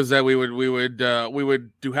would do is that we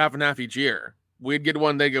would do half and half each year. We'd get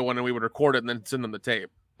one, they get one, and we would record it and then send them the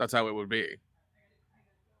tape. That's how it would be.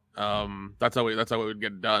 That's how we would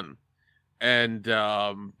get it done. And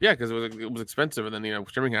because it was expensive, and then, you know,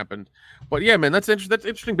 streaming happened. But yeah, man, that's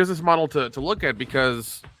interesting business model to look at,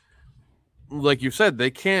 because, like you said, they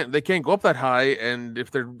can't go up that high, and if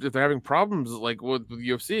they're having problems like what the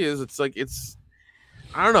UFC is, it's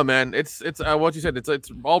I don't know, man. It's what you said.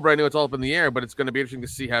 It's all brand new. It's all up in the air, but it's going to be interesting to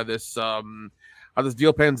see how this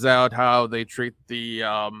deal pans out, how they treat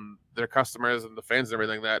their customers and the fans and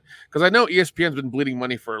everything like that. Because I know ESPN's been bleeding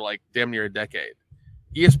money for like damn near a decade.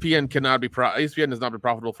 ESPN has not been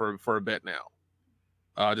profitable for a bit now.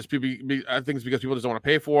 I think it's because people just don't want to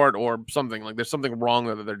pay for it, or something. Like there's something wrong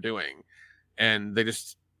that they're doing, and they're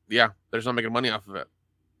just not making money off of it.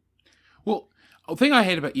 Well, the thing I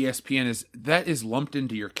hate about ESPN is that is lumped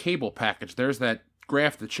into your cable package. There's that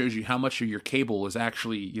graph that shows you how much of your cable is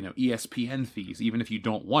actually, you know, ESPN fees, even if you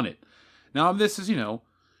don't want it. Now, this is, you know,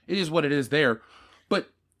 it is what it is there. But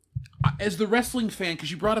as the wrestling fan,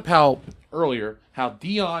 because you brought up how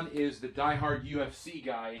Dion is the diehard UFC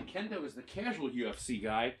guy and Kendo is the casual UFC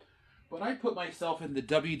guy, but I put myself in the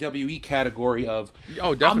WWE category of,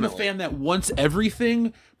 I'm the fan that wants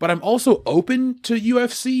everything, but I'm also open to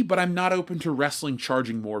UFC, but I'm not open to wrestling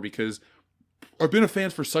charging more, because I've been a fan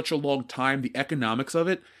for such a long time. The economics of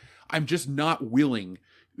it, I'm just not willing.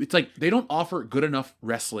 It's like they don't offer good enough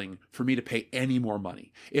wrestling for me to pay any more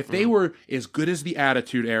money. If they were as good as the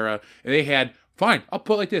Attitude Era, they had, fine, I'll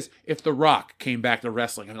put it like this. If The Rock came back to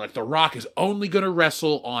wrestling, and like, The Rock is only going to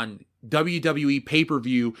wrestle on WWE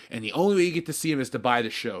pay-per-view, and the only way you get to see him is to buy the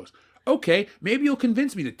shows. Okay, maybe you'll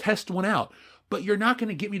convince me to test one out, but you're not going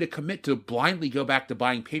to get me to commit to blindly go back to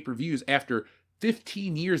buying pay-per-views after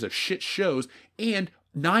 15 years of shit shows and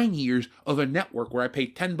 9 years of a network where I pay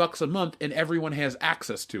 $10 a month and everyone has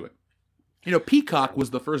access to it. You know, Peacock was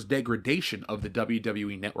the first degradation of the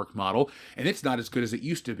WWE network model, and it's not as good as it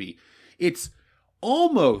used to be. It's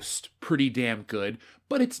almost pretty damn good,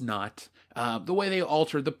 but it's not. The way they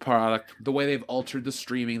altered the product, the way they've altered the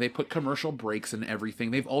streaming, they put commercial breaks and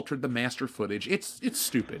everything. They've altered the master footage. It's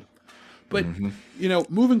stupid. But, you know,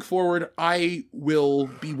 moving forward, I will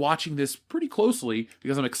be watching this pretty closely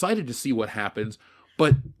because I'm excited to see what happens.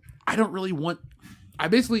 But I don't really want... I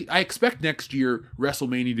expect next year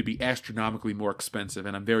WrestleMania to be astronomically more expensive,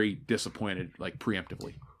 and I'm very disappointed, like,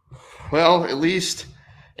 preemptively. Well, at least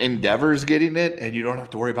Endeavor's getting it, and you don't have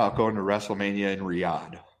to worry about going to WrestleMania in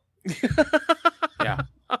Riyadh. Yeah.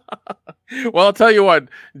 Well, I'll tell you what,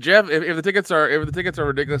 Jeff. If the tickets are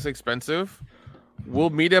ridiculously expensive, we'll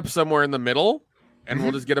meet up somewhere in the middle, and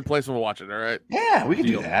we'll just get a place and we'll watch it. All right? Yeah, we can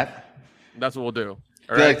do that. That's what we'll do.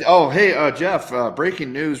 All right. Like, oh, hey, Jeff,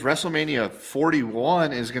 breaking news. WrestleMania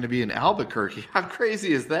 41 is going to be in Albuquerque. How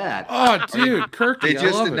crazy is that? Oh, dude, Kirk. They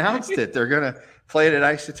just announced it. They're going to play it at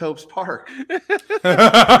Isotopes Park.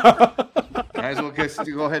 Might as well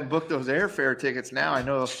go ahead and book those airfare tickets now. I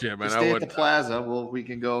know Shit, man, we stay at the Plaza. Well, we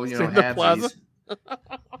can go, Stay at the Plaza? halvesies.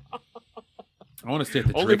 I want to stay at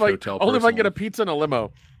the Only Drake Hotel. if I personally. get a pizza and a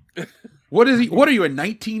limo. What is he? What are you, a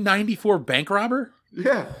 1994 bank robber?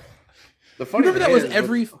 Yeah. The funny Remember that thing was is,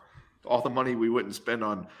 every. all the money we wouldn't spend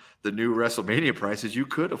on the new WrestleMania prices, you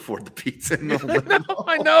could afford the pizza and the limo.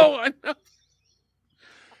 I know.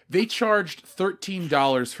 They charged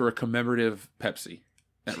 $13 for a commemorative Pepsi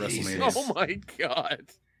at WrestleMania. Oh my God.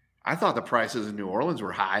 I thought the prices in New Orleans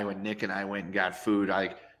were high when Nick and I went and got food.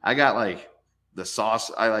 I got like the sauce.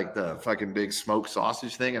 I like the fucking big smoked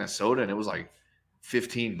sausage thing and a soda, and it was like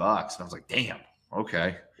 $15. And I was like, damn,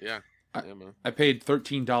 okay. Yeah. I paid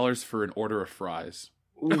 $13 for an order of fries.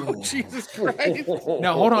 Oh, Jesus Christ.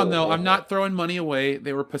 Now, hold on, though. I'm not throwing money away.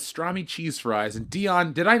 They were pastrami cheese fries. And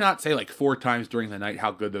Dion, did I not say like 4 times during the night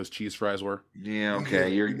how good those cheese fries were? Yeah,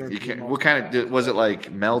 okay. You can't, what kind of was it,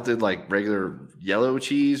 like melted like regular yellow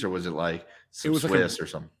cheese, or was it like some Swiss or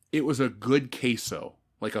something? It was a good queso,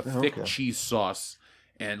 like a thick cheese sauce,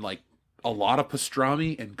 and like a lot of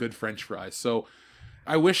pastrami and good French fries. So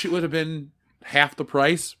I wish it would have been half the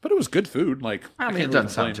price, but it was good food. Like, I mean, it doesn't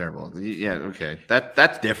sound terrible. Yeah, okay.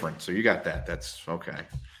 That's different. So you got that. That's okay.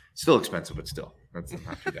 Still expensive, but still, that's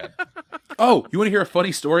not too bad. Oh, you want to hear a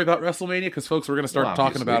funny story about WrestleMania? Because folks, we're going to start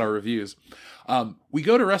talking about our reviews. We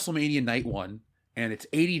go to WrestleMania night 1, and it's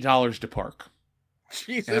 $80 to park.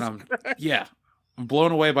 Jesus and I'm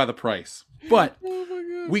blown away by the price. But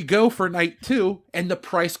we go for night 2, and the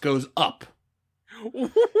price goes up.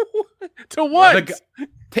 To what?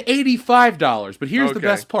 To $85. But here's the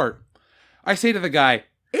best part. I say to the guy,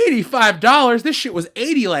 $85? This shit was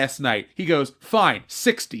 $80 last night. He goes, fine,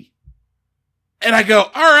 $60. And I go,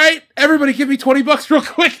 all right, everybody give me $20 real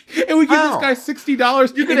quick. And we give this guy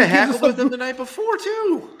 $60. You could have heckled with him the night before,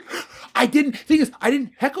 too. I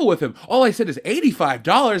didn't heckle with him. All I said is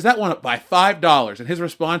 $85. That went up by $5. And his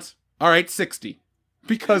response, all right, $60.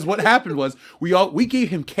 Because what happened was we gave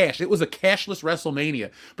him cash. It was a cashless WrestleMania.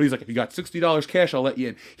 But he's like, if you got $60 cash, I'll let you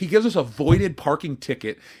in. He gives us a voided parking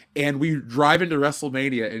ticket, and we drive into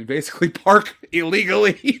WrestleMania and basically park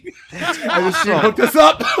illegally. And the shit hooked us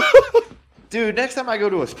up. Dude, next time I go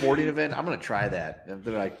to a sporting event, I'm gonna try that.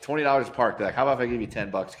 They're like $20 park. They're like, how about if I give you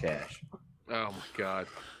 $10 cash? Oh my God,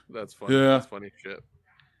 that's funny. Yeah, that's funny shit.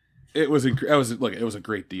 It was a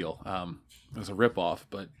great deal. It was a ripoff,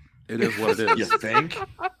 but it is what it is. You think?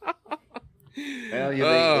 Well, you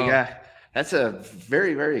think that's a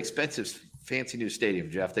very, very expensive, fancy new stadium,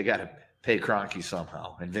 Jeff. They got to pay Kroenke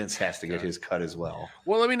somehow, and Vince has to get his cut as well.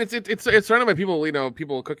 Well, I mean, it's surrounded by people,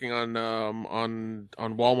 people cooking on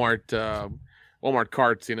Walmart Walmart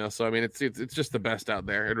carts, So I mean, it's just the best out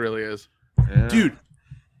there. It really is, dude.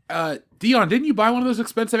 Dion, didn't you buy one of those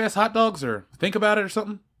expensive ass hot dogs, or think about it, or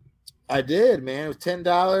something? I did, man. It was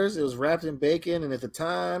 $10. It was wrapped in bacon, and at the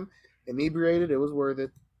time, inebriated, it was worth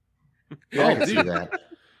it. Yeah, I can see that.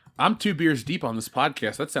 I'm 2 beers deep on this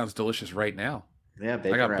podcast. That sounds delicious right now. Yeah,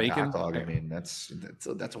 bacon. I got wrapped bacon. Hot dog. I mean, that's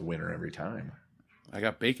a winner every time. I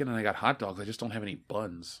got bacon and I got hot dogs. I just don't have any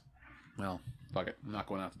buns. Well, fuck it. I'm not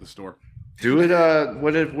going out to the store. Do it.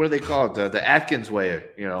 What do they call it? The Atkins way.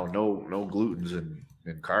 No glutens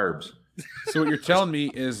and carbs. So what you're telling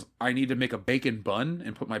me is I need to make a bacon bun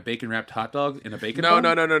and put my bacon wrapped hot dog in a bacon bun?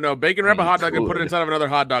 No. Bacon wrap a hot dog and put it inside of another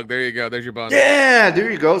hot dog. There you go. There's your bun. Yeah,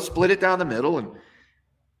 there you go. Split it down the middle, and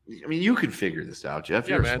I mean, you can figure this out, Jeff.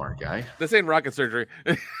 You're a smart guy. This ain't rocket surgery.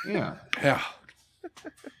 Yeah.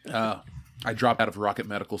 I dropped out of rocket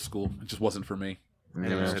medical school. It just wasn't for me. Yeah,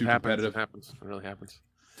 It was too competitive. competitive. It really happens.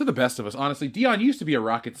 To the best of us, honestly. Dion, you used to be a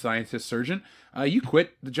rocket scientist surgeon. You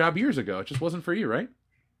quit the job years ago. It just wasn't for you, right?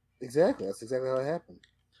 Exactly. That's exactly how it happened.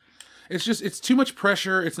 It's too much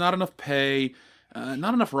pressure. It's not enough pay.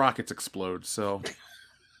 Not enough rockets explode. So,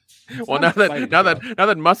 well, now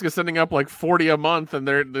that Musk is sending up like 40 a month, and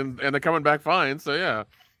they're coming back fine. So yeah.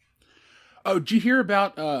 Oh, did you hear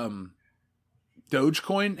about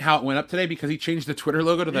Dogecoin? How it went up today because he changed the Twitter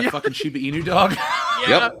logo to that fucking Shiba Inu dog.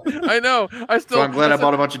 Yeah, I know. So I'm glad I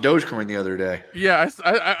bought a bunch of Dogecoin the other day. Yeah,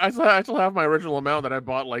 I still have my original amount that I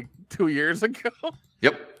bought like 2 years ago.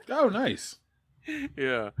 Yep. Oh, nice.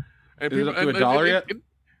 Yeah. And Is it up to $1 yet?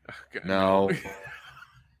 No.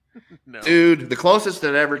 No. Dude, the closest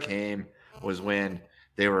that ever came was when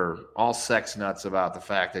they were all sex nuts about the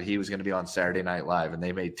fact that he was going to be on Saturday Night Live, and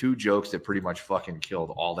they made 2 jokes that pretty much fucking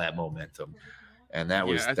killed all that momentum. And that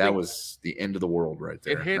was the end of the world right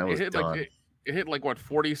there. That was done. it hit like what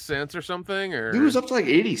 40 cents or something, or It was up to like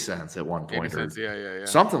 80 cents at one 80 point, or cents. Yeah.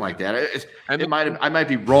 something like that. And It might have, I might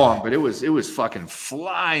be wrong, but it was fucking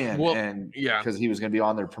flying. Well, and yeah. because he was going to be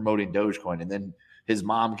on there promoting Dogecoin, and then his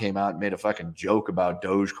mom came out and made a fucking joke about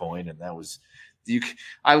Dogecoin, and that was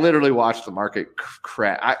I literally watched the market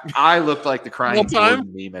crash. I looked like the crying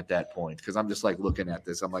Jordan meme at that point, because I'm just like looking at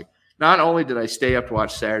this. I'm like, not only did I stay up to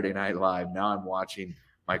watch Saturday Night Live, now I'm watching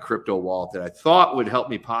my crypto wallet that I thought would help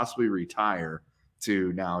me possibly retire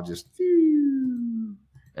to now just,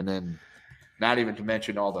 and then not even to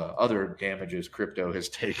mention all the other damages crypto has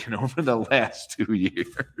taken over the last 2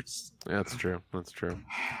 years. That's true.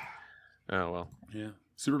 Oh well. Yeah.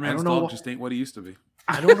 Superman's dog just ain't what he used to be.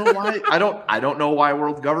 I don't know why. I don't know why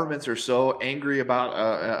world governments are so angry about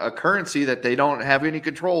a currency that they don't have any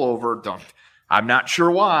control over. I'm not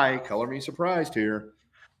sure why. Color me surprised here.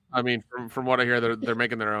 I mean, from what I hear, they're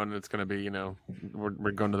making their own, and it's going to be,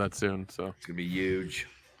 we're going to that soon. So it's going to be huge.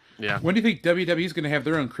 Yeah. When do you think WWE is going to have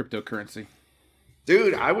their own cryptocurrency?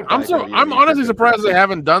 Dude, I'm honestly surprised they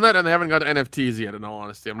haven't done that, and they haven't got NFTs yet. In all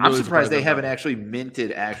honesty, I'm really surprised they haven't actually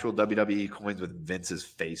minted actual WWE coins with Vince's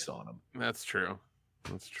face on them. That's true.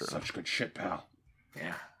 Such good shit, pal.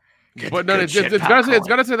 Yeah. But no, it's gotta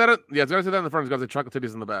say that. Yeah, it's gotta say that in the front. It's gotta say chocolate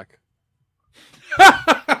titties in the back.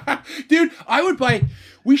 Dude,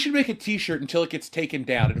 we should make a t-shirt until it gets taken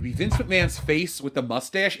down. It'll be Vince McMahon's face with the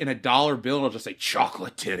mustache and a dollar bill, and it'll just say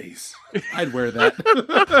chocolate titties. I'd wear that.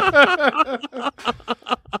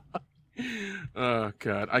 Oh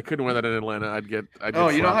God, I couldn't wear that in Atlanta. I'd get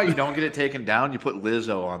you know how you don't get it taken down? You put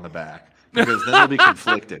Lizzo on the back, because then they'll be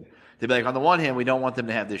conflicted. They'd be like, on the one hand, we don't want them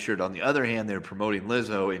to have this shirt. On the other hand, they're promoting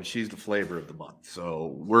Lizzo, and she's the flavor of the month. So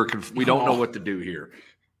we don't know what to do here.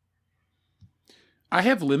 I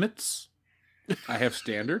have limits. I have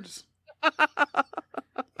standards.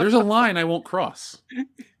 There's a line I won't cross.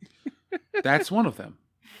 That's one of them.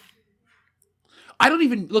 I don't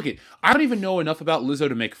even know enough about Lizzo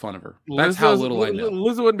to make fun of her. That's how little I know.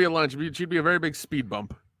 Lizzo wouldn't be a line. She'd be a very big speed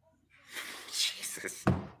bump. Jesus.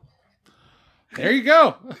 There you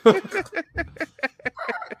go. I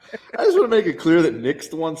just want to make it clear that Nick's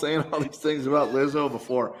the one saying all these things about Lizzo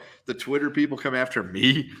before the Twitter people come after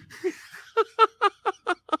me.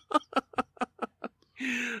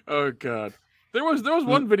 Oh God, there was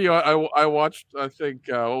one video I watched. I think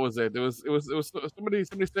what was it? It was somebody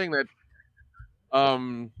saying that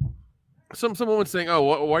some woman saying, "Oh,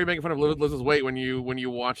 why are you making fun of Lizzo's weight when you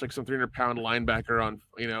watch like some 300-pound linebacker on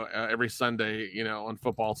every Sunday on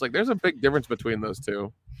football?" It's like there's a big difference between those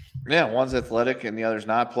two. Yeah, one's athletic and the other's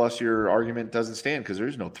not. Plus, your argument doesn't stand because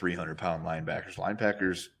there's no 300-pound linebackers.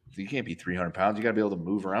 Linebackers, you can't be 300 pounds. You got to be able to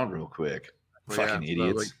move around real quick. Fucking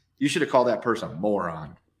idiots. You should have called that person a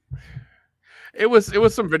moron. It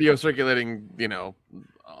was some video circulating,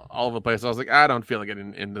 all over the place. I was like, I don't feel like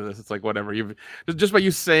getting into this. It's like whatever. You've just by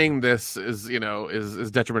you saying this is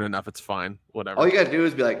detriment enough. It's fine. Whatever. All you gotta do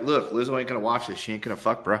is be like, look, Lizzo ain't gonna watch this. She ain't gonna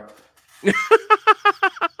fuck, bro. That's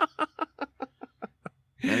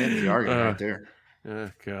the argument right there.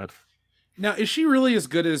 Oh God. Now, is she really as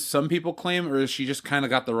good as some people claim, or is she just kind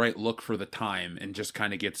of got the right look for the time and just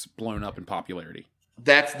kind of gets blown up in popularity?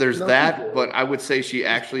 There's that, but I would say she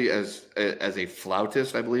actually, as a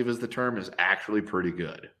flautist, I believe is the term, is actually pretty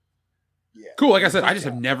good. Yeah. Cool. Like I said, I just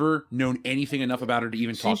have never known anything enough about her to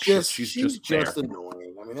even talk shit. She's just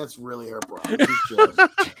annoying. I mean, that's really her problem. She's just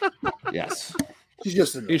yes. She's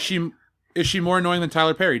just annoying. Is she more annoying than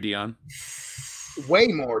Tyler Perry, Dion? Way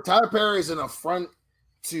more. Tyler Perry is an affront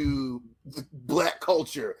to the black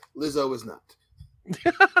culture. Lizzo is not.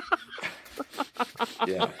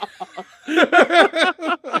 Yeah.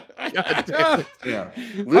 Yeah.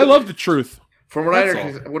 I love the truth. From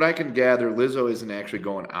what I can gather, Lizzo isn't actually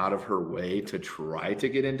going out of her way to try to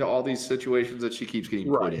get into all these situations that she keeps getting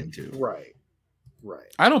put into. Right.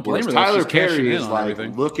 I don't blame her. Tyler Perry is like,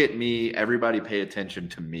 look at me, everybody pay attention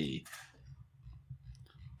to me.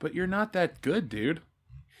 But you're not that good, dude.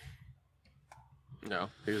 No,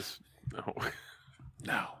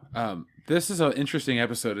 No. This is an interesting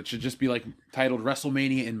episode. It should just be like titled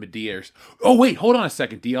WrestleMania and Medea. Oh, wait, hold on a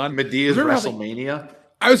second, Dion. Medea's WrestleMania?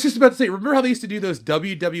 I was just about to say, remember how they used to do those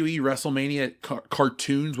WWE WrestleMania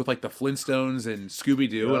cartoons with like the Flintstones and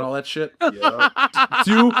Scooby-Doo and all that shit?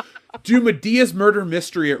 Yep. do Medea's Murder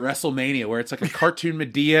Mystery at WrestleMania, where it's like a cartoon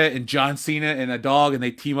Medea and John Cena and a dog, and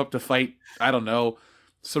they team up to fight, I don't know,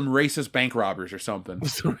 some racist bank robbers or something.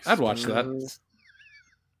 I'd watch that.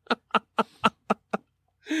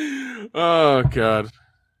 Oh God.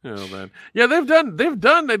 Oh man, yeah, they've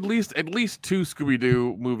done at least two Scooby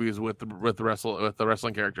Doo movies with the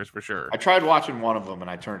wrestling characters for sure. I tried watching one of them and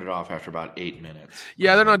I turned it off after about 8 minutes.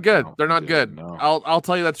 Yeah, they're not good. They're not Dude, good. no. I'll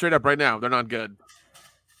tell you that straight up right now. They're not good.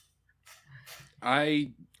 I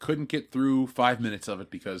couldn't get through 5 minutes of it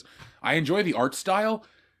because I enjoy the art style,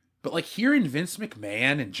 but like hearing Vince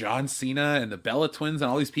McMahon and John Cena and the Bella Twins and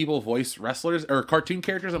all these people voice wrestlers or cartoon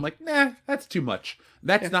characters, I'm like, nah, that's too much.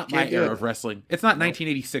 That's not my era of wrestling. It's not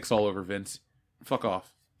 1986 all over, Vince. Fuck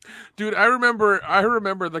off. Dude, I remember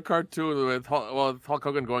the cartoon with Hulk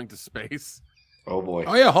Hogan going to space. Oh boy.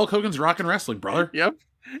 Oh yeah, Hulk Hogan's rockin' wrestling, brother. Yep.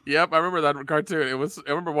 I remember that cartoon. I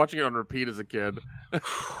remember watching it on repeat as a kid.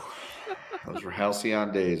 Those were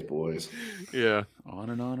halcyon days, boys. Yeah. On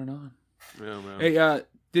and on and on. Yeah, man. Hey,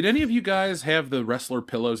 did any of you guys have the wrestler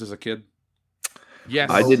pillows as a kid? Yes.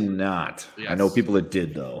 I did not. Yes. I know people that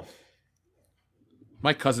did though.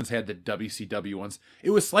 My cousins had the WCW ones. It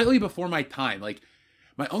was slightly before my time. Like,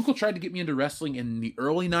 my uncle tried to get me into wrestling in the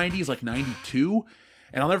early 90s, like 92.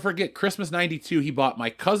 And I'll never forget, Christmas 92, he bought my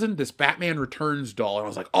cousin this Batman Returns doll. And I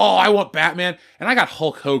was like, oh, I want Batman. And I got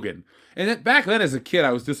Hulk Hogan. And then, back then as a kid,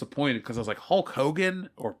 I was disappointed because I was like, Hulk Hogan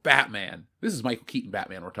or Batman? This is Michael Keaton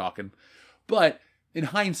Batman we're talking. But in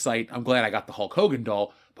hindsight, I'm glad I got the Hulk Hogan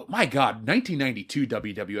doll. But my God, 1992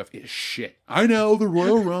 WWF is shit. I know, the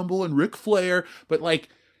Royal Rumble and Ric Flair, but like,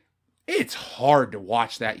 it's hard to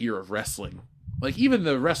watch that year of wrestling. Like, even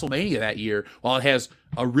the WrestleMania that year, while it has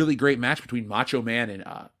a really great match between Macho Man and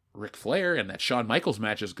Ric Flair, and that Shawn Michaels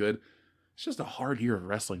match is good, it's just a hard year of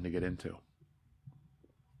wrestling to get into.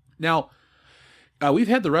 Now, we've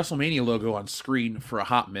had the WrestleMania logo on screen for a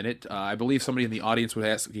hot minute. I believe somebody in the audience was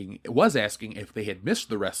asking if they had missed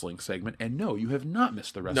the wrestling segment, and no, you have not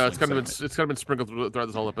missed the wrestling segment. It's kind of been sprinkled throughout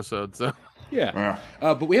this whole episode. So yeah.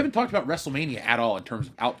 But we haven't talked about WrestleMania at all in terms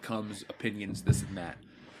of outcomes, opinions, this and that.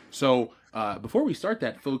 So before we start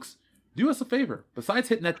that, folks, do us a favor. Besides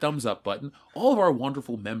hitting that thumbs up button, all of our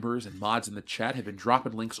wonderful members and mods in the chat have been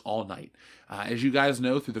dropping links all night. As you guys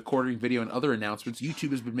know, through the quartering video and other announcements,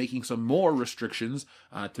 YouTube has been making some more restrictions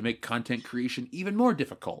to make content creation even more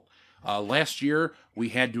difficult. Last year, we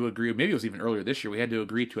had to agree, maybe it was even earlier this year, we had to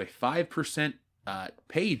agree to a 5%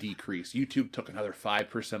 pay decrease. YouTube took another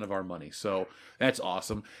 5% of our money. So that's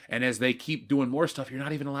awesome. And as they keep doing more stuff, you're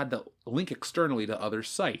not even allowed to link externally to other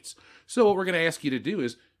sites. So what we're going to ask you to do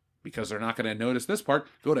is, because they're not going to notice this part,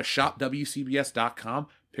 go to shopwcbs.com,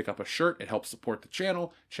 pick up a shirt. It helps support the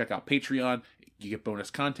channel. Check out Patreon. You get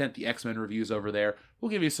bonus content, the X-Men reviews over there.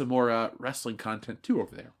 We'll give you some more wrestling content too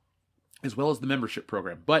over there, as well as the membership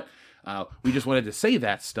program. But we just wanted to say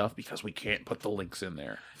that stuff because we can't put the links in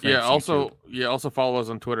there. Thanks, also follow us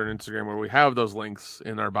on Twitter and Instagram where we have those links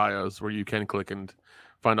in our bios where you can click and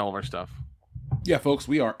find all of our stuff. Yeah, folks,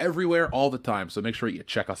 we are everywhere all the time, so make sure you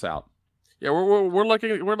check us out. Yeah, we're like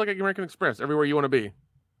American Express, everywhere you want to be.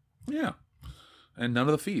 Yeah, and none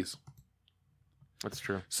of the fees. That's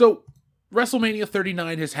true. So, WrestleMania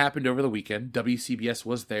 39 has happened over the weekend. WCBS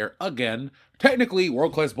was there again. Technically,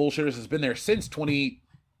 World Class Bullshitters has been there since WrestleMania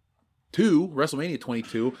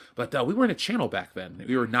 22, but we weren't a channel back then.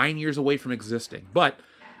 We were 9 years away from existing. But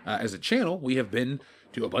as a channel, we have been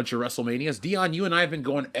to a bunch of WrestleManias. Dion, you and I have been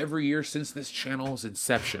going every year since this channel's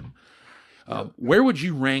inception. Where would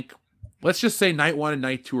you rank? Let's just say night 1 and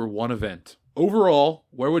night 2 are one event. Overall,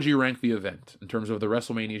 where would you rank the event in terms of the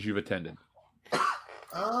WrestleManias you've attended?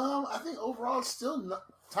 I think overall it's still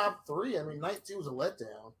top 3. I mean, night 2 was a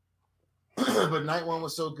letdown, but night 1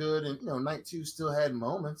 was so good, and night 2 still had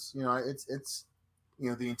moments. It's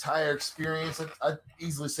the entire experience. I'd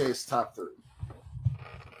easily say it's top 3.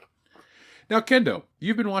 Now, Kendo,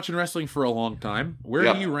 you've been watching wrestling for a long time.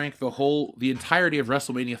 Where do you rank the entirety of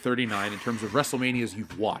WrestleMania 39 in terms of WrestleManias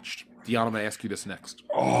you've watched? Dion, I'm going to ask you this next.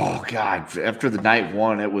 Oh, God. After the night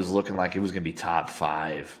 1, it was looking like it was going to be top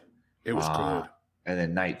 5. It was good. And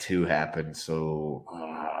then night 2 happened, so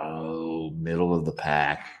middle of the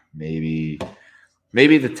pack, maybe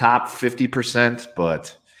the top 50%,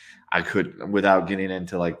 but I could, without getting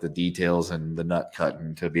into like the details and the nut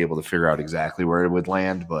cutting, to be able to figure out exactly where it would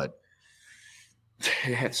land, but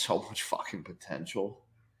it had so much fucking potential.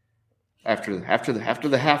 After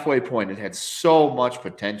the halfway point, it had so much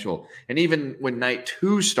potential. And even when night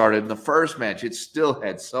 2 started in the first match, it still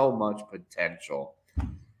had so much potential.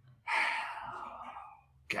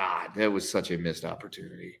 God, that was such a missed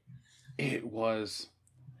opportunity. It was.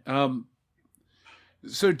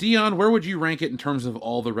 So, Dion, where would you rank it in terms of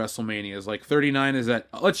all the WrestleManias? Like 39 is that,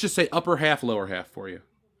 let's just say upper half, lower half for you.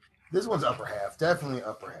 This one's upper half. Definitely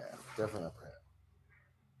upper half.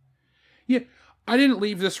 Yeah. I didn't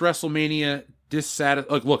leave this WrestleMania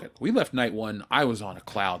dissatisfied. Look, we left night one. I was on a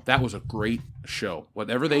cloud. That was a great show.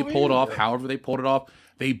 Whatever they pulled off, however they pulled it off,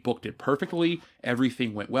 they booked it perfectly.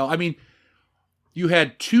 Everything went well. I mean, you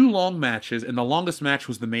had 2 long matches, and the longest match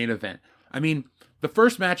was the main event. I mean, the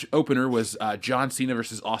first match opener was John Cena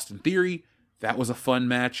versus Austin Theory. That was a fun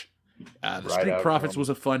match. The Street Profits was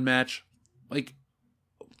a fun match. Like,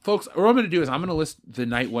 folks, what I'm going to do is I'm going to list the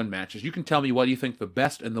night one matches. You can tell me what you think the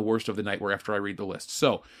best and the worst of the night were after I read the list.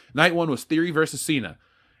 So, night one was Theory versus Cena.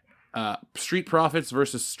 Street Profits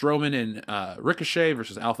versus Strowman and Ricochet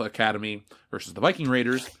versus Alpha Academy versus the Viking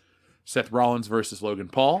Raiders. Seth Rollins versus Logan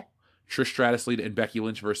Paul. Trish Stratus and Becky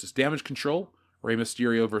Lynch versus Damage Control. Rey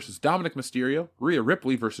Mysterio versus Dominic Mysterio. Rhea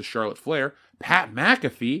Ripley versus Charlotte Flair. Pat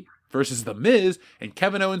McAfee versus The Miz. And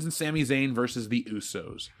Kevin Owens and Sami Zayn versus the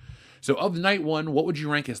Usos. So of night one, what would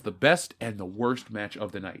you rank as the best and the worst match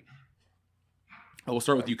of the night? We'll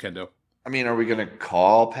start with you, Kendo. I mean, are we going to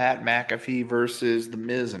call Pat McAfee versus The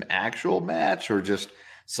Miz an actual match, or just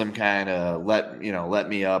some kind of let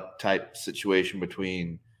me up type situation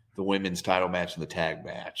between the women's title match and the tag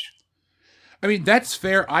match? I mean, that's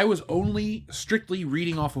fair. I was only strictly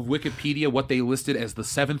reading off of Wikipedia what they listed as the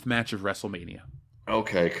 7th match of WrestleMania.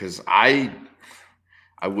 Okay, because I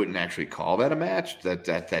wouldn't actually call that a match.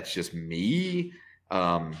 That's just me.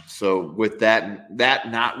 So with that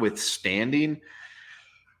notwithstanding,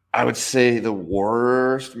 I would say the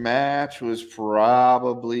worst match was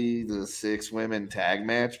probably the 6 women tag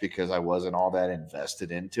match, because I wasn't all that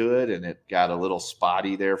invested into it, and it got a little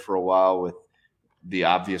spotty there for a while with the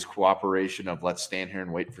obvious cooperation of let's stand here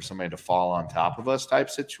and wait for somebody to fall on top of us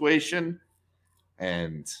type situation.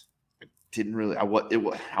 And it didn't really, I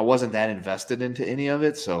wasn't that invested into any of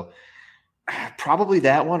it. So probably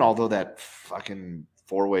that one, although that fucking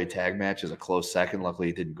 4-way tag match is a close second. Luckily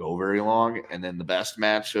it didn't go very long. And then the best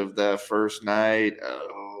match of the first night,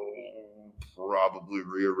 probably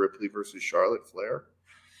Rhea Ripley versus Charlotte Flair.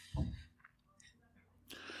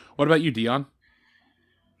 What about you, Dion?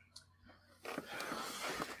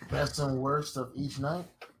 Best and worst of each night?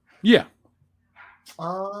 Yeah.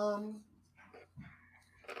 I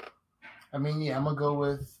mean, yeah, I'm gonna go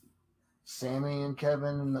with Sammy and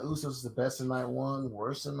Kevin and the Usos. The best of night one,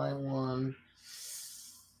 worst of night one.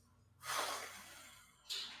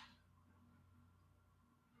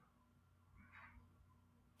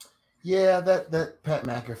 Yeah, that Pat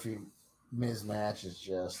McAfee Miz match is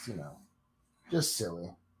just silly.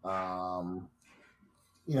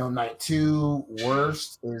 Night 2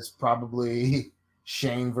 worst is probably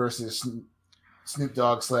Shane versus Snoop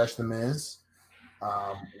Dogg / The Miz.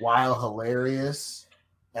 While hilarious,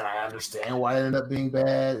 and I understand why it ended up being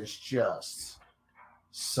bad, it's just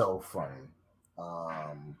so funny.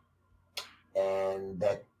 And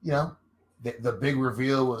that, the big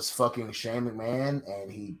reveal was fucking Shane McMahon,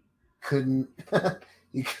 and he couldn't,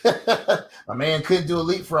 my man couldn't do a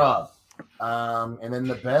leapfrog. And then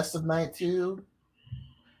the best of night 2,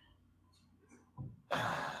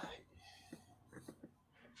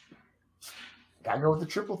 gotta go with the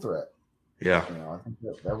triple threat. Yeah, I think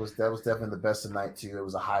that was definitely the best of night 2. It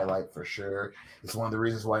was a highlight for sure. It's one of the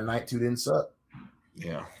reasons why night 2 didn't suck.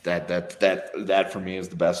 Yeah, that for me is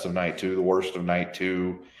the best of night 2. The worst of night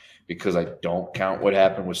 2, because I don't count what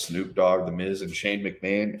happened with Snoop Dogg, The Miz, and Shane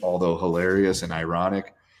McMahon, although hilarious and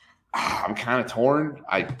ironic. I'm kind of torn.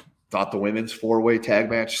 I thought the women's 4-way tag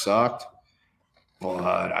match sucked,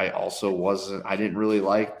 but I didn't really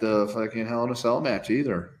like the fucking Hell in a Cell match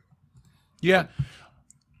either. Yeah.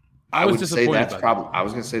 I was going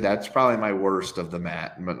to say that's probably my worst of the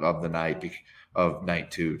night of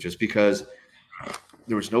night 2, just because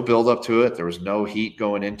there was no build up to it. There was no heat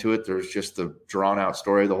going into it. There was just the drawn out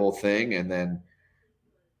story of the whole thing. And then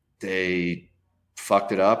they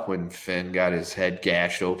fucked it up when Finn got his head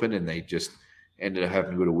gashed open, and they just ended up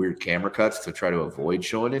having to go to weird camera cuts to try to avoid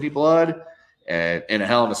showing any blood. And in a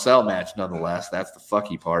Hell in a Cell match, nonetheless, that's the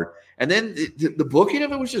fucky part. And then the booking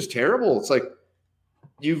of it was just terrible. It's like,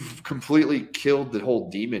 you've completely killed the whole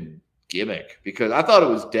demon gimmick, because I thought it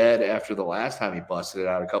was dead after the last time he busted it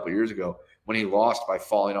out a couple of years ago when he lost by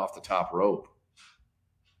falling off the top rope.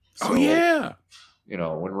 So, yeah.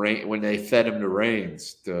 When they fed him to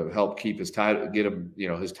Reigns to help keep his title, get him,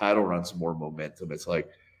 his title run some more momentum. It's like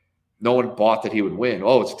no one bought that he would win.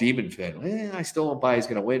 Oh, it's Demon Finn. I still don't buy he's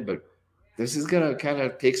going to win, but this is going to kind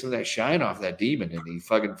of take some of that shine off that demon. And he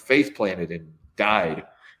fucking face planted and died.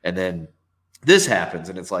 And then this happens,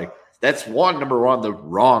 and it's like, that's number one, the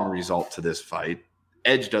wrong result to this fight.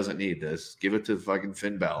 Edge doesn't need this. Give it to fucking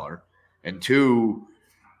Finn Balor. And 2,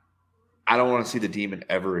 I don't want to see the demon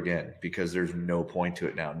ever again because there's no point to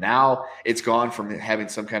it now. Now it's gone from having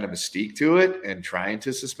some kind of mystique to it and trying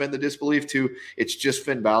to suspend the disbelief to it's just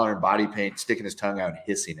Finn Balor in body paint, sticking his tongue out and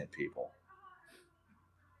hissing at people.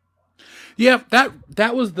 Yeah,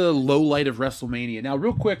 that was the low light of WrestleMania. Now,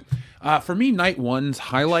 real quick, for me, night one's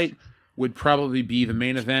highlight would probably be the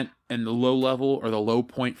main event, and the low level or the low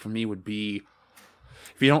point for me would be,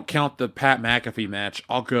 if you don't count the Pat McAfee match,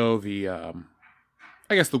 I'll go the,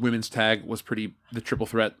 I guess the women's tag was the triple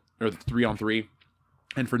threat, or the 3-on-3.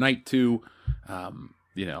 And for night two,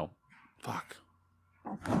 you know, fuck.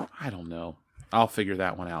 I don't know. I'll figure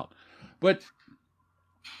that one out. But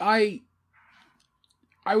I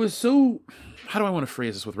was so, how do I want to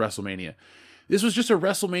phrase this with WrestleMania? This was just a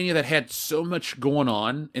WrestleMania that had so much going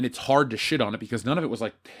on, and it's hard to shit on it because none of it was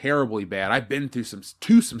like terribly bad. I've been through some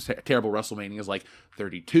terrible WrestleManias, like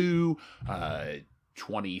 32,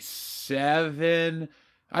 27.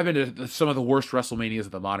 I've been to some of the worst WrestleManias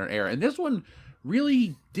of the modern era, and this one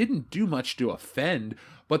really didn't do much to offend.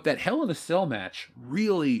 But that Hell in a Cell match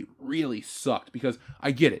really, really sucked because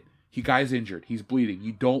I get it. Guy's injured. He's bleeding.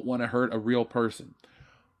 You don't want to hurt a real person.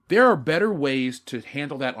 There are better ways to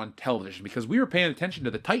handle that on television because we were paying attention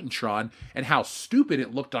to the Titantron and how stupid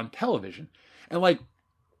it looked on television. And like,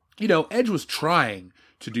 you know, Edge was trying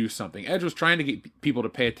to do something. Edge was trying to get people to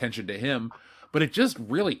pay attention to him, but it just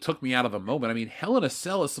really took me out of the moment. I mean, Hell in a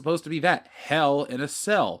Cell is supposed to be that. Hell in a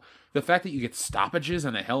Cell. The fact that you get stoppages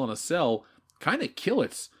in a Hell in a Cell kind of kill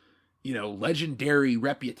its, you know, legendary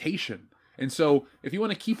reputation. And so if you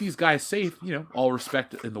want to keep these guys safe, you know, all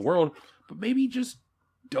respect in the world, but maybe just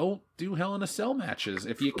don't do Hell in a Cell matches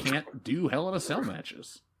if you can't do Hell in a Cell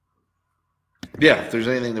matches. Yeah, if there's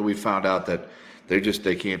anything that we found out that they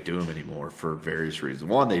can't do them anymore for various reasons.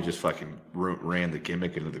 One, they just fucking ran the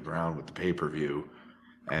gimmick into the ground with the pay-per-view.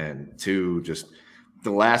 And two, just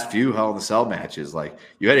the last few Hell in a Cell matches, like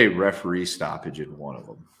you had a referee stoppage in one of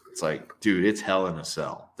them. It's like, dude, it's Hell in a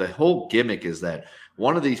Cell. The whole gimmick is that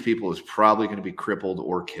one of these people is probably going to be crippled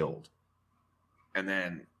or killed. And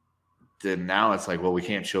then now it's like, well, we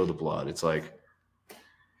can't show the blood. It's like,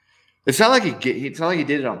 it's not like he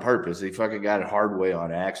did it on purpose. He fucking got it hard way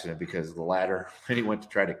on accident because the ladder, when he went to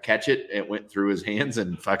try to catch it, it went through his hands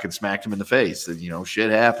and fucking smacked him in the face. And, you know, shit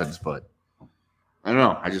happens, but I don't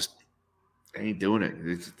know. I ain't doing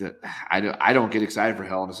it. I don't get excited for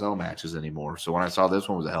Hell in a Cell matches anymore. So when I saw this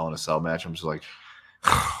one was a Hell in a Cell match, I'm just like,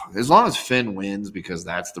 as long as Finn wins because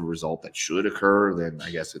that's the result that should occur, then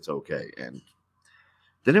I guess it's okay. And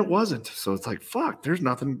then it wasn't. So it's like, fuck, there's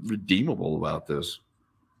nothing redeemable about this.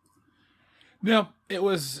 No, it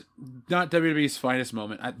was not WWE's finest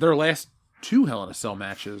moment. Their last two Hell in a Cell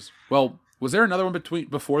matches. Well, was there another one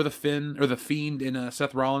before the Fiend and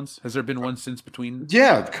Seth Rollins? Has there been one since between?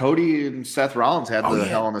 Yeah, Cody and Seth Rollins had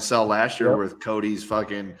Hell in a Cell last year with Cody's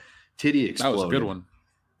fucking titty exploded. That was a good one.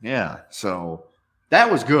 Yeah, so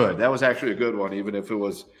that was good. That was actually a good one, even if it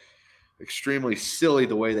was extremely silly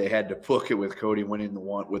the way they had to book it with Cody winning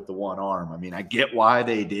with the one arm. I mean, I get why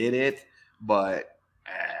they did it, but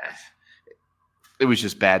it was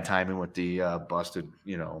just bad timing with the busted,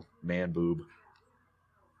 you know, man boob.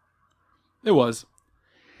 It was.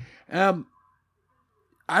 I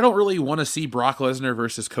don't really want to see Brock Lesnar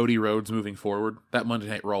versus Cody Rhodes moving forward. That Monday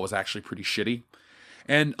Night Raw was actually pretty shitty.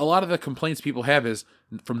 And a lot of the complaints people have is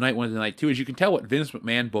from night one to night two is you can tell what Vince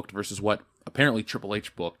McMahon booked versus what apparently Triple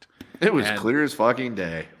H booked. It was clear as fucking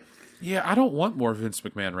day. Yeah, I don't want more Vince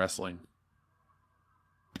McMahon wrestling.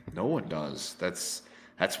 No one does. That's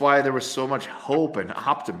why there was so much hope and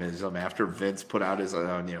optimism after Vince put out his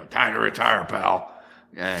time to retire, pal.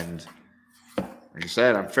 And like I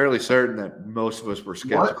said, I'm fairly certain that most of us were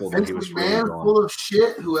skeptical that he was really gone. Full of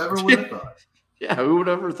shit. Whoever would have thought. Yeah, who would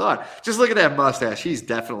have ever thought? Just look at that mustache. He's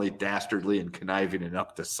definitely dastardly and conniving and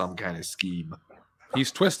up to some kind of scheme.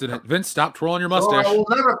 He's twisted it. Vince, stop twirling your mustache. I will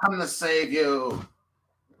never come to save you.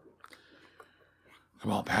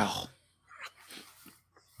 Come on, pal.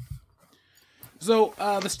 So,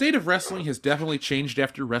 the state of wrestling has definitely changed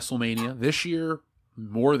after WrestleMania. This year,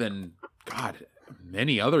 more than,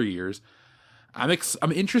 many other years. I'm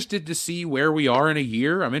interested to see where we are in a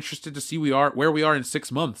year. I'm interested to see where we are in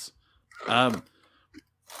 6 months.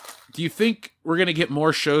 Do you think we're going to get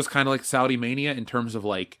more shows kind of like Saudi Mania in terms of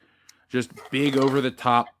like just big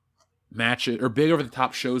over-the-top matches or big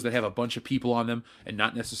over-the-top shows that have a bunch of people on them and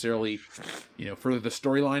not necessarily, further the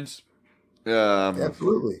storylines?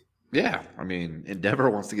 Absolutely. Yeah, I mean, Endeavor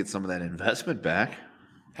wants to get some of that investment back.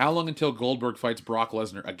 How long until Goldberg fights Brock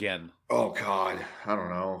Lesnar again? Oh, God. I don't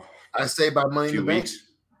know. I say by Money in the Bank.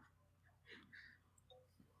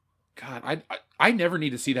 God, I never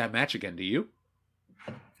need to see that match again, do you?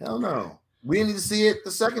 Hell no. We didn't need to see it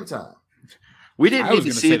the second time. We didn't I need was to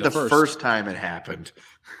gonna see say it the the first time it happened.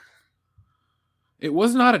 It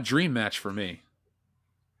was not a dream match for me.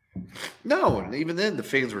 No, and even then the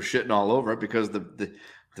fans were shitting all over it because the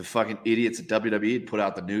fucking idiots at WWE had put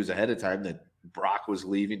out the news ahead of time that Brock was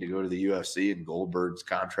leaving to go to the UFC and Goldberg's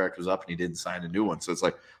contract was up and he didn't sign a new one. So it's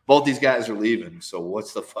like both these guys are leaving. So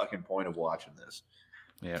what's the fucking point of watching this?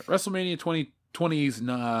 Yeah, WrestleMania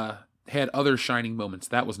 2020's had other shining moments.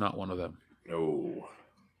 That was not one of them. No.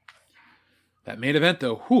 That main event,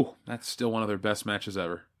 though, whew, that's still one of their best matches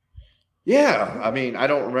ever. Yeah, I mean, I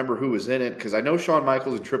don't remember who was in it because I know Shawn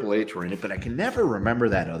Michaels and Triple H were in it, but I can never remember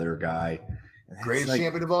that other guy. Greatest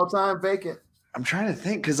champion of all time, vacant. I'm trying to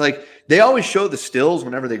think because, like, they always show the stills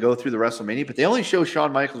whenever they go through the WrestleMania, but they only show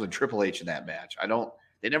Shawn Michaels and Triple H in that match.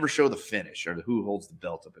 They never show the finish or who holds the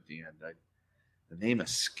belt up at the end. The name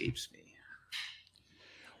escapes me.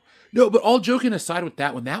 No, but all joking aside with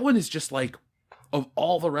that one is just like, of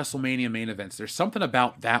all the WrestleMania main events, there's something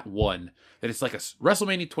about that one that it's like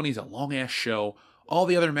WrestleMania 20 is a long ass show. All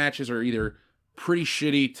the other matches are either pretty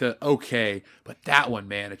shitty to okay, but that one,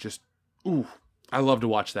 man, it just, ooh, I love to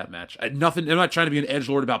watch that match. I'm not trying to be an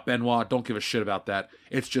edgelord about Benoit. Don't give a shit about that.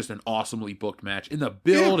 It's just an awesomely booked match. In the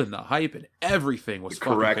build and the hype and everything was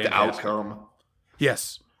fucking correct fantastic. Outcome.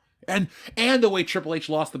 Yes. And the way Triple H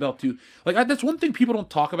lost the belt too. Like that's one thing people don't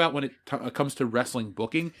talk about when it comes to wrestling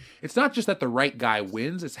booking. It's not just that the right guy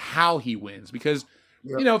wins, it's how he wins. Because,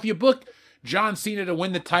 if you book John Cena to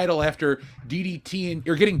win the title after DDT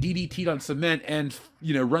or getting DDT'd on cement and,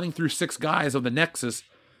 running through 6 guys on the Nexus,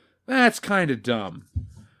 that's kind of dumb.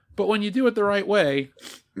 But when you do it the right way,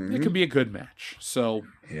 it can be a good match. So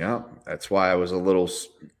yeah, that's why I was a little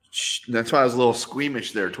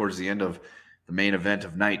squeamish there towards the end of the main event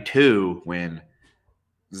of night 2 when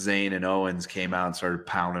Zayn and Owens came out and started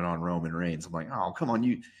pounding on Roman Reigns. I'm like, oh, come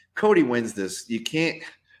on, Cody wins this. You can't.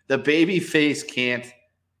 The baby face can't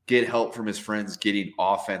get help from his friends getting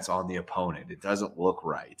offense on the opponent. It doesn't look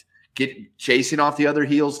right. Chasing off the other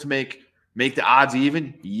heels to make the odds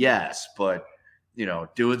even, yes, but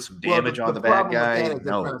doing some damage on the bad guy. They're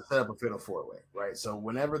trying to set up a fatal 4-way, right? So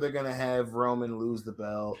whenever they're going to have Roman lose the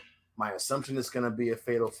belt, my assumption is going to be a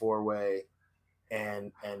fatal 4-way,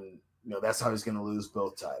 and that's how he's going to lose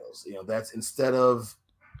both titles. That's instead of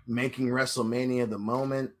making WrestleMania the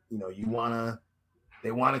moment.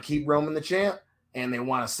 They want to keep Roman the champ, and they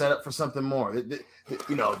want to set up for something more.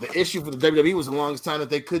 The issue for the WWE was the longest time that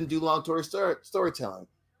they couldn't do long storytelling.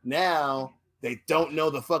 Now they don't know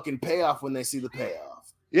the fucking payoff when they see the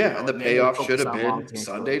payoff. Yeah, and the payoff should have been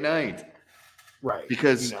Sunday night, right?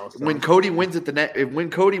 Because when Cody wins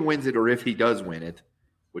it, or if he does win it,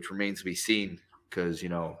 which remains to be seen, because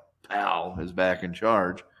Pal is back in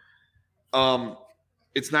charge.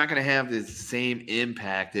 It's not going to have the same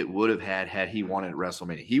impact it would have had he won at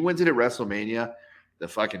WrestleMania. He wins it at WrestleMania. The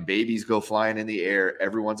fucking babies go flying in the air.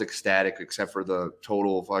 Everyone's ecstatic except for the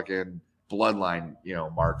total fucking Bloodline,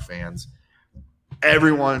 Mark fans.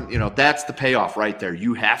 Everyone, that's the payoff right there.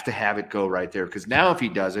 You have to have it go right there because now if he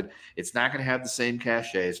does it, it's not going to have the same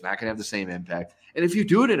cachet. It's not going to have the same impact. And if you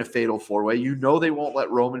do it in a fatal 4-way, they won't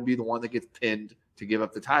let Roman be the one that gets pinned to give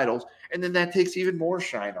up the titles. And then that takes even more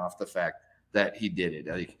shine off the fact that he did it.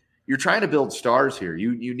 Like, you're trying to build stars here.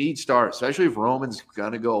 You need stars, especially if Roman's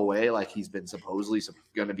going to go away like he's been supposedly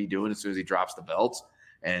going to be doing as soon as he drops the belts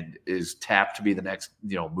and is tapped to be the next,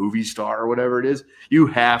 movie star or whatever it is. You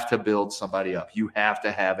have to build somebody up. You have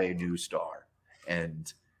to have a new star.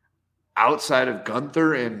 And outside of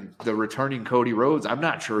Gunther and the returning Cody Rhodes, I'm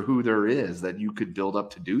not sure who there is that you could build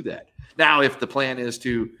up to do that. Now, if the plan is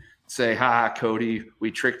to say, Cody,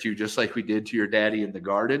 we tricked you just like we did to your daddy in the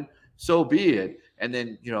garden, so be it. And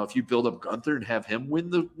then, if you build up Gunther and have him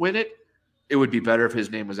win it, it would be better if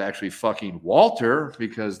his name was actually fucking Walter,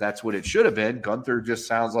 because that's what it should have been. Gunther just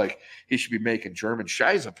sounds like he should be making German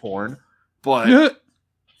Scheisse porn. But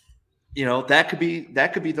that could be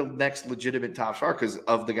the next legitimate top star because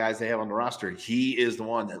of the guys they have on the roster. He is the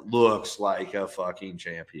one that looks like a fucking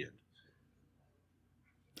champion.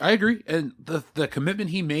 I agree. And the commitment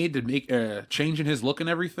he made to make change in his look and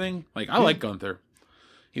everything, I like Gunther.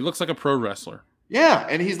 He looks like a pro wrestler. Yeah,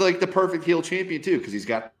 and he's like the perfect heel champion too, because he's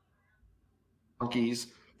got monkeys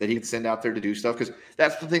that he can send out there to do stuff. Because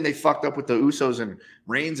that's the thing they fucked up with the Usos and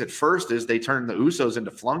Reigns at first is they turned the Usos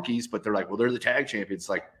into flunkies, but they're like, well, they're the tag champions.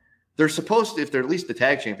 Like they're supposed to, if they're at least the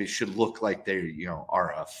tag champions, should look like they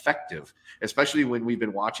are effective. Especially when we've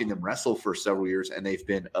been watching them wrestle for several years and they've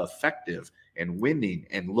been effective and winning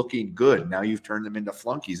and looking good. Now you've turned them into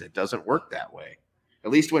flunkies. It doesn't work that way. At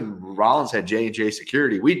least when Rollins had J&J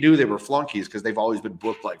Security, we knew they were flunkies because they've always been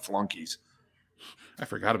booked like flunkies. I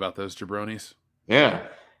forgot about those jabronis. Yeah.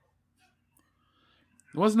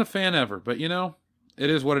 Wasn't a fan ever, but you know, it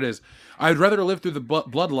is what it is. I'd rather live through the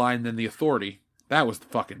bloodline than the Authority. That was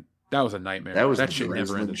a nightmare. That shit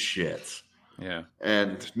never ended. Shit. Yeah.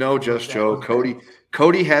 And no, Just Joe,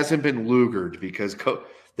 Cody hasn't been Lugered because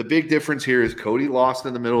the big difference here is Cody lost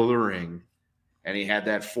in the middle of the ring, and he had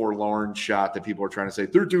that forlorn shot that people are trying to say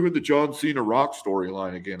they're doing the John Cena Rock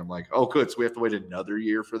storyline again. I'm like, oh, good. So we have to wait another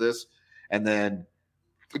year for this, and then.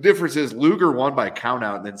 The difference is Luger won by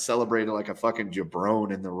countout and then celebrated like a fucking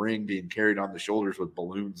jabron in the ring being carried on the shoulders with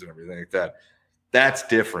balloons and everything like that. That's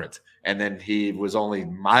different. And then he was only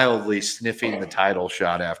mildly sniffing the title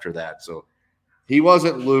shot after that. So he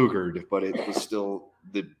wasn't Lugered, but it was still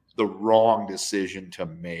the wrong decision to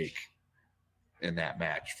make in that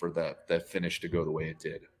match for that finish to go the way it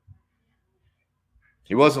did.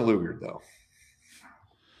 He wasn't Lugered, though.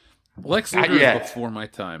 Lex Luger is before my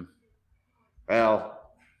time. Well,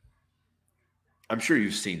 I'm sure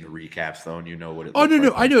you've seen the recaps, though, and you know what it Oh,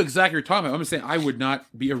 no. I know exactly what you're talking about. I'm just saying I would not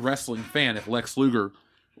be a wrestling fan if Lex Luger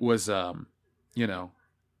was, you know.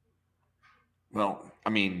 Well, I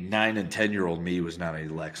mean, 9 and 10-year-old me was not a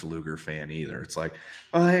Lex Luger fan either. It's like,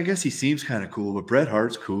 oh, I guess he seems kind of cool, but Bret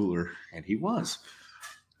Hart's cooler. And he was.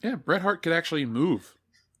 Yeah, Bret Hart could actually move.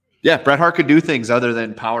 Yeah, Bret Hart could do things other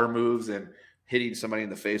than power moves and hitting somebody in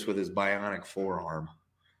the face with his bionic forearm.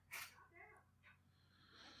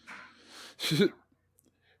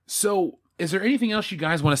 So, is there anything else you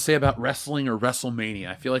guys want to say about wrestling or WrestleMania?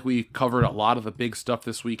 I feel like we covered a lot of the big stuff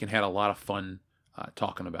this week and had a lot of fun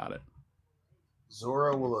talking about it.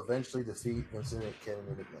 Zorro will eventually defeat Vincent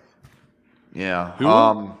Kennedy McMahon. Yeah. Who?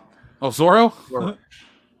 Zorro?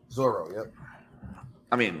 Zorro, yep.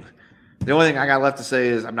 I mean, the only thing I got left to say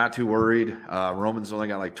is I'm not too worried. Roman's only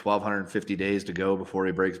got like 1,250 days to go before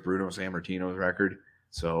he breaks Bruno Sammartino's record.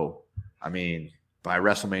 So, I mean, by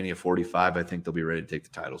WrestleMania 45, I think they'll be ready to take the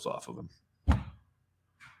titles off of him.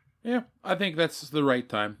 Yeah, I think that's the right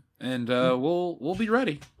time. And we'll be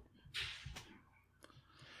ready.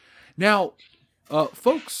 Now,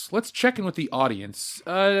 folks, let's check in with the audience.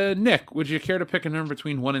 Nick, would you care to pick a number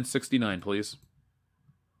between 1 and 69, please?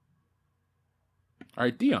 All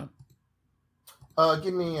right, Dion.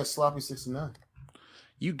 Give me a sloppy 69.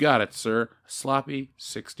 You got it, sir. Sloppy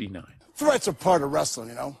 69. Threats are part of wrestling,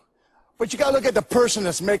 you know. But you gotta look at the person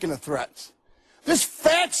that's making the threats. This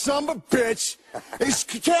fat son of a bitch is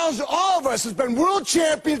challenging all of us, has been world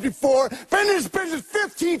champions before, been in this business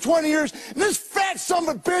 15, 20 years, and this fat son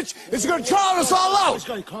of a bitch is gonna challenge us all out. He's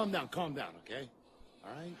gonna calm down, okay?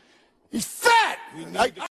 All right? He's fat!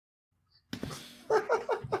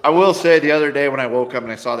 I will say the other day when I woke up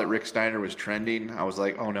and I saw that Rick Steiner was trending, I was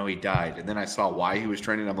like, oh no, he died. And then I saw why he was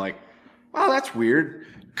trending. I'm like, wow, that's weird.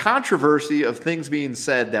 Controversy of things being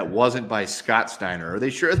said that wasn't by Scott Steiner. Are they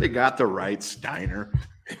sure they got the right Steiner?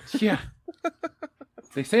 Yeah.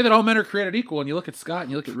 They say that all men are created equal, and you look at Scott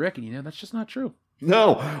and you look at Rick, and you know that's just not true.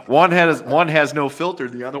 No, one has no filter,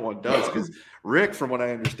 the other one does. Because Rick, from what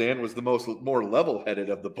I understand, was the more level-headed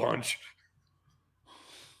of the bunch.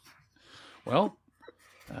 Well,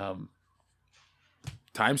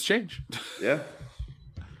 times change. Yeah.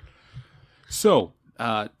 So,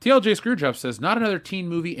 TLJ Screwjob says, not another teen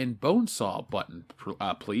movie in Bonesaw button,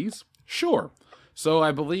 please. Sure. So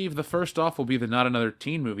I believe the first off will be the not another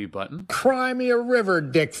teen movie button. Cry me a river,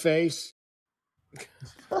 dickface.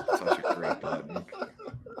 Such a great button.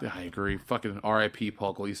 Yeah, I agree. Fucking R.I.P.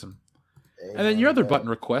 Paul Gleason. And then your other button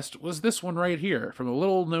request was this one right here from a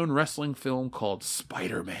little-known wrestling film called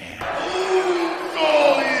Spider-Man.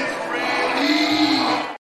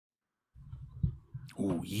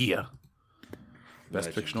 Ooh, yeah. Best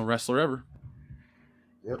fictional wrestler ever.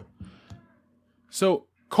 Yep. So,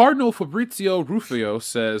 Cardinal Fabrizio Rufio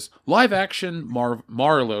says, live-action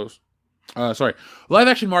Marios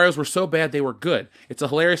were so bad they were good. It's a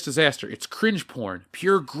hilarious disaster. It's cringe porn.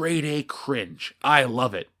 Pure grade A cringe. I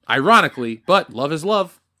love it. Ironically, but love is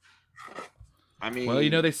love. I mean, well, you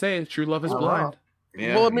know they say true love is blind.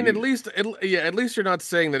 Yeah, well, I mean, at least you're not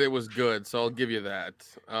saying that it was good, so I'll give you that.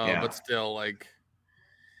 But still, like,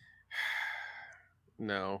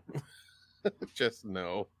 no, just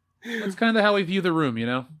no. That's kind of how we view The Room, you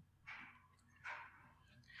know.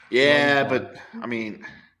 Yeah, but I mean,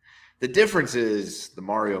 the difference is the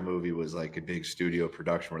Mario movie was like a big studio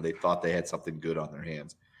production where they thought they had something good on their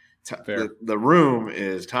hands. The Room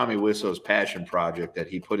is Tommy Wisso's passion project that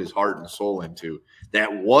he put his heart and soul into.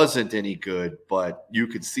 That wasn't any good, but you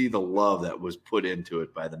could see the love that was put into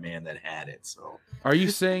it by the man that had it. So, are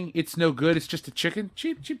you saying it's no good? It's just a chicken,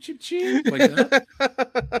 cheap, cheap, cheap, cheap, like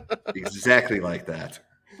that? Exactly like that.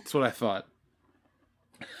 That's what I thought.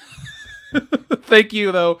 Thank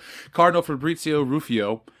you, though, Cardinal Fabrizio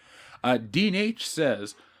Rufio. Dean H.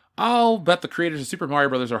 says, I'll bet the creators of Super Mario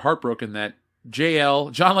Brothers are heartbroken that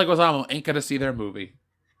John Leguizamo, ain't going to see their movie.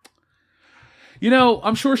 You know,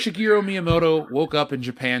 I'm sure Shigeru Miyamoto woke up in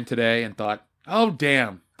Japan today and thought, oh,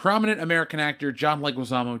 damn, prominent American actor John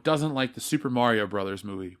Leguizamo doesn't like the Super Mario Brothers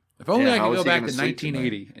movie. If only I could go back to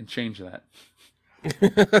 1980 and change that.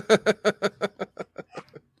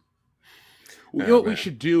 You know what we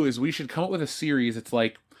should do is we should come up with a series. It's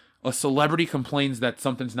like a celebrity complains that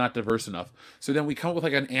something's not diverse enough. So then we come up with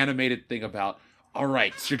like an animated thing about, all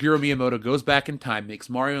right, Shigeru Miyamoto goes back in time, makes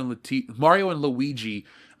Mario and Luigi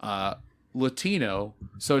Latino.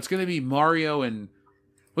 So it's going to be Mario and...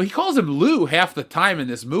 Well, he calls him Lou half the time in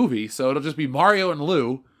this movie. So it'll just be Mario and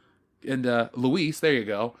Lou and Luis. There you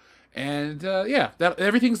go. And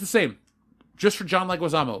everything's the same. Just for John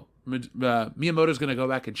Leguizamo. Miyamoto's going to go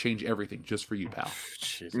back and change everything just for you, pal.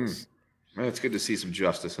 Jesus. Man, it's good to see some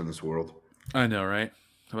justice in this world. I know, right?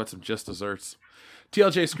 How about some just desserts?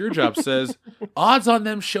 TLJ Screwjob says, odds on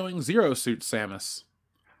them showing Zero Suit Samus.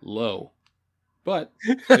 Low. But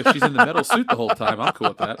if she's in the metal suit the whole time, I'm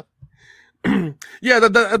cool with that. Yeah,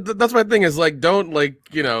 that's my thing is like, don't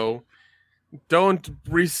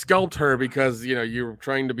resculpt her because, you're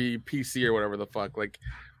trying to be PC or whatever the fuck. Like,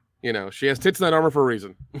 she has tits in that armor for a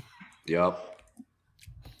reason. Yep.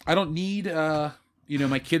 I don't need,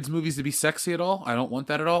 my kids' movies to be sexy at all. I don't want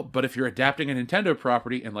that at all. But if you're adapting a Nintendo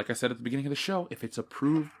property, and like I said at the beginning of the show, if it's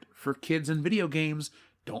approved for kids and video games,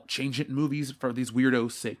 don't change it in movies for these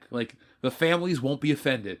weirdos' sake. Like, the families won't be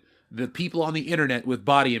offended. The people on the internet with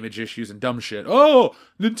body image issues and dumb shit. Oh,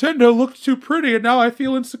 Nintendo looked too pretty and now I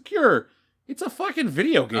feel insecure. It's a fucking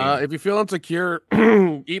video game. If you feel insecure,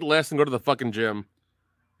 eat less and go to the fucking gym.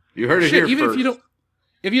 You heard it here even first.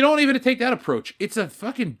 If you don't even take that approach, it's a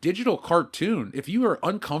fucking digital cartoon. If you are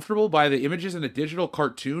uncomfortable by the images in a digital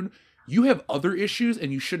cartoon, you have other issues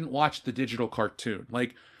and you shouldn't watch the digital cartoon.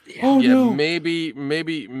 Like, no. Maybe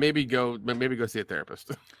go see a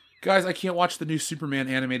therapist. Guys, I can't watch the new Superman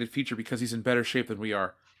animated feature because he's in better shape than we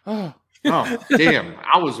are. Oh, damn.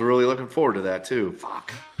 I was really looking forward to that, too.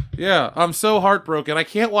 Fuck. Yeah, I'm so heartbroken. I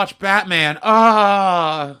can't watch Batman.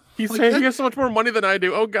 He's saying he has so much more money than I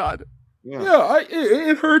do. Oh, God. Yeah,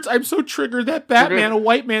 it hurts. I'm so triggered that Batman, a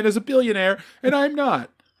white man, is a billionaire, and I'm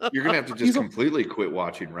not. You're going to have to just completely quit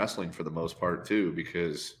watching wrestling for the most part, too,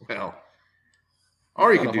 because,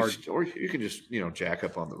 or you can just jack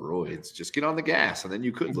up on the roids. Just get on the gas, and then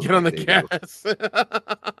you could get on the gas.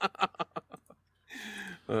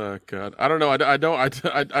 Oh God, I don't know. I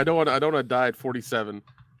don't want to die at 47.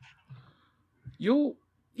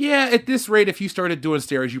 At this rate, if you started doing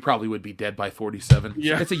steroids, you probably would be dead by 47.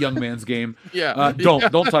 Yeah, it's a young man's game. Yeah,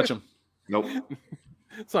 don't touch him. Nope,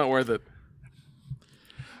 it's not worth it.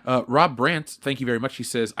 Rob Brandt, thank you very much. He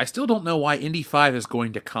says, I still don't know why Indy 5 is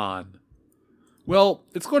going to Cannes. Well,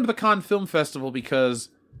 it's going to the Cannes Film Festival because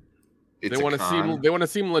they want to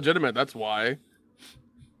seem legitimate. That's why.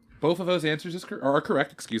 Both of those answers are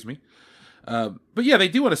correct. Excuse me. But yeah, they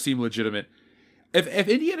do want to seem legitimate. If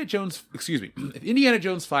Indiana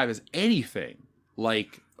Jones 5 is anything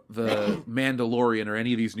like the Mandalorian or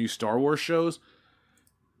any of these new Star Wars shows,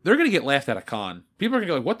 they're going to get laughed at a con. People are going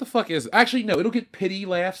to go like, what the fuck is... Actually, no, it'll get pity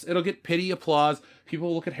laughs. It'll get pity applause. People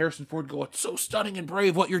will look at Harrison Ford and go, it's so stunning and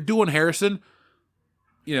brave what you're doing, Harrison.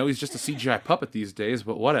 He's just a CGI puppet these days,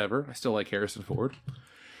 but whatever. I still like Harrison Ford.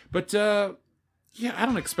 But, I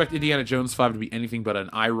don't expect Indiana Jones 5 to be anything but an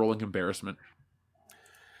eye-rolling embarrassment.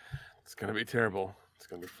 It's going to be terrible. It's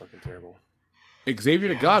going to be fucking terrible. Xavier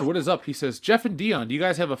to God, what is up? He says, Jeff and Dion, do you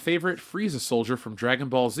guys have a favorite Frieza soldier from Dragon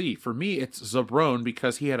Ball Z? For me, it's Zabrone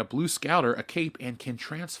because he had a blue scouter, a cape, and can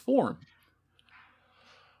transform.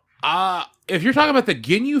 If you're talking about the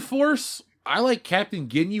Ginyu Force, I like Captain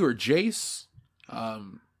Ginyu or Jace. I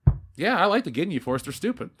like the Ginyu Force. They're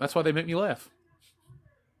stupid. That's why they make me laugh.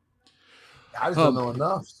 I just don't know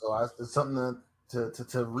enough, so it's something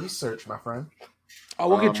to research, my friend.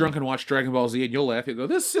 We'll get drunk and watch Dragon Ball Z, and you'll laugh. You'll go,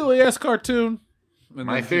 this silly-ass cartoon. And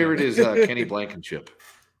my favorite is Kenny Blankenship.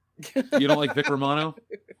 You don't like Vic Romano?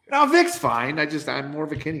 No, Vic's fine. I'm more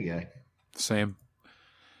of a Kenny guy. Same.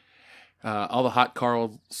 All the hot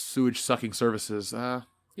Carl sewage-sucking services.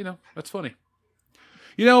 That's funny.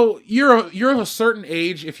 You're of a certain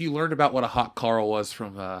age if you learned about what a hot Carl was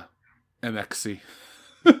from MXC.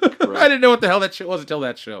 I didn't know what the hell that shit was until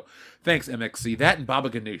that show. Thanks, MXC. That and Baba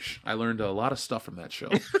Ganoush. I learned a lot of stuff from that show.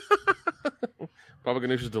 Baba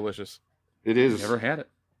Ganoush is delicious. It is. Never had it.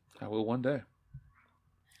 I will one day.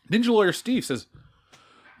 Ninja Lawyer Steve says,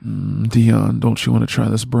 Dion, don't you want to try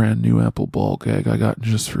this brand new apple ball gag I got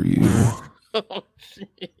just for you? Oh,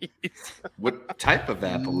 jeez. What type of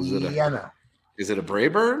apple is it? Is it a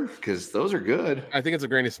Brayburn? Because those are good. I think it's a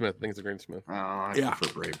Granny Smith. Oh, I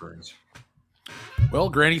prefer Brayburns. Well,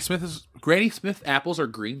 Granny Smith apples are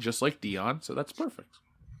green, just like Dion, so that's perfect.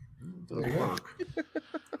 Doesn't work.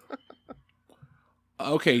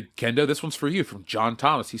 Okay, Kendo, this one's for you from John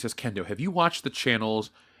Thomas. He says, Kendo, have you watched the channels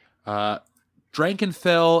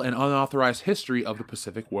Drankenfell and Unauthorized History of the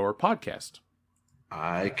Pacific War podcast?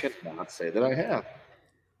 I cannot say that I have.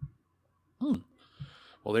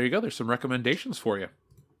 Well, there you go. There's some recommendations for you.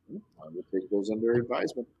 I will take those under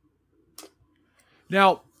advisement.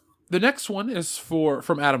 Now, the next one is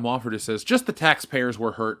from Adam Wofford. It says, just the taxpayers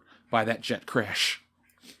were hurt by that jet crash.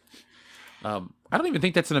 I don't even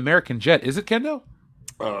think that's an American jet. Is it, Kendo?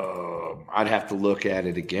 I'd have to look at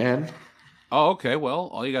it again. Oh, okay. Well,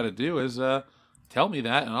 all you got to do is tell me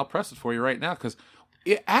that, and I'll press it for you right now, because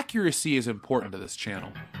accuracy is important to this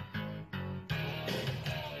channel.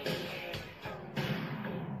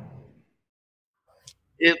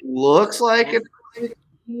 It looks like it's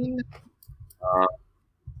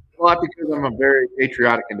well, because I'm a very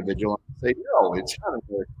patriotic individual. I say, no, it's not an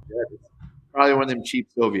American jet. It's probably one of them cheap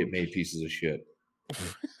Soviet-made pieces of shit.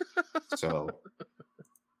 So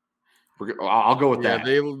I'll go with that.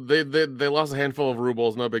 They lost a handful of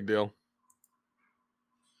rubles. No big deal.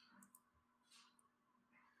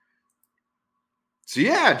 So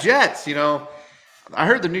yeah, Jets. You know, I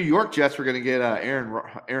heard the New York Jets were going to get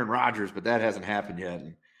Aaron Rodgers, but that hasn't happened yet.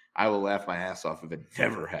 And I will laugh my ass off if it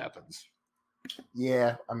never happens.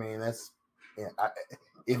 Yeah, I mean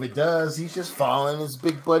if it does, he's just following his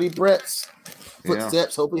big buddy Brett's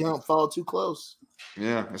footsteps. Hope he don't fall too close.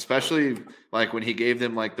 Yeah, especially like when he gave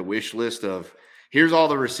them like the wish list of here's all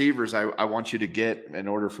the receivers I want you to get in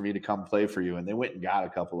order for me to come play for you, and they went and got a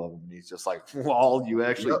couple of them. And he's just like, "Well, you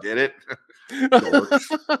actually did it."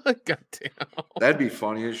 God damn, that'd be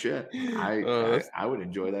funny as shit. I would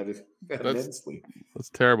enjoy that immensely. That's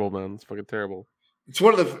terrible, man. It's fucking terrible. It's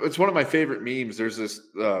one of my favorite memes. There's this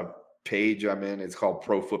page I'm in. It's called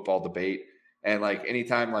Pro Football Debate, and like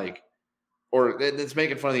anytime or it's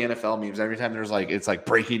making fun of the NFL memes. Every time there's it's like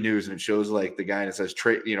breaking news, and it shows like the guy that says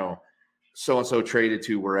trade, so and so traded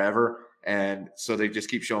to wherever, and so they just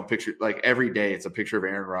keep showing pictures. Like every day, it's a picture of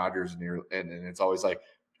Aaron Rodgers, and it's always like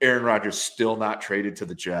Aaron Rodgers still not traded to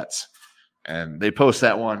the Jets, and they post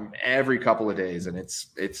that one every couple of days, and it's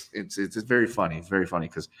very funny. It's very funny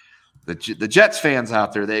because the Jets fans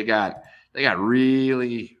out there, they got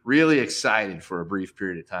really, really excited for a brief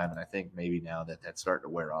period of time. And I think maybe now that's starting to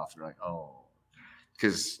wear off. They're like, oh,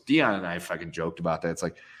 because Dion and I fucking joked about that. It's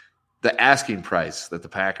like the asking price that the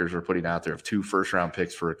Packers are putting out there of 2 first-round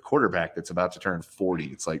picks for a quarterback that's about to turn 40.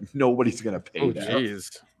 It's like nobody's going to pay that.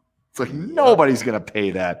 Geez. It's like nobody's going to pay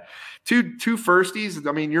that. Two firsties.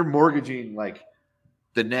 I mean, you're mortgaging like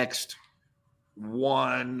the next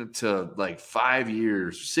 1 to 5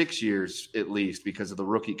 years, 6 years at least, because of the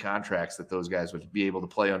rookie contracts that those guys would be able to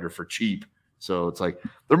play under for cheap. So it's like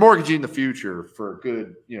they're mortgaging the future for a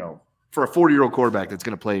good, for a 40-year-old quarterback that's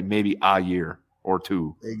going to play maybe a year or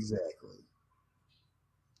 2. Exactly.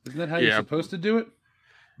 Isn't that how you're supposed to do it?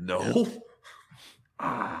 No.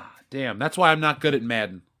 Damn. That's why I'm not good at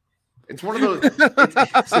Madden. It's one of those.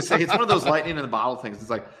 It's one of those lightning in the bottle things. It's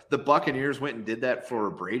like the Buccaneers went and did that for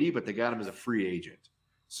Brady, but they got him as a free agent.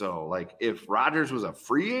 So, if Rodgers was a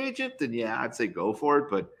free agent, then I'd say go for it.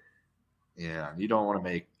 But you don't want to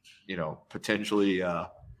make potentially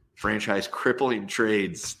franchise crippling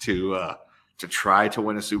trades to try to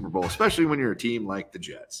win a Super Bowl, especially when you're a team like the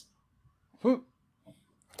Jets. Well,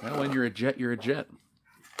 when you're a Jet, you're a Jet.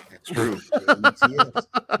 It's true.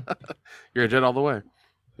 You're a Jet all the way.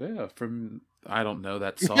 Yeah, I don't know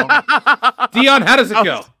that song. Dion, how does it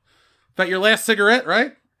go? That your last cigarette,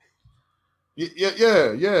 right?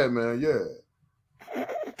 Yeah, man, yeah.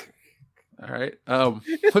 All right,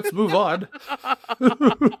 let's move on.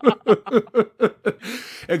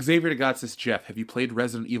 Xavier DeGott says, Jeff, have you played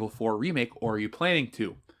Resident Evil 4 Remake, or are you planning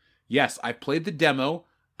to? Yes, I played the demo.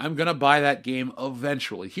 I'm going to buy that game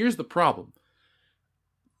eventually. Here's the problem.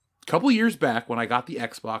 A couple years back when I got the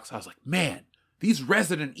Xbox, I was like, man, these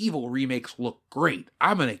Resident Evil remakes look great.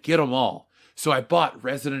 I'm going to get them all. So I bought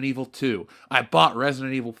Resident Evil 2. I bought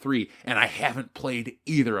Resident Evil 3, and I haven't played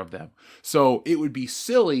either of them. So it would be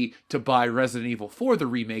silly to buy Resident Evil 4, the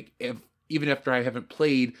remake, even after I haven't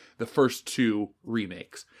played the first 2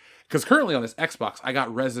 remakes. Because currently on this Xbox, I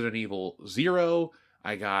got Resident Evil 0.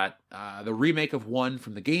 I got the remake of 1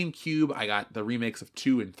 from the GameCube. I got the remakes of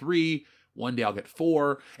 2 and 3. One day I'll get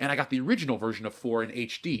 4. And I got the original version of 4 in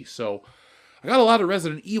HD. So I got a lot of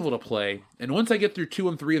Resident Evil to play, and once I get through 2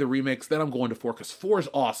 and 3 of the remakes, then I'm going to 4, because 4 is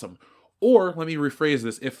awesome. Or, let me rephrase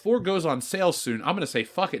this, if 4 goes on sale soon, I'm going to say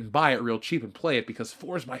fuck it and buy it real cheap and play it, because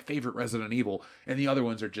 4 is my favorite Resident Evil, and the other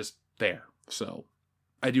ones are just there. So,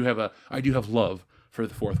 I do have love for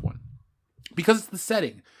the 4th one. Because it's the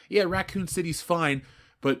setting. Yeah, Raccoon City's fine,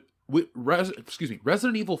 but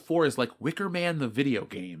Resident Evil 4 is like Wicker Man the video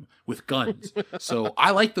game with guns. So,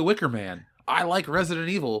 I like the Wicker Man. I like Resident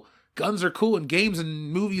Evil. Guns are cool in games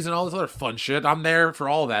and movies and all this other fun shit. I'm there for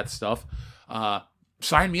all that stuff.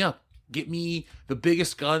 Sign me up. Get me the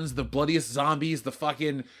biggest guns, the bloodiest zombies, the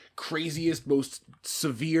fucking craziest, most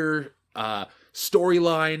severe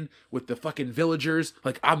storyline with the fucking villagers.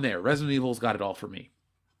 Like, I'm there. Resident Evil's got it all for me.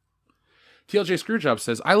 TLJ Screwjob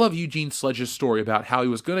says, I love Eugene Sledge's story about how he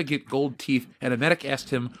was going to get gold teeth and a medic asked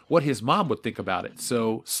him what his mom would think about it.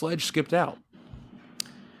 So Sledge skipped out.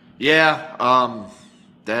 Yeah,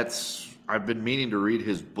 I've been meaning to read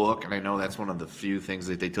his book, and I know that's one of the few things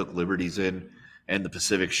that they took liberties in the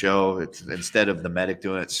Pacific Show. It's instead of the medic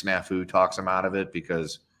doing it, Snafu talks him out of it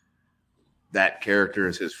because that character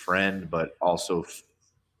is his friend, but also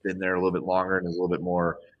been there a little bit longer and is a little bit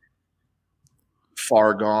more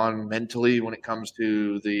far gone mentally when it comes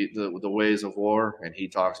to the ways of war. And he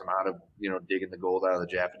talks him out of, digging the gold out of the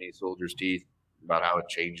Japanese soldiers' teeth, about how it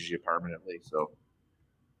changes you permanently. So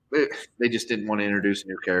they just didn't want to introduce a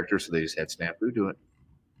new character, so they just had Snafu do it.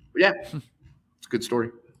 But yeah, it's a good story.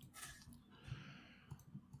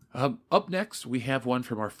 Up next, we have one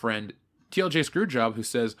from our friend TLJ Screwjob, who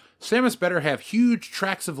says, Samus better have huge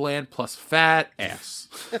tracts of land plus fat ass.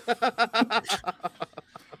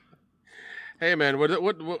 Hey man, what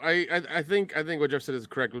I think what Jeff said is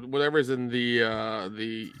correct. Whatever is in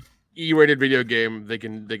the E-rated video game, they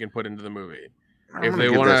can put into the movie if they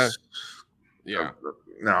want to. Yeah.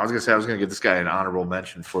 No, I was gonna give this guy an honorable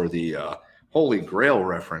mention for the Holy Grail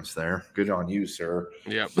reference there. Good on you, sir.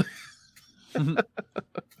 Yep.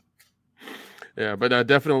 Yeah, but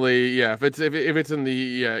definitely, yeah. If it's in the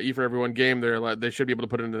E for Everyone game, they should be able to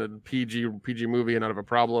put it in a PG movie and not have a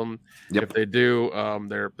problem. Yep. If they do,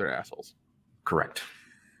 they're assholes. Correct.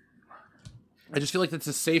 I just feel like that's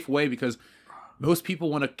a safe way because most people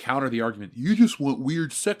want to counter the argument. You just want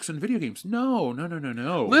weird sex in video games. No.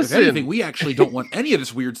 Listen. If anything, we actually don't want any of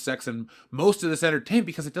this weird sex and most of this entertainment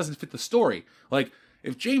because it doesn't fit the story. Like,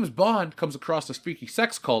 if James Bond comes across a freaky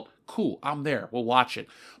sex cult, cool, I'm there. We'll watch it.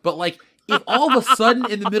 But, like, if all of a sudden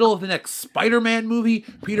in the middle of the next Spider-Man movie,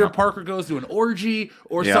 Peter Parker goes to an orgy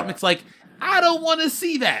or something, it's like, I don't want to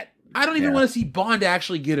see that. I don't even want to see Bond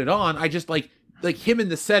actually get it on. I just like him in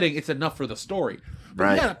the setting, it's enough for the story.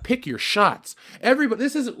 But you gotta pick your shots. Everybody,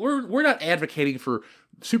 we're not advocating for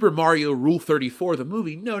Super Mario Rule 34, the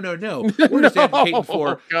movie. No. We're just advocating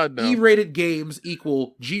for E-rated games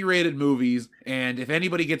equal G-rated movies, and if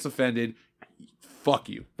anybody gets offended, fuck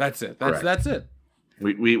you. That's it. That's it.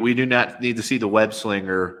 We do not need to see the web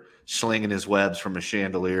slinger slinging his webs from a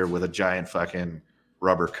chandelier with a giant fucking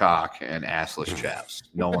rubber cock and assless chaps.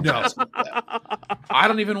 No one's asking for that. I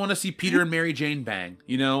don't even want to see Peter and Mary Jane bang.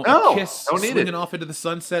 A kiss swinging off into the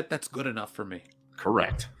sunset. That's good enough for me.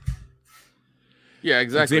 Correct. Yeah,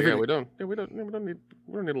 exactly. Yeah, we don't need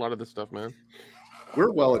a lot of this stuff, man. We're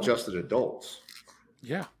well-adjusted adults.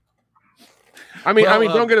 Yeah. I mean,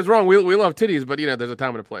 don't get us wrong. We love titties, but there's a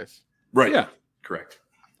time and a place. Right. Yeah. Correct.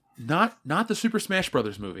 Not the Super Smash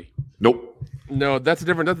Brothers movie. Nope. No, that's a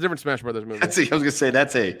different Smash Brothers movie. I was going to say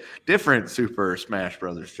that's a different Super Smash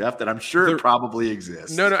Brothers, Jeff, that I'm sure it probably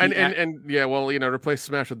exists. No, and yeah, well, replace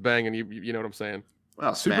Smash with Bang, and you know what I'm saying.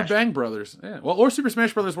 Well, Super Bang Brothers. Yeah. Well, or Super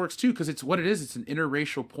Smash Brothers works too, because it's what it is. It's an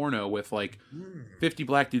interracial porno with like 50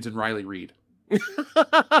 black dudes and Riley Reid.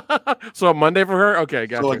 So a Monday for her? Okay,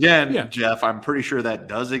 gotcha. So again, Jeff, I'm pretty sure that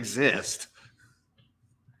does exist.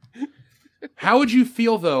 How would you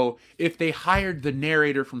feel though if they hired the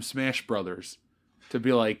narrator from Smash Brothers to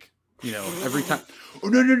be like, every time? Oh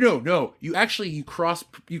no! You cross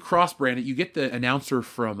brand it. You get the announcer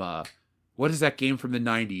from what is that game from the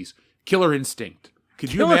 90s? Killer Instinct.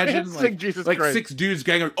 Could you imagine like 6 dudes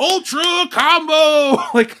going Ultra Combo?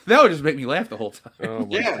 Like that would just make me laugh the whole time. Oh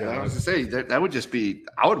my God. I was to say that would just be.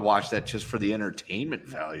 I would watch that just for the entertainment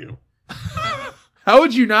value. How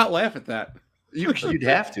would you not laugh at that? You'd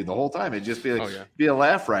have to the whole time. It'd just be like be a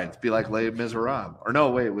laugh riot. It'd be like Les Miserables. Or no,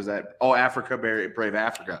 wait, was that? Oh, Africa, Brave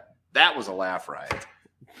Africa. That was a laugh riot.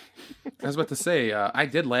 I was about to say I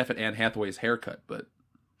did laugh at Anne Hathaway's haircut, but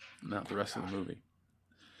not the rest of the movie.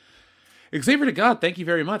 Xavier to God, thank you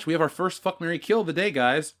very much. We have our first fuck, marry, kill of the day,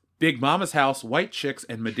 guys. Big Mama's House, White Chicks,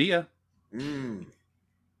 and Medea.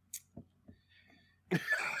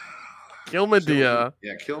 Kill Medea.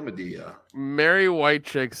 Kill Medea. Marry White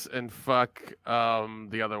Chicks and fuck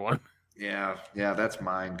the other one. Yeah, that's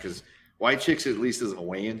mine. Because White Chicks at least is a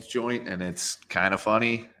Wayans joint, and it's kind of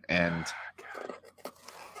funny, and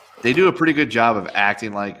they do a pretty good job of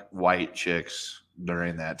acting like white chicks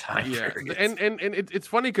during that time period. And it's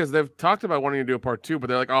funny because they've talked about wanting to do a part 2, but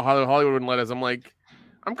they're like, oh, Hollywood wouldn't let us. I'm like,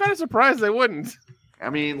 I'm kind of surprised they wouldn't.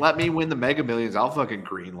 I mean, let me win the Mega Millions. I'll fucking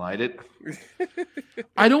green light it.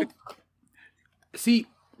 I don't see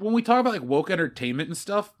when we talk about like woke entertainment and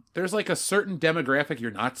stuff, there's like a certain demographic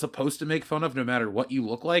you're not supposed to make fun of no matter what you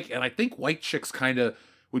look like. And I think White Chicks kind of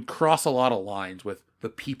would cross a lot of lines with the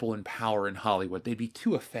people in power in Hollywood. They'd be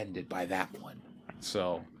too offended by that one.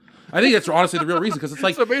 So I think that's honestly the real reason, because it's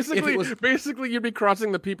like, so basically you'd be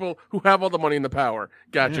crossing the people who have all the money and the power.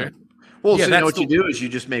 Gotcha. Yeah. Well, so you know what you do is you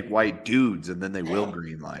just make white dudes, and then they will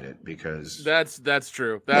green light it, because that's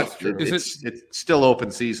true. That's true. It's still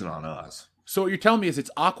open season on us. So what you're telling me is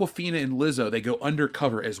it's Awkwafina and Lizzo. They go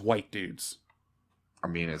undercover as white dudes. I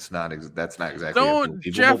mean, that's not exactly. Don't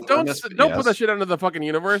Jeff, don't put that shit under the fucking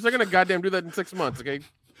universe. They're gonna goddamn do that in 6 months, okay?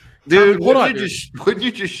 Dude, wouldn't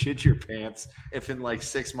you just shit your pants if in like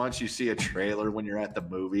 6 months you see a trailer when you're at the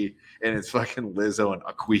movie and it's fucking Lizzo and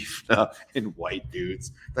Awkwafina and white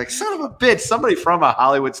dudes? Like, son of a bitch, somebody from a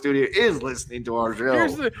Hollywood studio is listening to our show.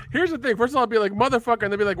 Here's the thing. First of all, I'd be like, motherfucker,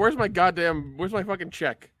 and they'd be like, where's my fucking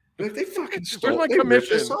check? If they fucking where's my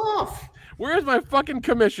commission? Where's my fucking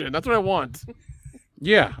commission? That's what I want.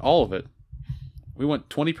 Yeah, all of it. We want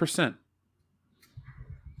 20%.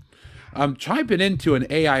 I'm typing into an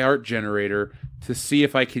AI art generator to see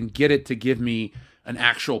if I can get it to give me an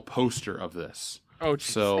actual poster of this. Oh,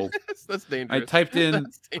 geez. So that's dangerous. I typed in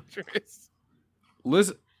that's dangerous.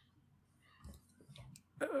 Liz.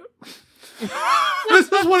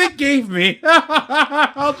 This is what it gave me.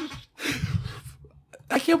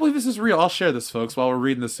 I can't believe this is real. I'll share this, folks, while we're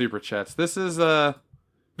reading the super chats. This is the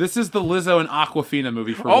Lizzo and Awkwafina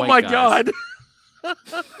movie for white guys. Oh my god.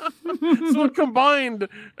 So it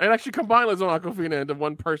actually combined Lizzo and Awkwafina into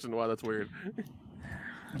one person. Wow, that's weird.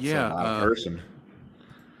 Yeah, person.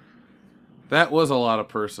 That was a lot of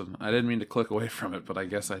person. I didn't mean to click away from it, but I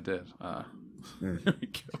guess I did. There we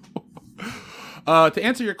go. To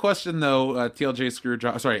answer your question, though, TLJ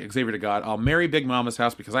Screwjob, Xavier to God, I'll marry Big Mama's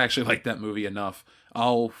House because I actually like that movie enough.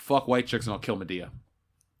 I'll fuck white chicks and I'll kill Medea.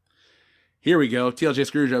 Here we go. TLJ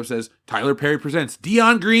Screwjob says, Tyler Perry presents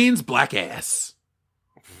Dion Green's Black Ass.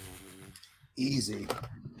 Easy.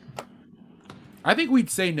 I think we'd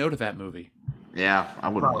say no to that movie. Yeah, I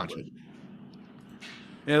wouldn't watch it.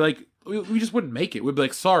 Yeah, like, we just wouldn't make it. We'd be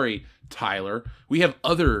like, sorry, Tyler. We have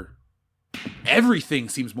everything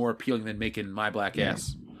seems more appealing than making My Black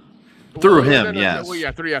Ass. Through him, yes. Well,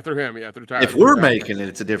 yeah, through him, yeah. Through Tyler. If we're making it,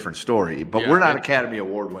 it's a different story. But we're not Academy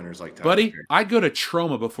Award winners like Tyler Buddy, Perry. I'd go to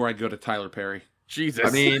Troma before I'd go to Tyler Perry. Jesus. I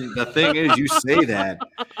mean, the thing is, you say that,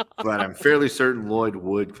 but I'm fairly certain Lloyd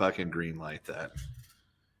would fucking greenlight that.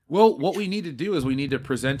 Well, what we need to do is we need to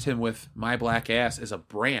present him with My Black Ass as a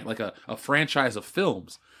brand, like a franchise of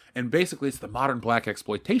films. And basically, it's the modern black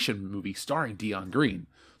exploitation movie starring Dion Green.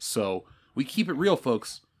 So we keep it real,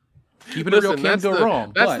 folks. Keeping it real can't go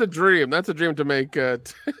wrong. That's the dream. That's a dream to make to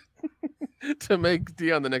make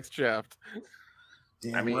Dion the next Shaft.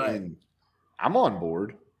 Damn right. I'm on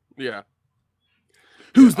board. Yeah.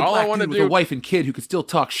 Who's the black dude with a wife and kid who can still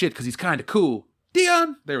talk shit because he's kind of cool?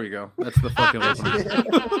 Dion. There we go. That's the fucking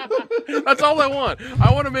opening. That's all I want.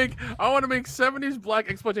 I want to make 70s black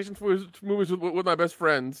exploitation movies with my best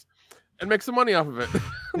friends and make some money off of it.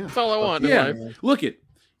 That's all I want in life. Look it.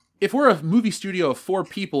 If we're a movie studio of 4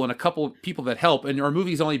 people and a couple of people that help, and our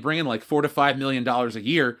movie's only bringing like $4 to $5 million a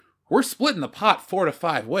year, we're splitting the pot 4 to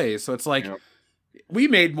 5 ways. So it's like we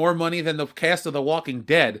made more money than the cast of The Walking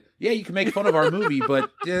Dead. Yeah, you can make fun of our movie,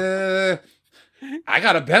 but I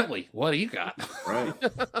got a Bentley. What do you got? Right.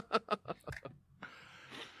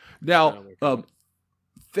 Now,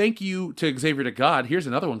 thank you to Xavier to God. Here's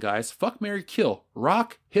another one, guys. Fuck, marry, kill.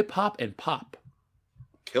 Rock, hip hop, and pop.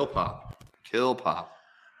 Kill pop. Kill pop.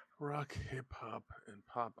 Rock, hip hop, and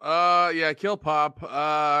pop. Yeah, kill pop.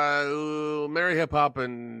 Marry hip hop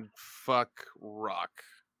and fuck rock.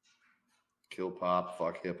 Kill pop,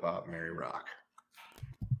 fuck hip hop, marry rock.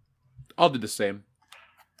 I'll do the same.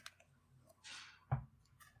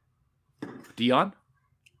 Dion?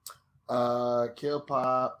 Kill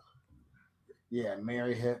pop. Yeah,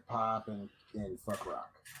 marry hip hop and fuck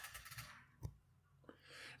rock.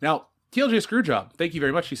 Now, TLJ Screwjob, thank you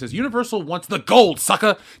very much. He says, Universal wants the gold,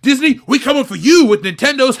 sucker. Disney, we coming for you with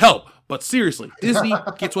Nintendo's help. But seriously, Disney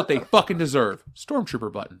gets what they fucking deserve.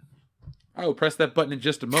 Stormtrooper button. I will press that button in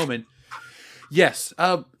just a moment. Yes,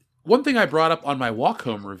 one thing I brought up on my walk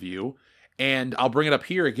home review, and I'll bring it up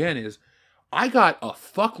here again, is I got a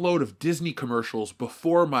fuckload of Disney commercials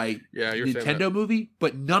before my Nintendo movie,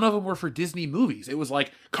 but none of them were for Disney movies. It was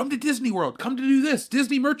like, come to Disney World, come to do this,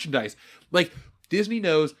 Disney merchandise. Like, Disney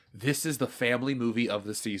knows this is the family movie of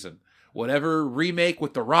the season. Whatever remake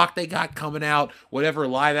with The Rock they got coming out, whatever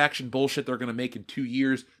live action bullshit they're going to make in 2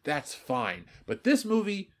 years, that's fine. But this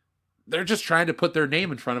movie, they're just trying to put their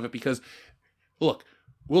name in front of it because, look,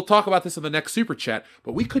 we'll talk about this in the next Super Chat,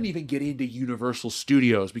 but we couldn't even get into Universal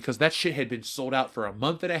Studios because that shit had been sold out for a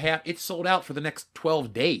month and a half. It's sold out for the next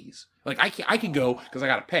 12 days. Like, I can go because I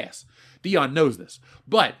got a pass. Dion knows this.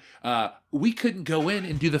 But we couldn't go in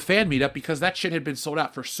and do the fan meetup because that shit had been sold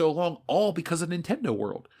out for so long, all because of Nintendo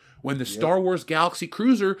World. When the Star Wars Galaxy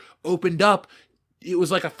Cruiser opened up, it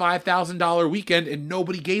was like a $5,000 weekend and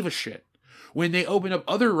nobody gave a shit. When they opened up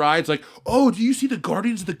other rides like, oh, do you see the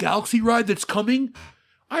Guardians of the Galaxy ride that's coming?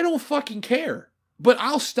 I don't fucking care. But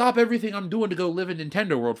I'll stop everything I'm doing to go live in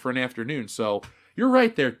Nintendo World for an afternoon. So you're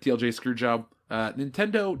right there, TLJ Screwjob.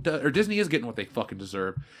 Disney is getting what they fucking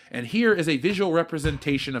deserve. And here is a visual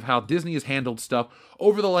representation of how Disney has handled stuff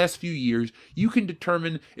over the last few years. You can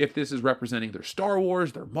determine if this is representing their Star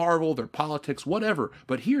Wars, their Marvel, their politics, whatever.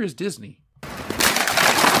 But here is Disney.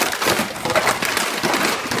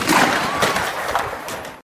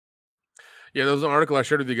 Yeah, there was an article I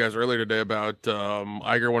shared with you guys earlier today about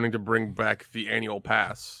Iger wanting to bring back the annual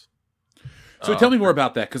pass. So tell me more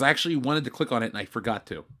about that, because I actually wanted to click on it and I forgot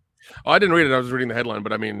to. Oh, I didn't read it. I was reading the headline,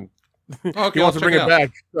 but I mean, okay, he wants to bring it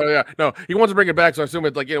back. So yeah, no, he wants to bring it back. So I assume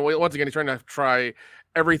it's like, once again, he's trying to try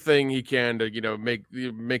everything he can to,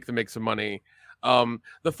 make some money.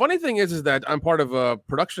 The funny thing is that I'm part of a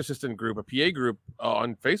production assistant group, a PA group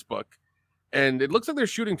on Facebook, and it looks like they're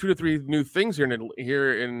shooting 2 to 3 new things here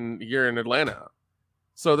in Atlanta.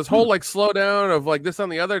 So this whole like slowdown of like this on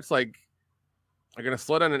the other, it's like, are going to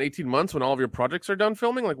slow down in 18 months when all of your projects are done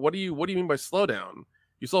filming? Like, what do you mean by slow down?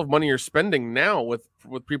 You still have money you're spending now with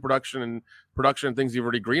pre-production and production and things you've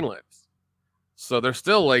already greenlit. So they're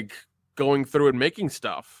still like going through and making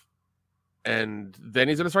stuff. And then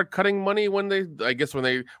he's going to start cutting money when new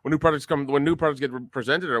projects get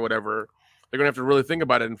presented or whatever. They're going to have to really think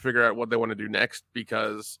about it and figure out what they want to do next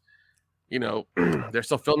because, they're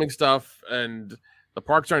still filming stuff and the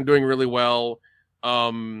parks aren't doing really well.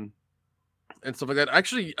 And stuff like that.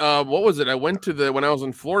 Actually, what was it? I went to when I was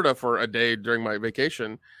in Florida for a day during my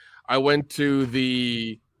vacation, I went to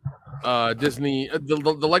the Disney,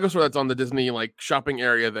 the Lego store that's on the Disney like shopping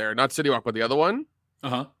area there, not City Walk, but the other one.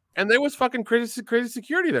 Uh-huh. And there was fucking crazy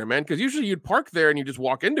security there, man. Because usually you'd park there and you just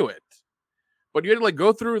walk into it, but you had to like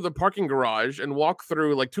go through the parking garage and walk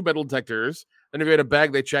through like 2 metal detectors. And if you had a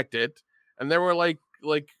bag, they checked it, and there were like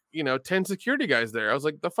 10 security guys there. I was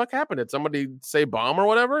like, the fuck happened? Did somebody say bomb or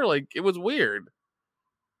whatever? Like, it was weird.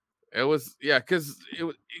 It was, yeah, because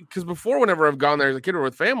before, whenever I've gone there as a kid or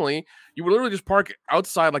with family, you would literally just park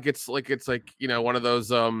outside like it's one of those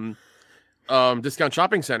discount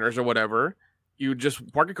shopping centers or whatever. You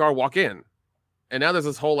just park your car, walk in. And now there's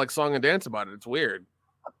this whole like song and dance about it. It's weird.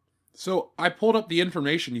 So I pulled up the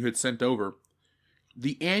information you had sent over.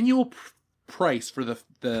 The annual price for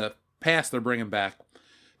the pass they're bringing back,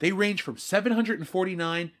 they range from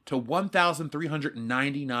 $749 to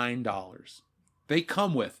 $1,399. They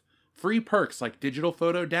come with free perks like digital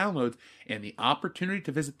photo downloads and the opportunity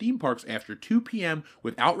to visit theme parks after 2 p.m.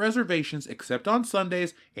 without reservations except on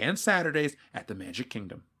Sundays and Saturdays at the Magic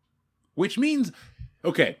Kingdom. Which means,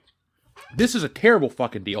 okay, this is a terrible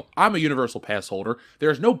fucking deal. I'm a Universal Pass holder.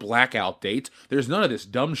 There's no blackout dates. There's none of this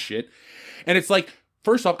dumb shit. And it's like,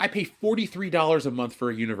 first off, I pay $43 a month for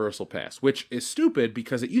a Universal Pass, which is stupid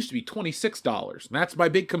because it used to be $26. And that's my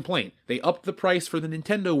big complaint. They upped the price for the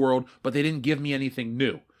Nintendo World, but they didn't give me anything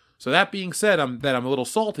new. So that being said, I'm a little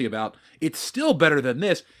salty about, it's still better than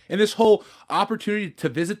this. And this whole opportunity to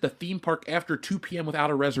visit the theme park after 2 p.m.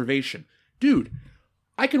 without a reservation. Dude,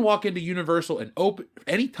 I can walk into Universal and open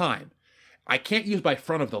anytime. I can't use my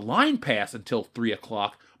front of the line pass until 3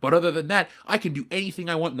 o'clock, but other than that, I can do anything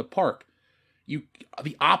I want in the park.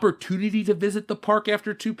 The opportunity to visit the park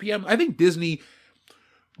after 2 p.m. I think Disney,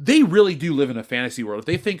 they really do live in a fantasy world. If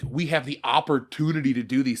they think we have the opportunity to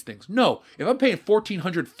do these things. No, if I'm paying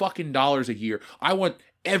 $1,400 fucking dollars a year, I want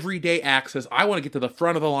everyday access. I want to get to the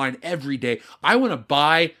front of the line every day. I want to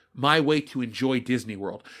buy my way to enjoy Disney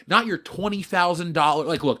World. Not your $20,000.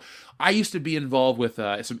 Like, look, I used to be involved with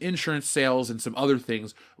some insurance sales and some other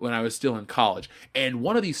things when I was still in college. And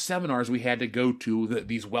one of these seminars we had to go to,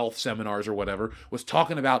 these wealth seminars or whatever, was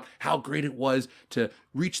talking about how great it was to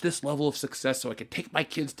reach this level of success so I could take my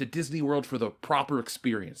kids to Disney World for the proper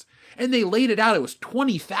experience. And they laid it out. It was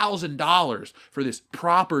 $20,000 for this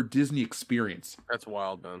proper Disney experience. That's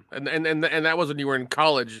wild, man. And that was when you were in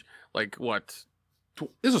college. Like what?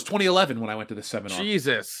 This was 2011 when I went to this seminar.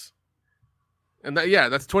 Jesus. And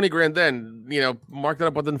that's 20 grand then, mark that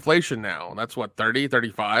up with inflation now. That's what, 30,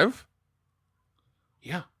 35?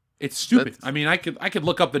 Yeah. It's stupid. I mean, I could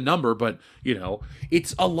look up the number, but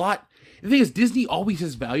it's a lot. The thing is, Disney always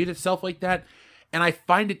has valued itself like that. And I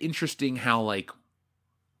find it interesting how, like,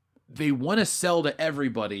 they want to sell to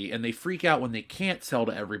everybody and they freak out when they can't sell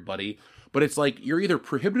to everybody. But it's like, you're either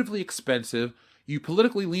prohibitively expensive, you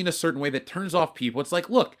politically lean a certain way that turns off people. It's like,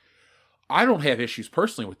 look, I don't have issues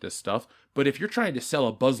personally with this stuff, but if you're trying to sell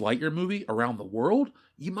a Buzz Lightyear movie around the world,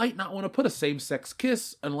 you might not want to put a same-sex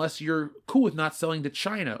kiss unless you're cool with not selling to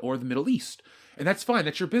China or the Middle East. And that's fine.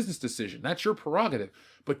 That's your business decision. That's your prerogative.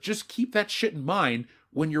 But just keep that shit in mind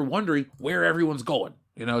when you're wondering where everyone's going.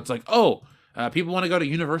 It's like, people want to go to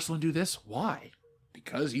Universal and do this? Why?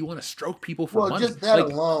 Because you want to stroke people for money. Well, just that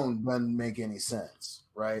alone doesn't make any sense,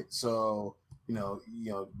 right? So,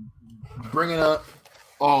 bringing up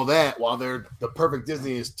all that while the perfect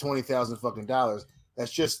Disney is $20,000 fucking dollars.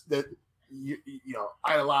 That's just that,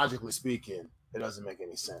 ideologically speaking, it doesn't make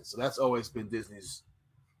any sense. So that's always been Disney's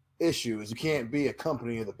issue, is you can't be a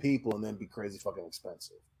company of the people and then be crazy fucking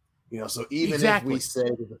expensive. So even if we say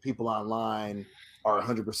that the people online are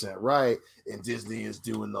 100% right and Disney is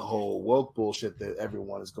doing the whole woke bullshit that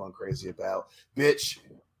everyone is going crazy about, bitch,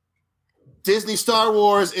 Disney Star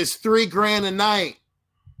Wars is $3,000 a night.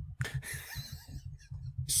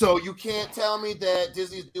 So you can't tell me that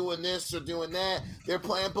Disney's doing this or doing that. They're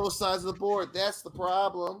playing both sides of the board. That's the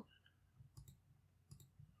problem.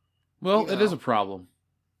 Well, it is a problem.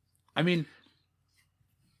 I mean,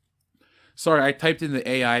 sorry, I typed in the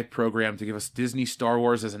AI program to give us Disney Star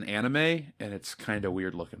Wars as an anime, and it's kind of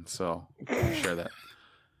weird looking, so I'll share that.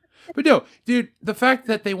 But no, dude, the fact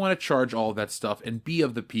that they want to charge all of that stuff and be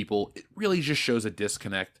of the people, it really just shows a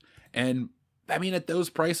disconnect. And, I mean, at those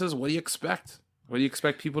prices, what do you expect? What do you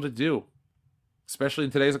expect people to do? Especially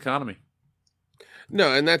in today's economy.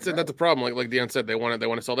 No, and that's a problem. Like Dion said, they want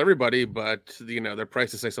to sell to everybody, but their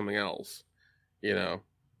prices say something else.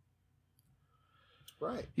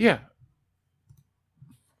 Right. Yeah.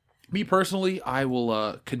 Me personally, I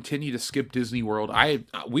will continue to skip Disney World.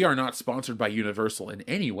 We are not sponsored by Universal in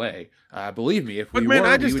any way. Believe me, if we were,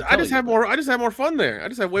 I just have more fun there. I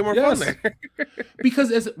just have way more fun there.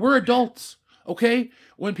 Because we're adults, okay?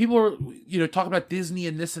 When people are talking about Disney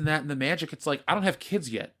and this and that and the magic, it's like, I don't have kids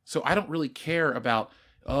yet, so I don't really care about,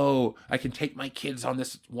 I can take my kids on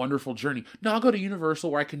this wonderful journey. No, I'll go to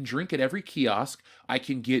Universal where I can drink at every kiosk. I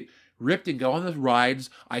can get ripped and go on the rides.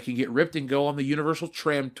 I can get ripped and go on the Universal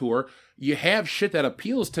Tram Tour. You have shit that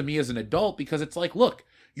appeals to me as an adult because it's like, look,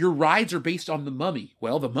 your rides are based on The Mummy.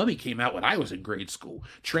 Well, The Mummy came out when I was in grade school.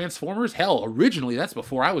 Transformers, hell, originally that's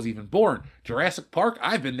before I was even born. Jurassic Park,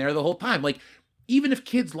 I've been there the whole time. Like, even if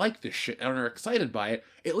kids like this shit and are excited by it,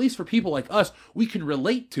 at least for people like us, we can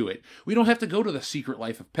relate to it. We don't have to go to The Secret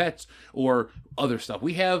Life of Pets or other stuff.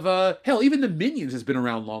 We have, hell, even the Minions has been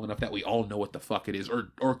around long enough that we all know what the fuck it is.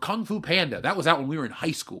 Or Kung Fu Panda. That was out when we were in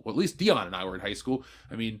high school. Well, at least Dion and I were in high school.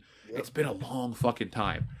 I mean, It's been a long fucking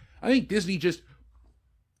time. I think Disney just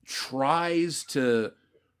tries to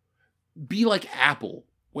be like Apple,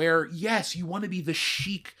 where, yes, you want to be the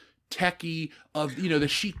chic techie of the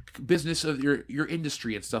chic business of your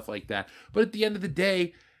industry and stuff like that, but at the end of the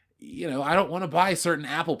day, I don't want to buy certain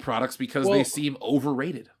Apple products because they seem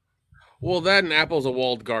overrated. Well, that and Apple's a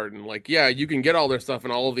walled garden. Like, yeah, you can get all their stuff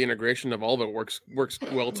and all of the integration of all of it works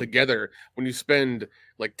well together. When you spend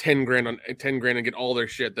like 10 grand on 10 grand and get all their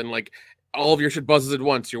shit, then like all of your shit buzzes at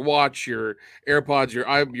once. Your watch, your AirPods, your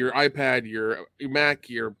iPad, your Mac,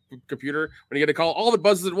 your computer. When you get a call, all of it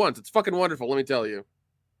buzzes at once. It's fucking wonderful, let me tell you.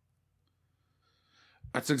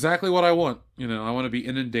 That's exactly what I want. I want to be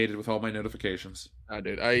inundated with all my notifications.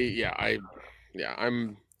 They're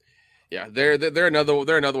another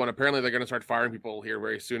one. Apparently they're going to start firing people here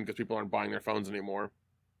very soon because people aren't buying their phones anymore.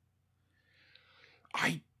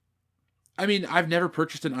 I mean, I've never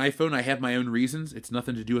purchased an iPhone. I have my own reasons. It's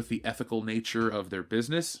nothing to do with the ethical nature of their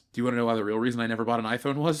business. Do you want to know why the real reason I never bought an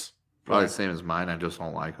iPhone was? Probably the same as mine. I just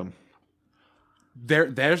don't like them.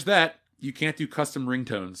 There's that. You can't do custom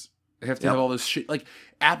ringtones. They have to have all this shit. Like,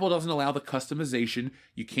 Apple doesn't allow the customization.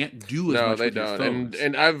 You can't do as much with your phones.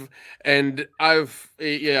 And like I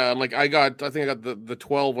think I got the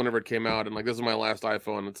 12 whenever it came out, and like this is my last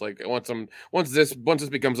iPhone. It's like once this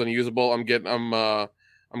becomes unusable, I'm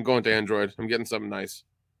going to Android. I'm getting something nice.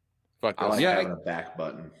 Fuck this. I like having a back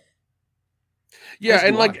button. Yeah,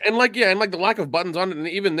 and the lack of buttons on it, and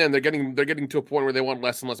even then they're getting to a point where they want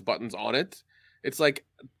less and less buttons on it. It's like,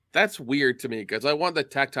 that's weird to me because I want the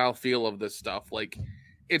tactile feel of this stuff. Like,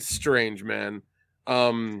 it's strange, man.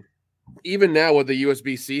 Even now with the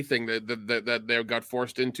USB-C thing that they got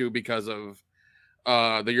forced into because of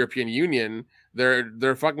the European Union,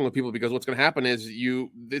 they're fucking with people because what's going to happen is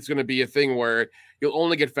it's going to be a thing where you'll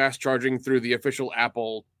only get fast charging through the official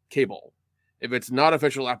Apple cable. If it's not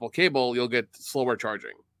official Apple cable, you'll get slower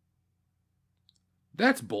charging.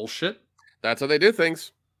 That's bullshit. That's how they do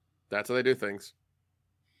things.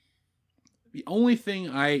 The only thing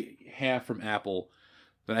I have from Apple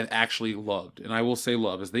that I've actually loved, and I will say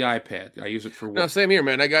love, is the iPad. I use it for work. No, same here,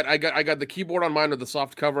 man. I got the keyboard on mine with the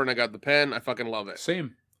soft cover, and I got the pen. I fucking love it.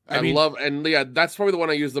 Same. That's probably the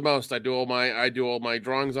one I use the most. I do all my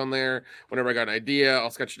drawings on there. Whenever I got an idea,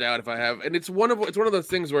 I'll sketch it out if I have. And it's one of those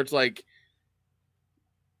things where it's like,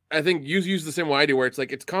 I think you use the same way I do, where it's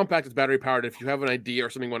like, it's compact, it's battery powered. If you have an idea or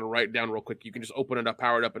something you want to write down real quick, you can just open it up,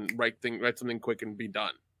 power it up, and write something quick and be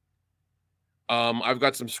done. I've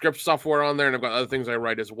got some script software on there, and I've got other things I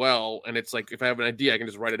write as well. And it's like, if I have an idea, I can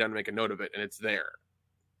just write it down and make a note of it, and it's there.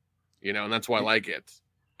 And that's why I like it.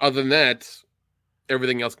 Other than that,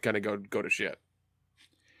 everything else can kind of go to shit.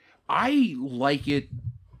 I like it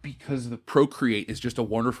because the Procreate is just a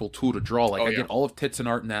wonderful tool to draw. Like, I get all of Tits and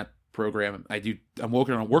Art in that program. I'm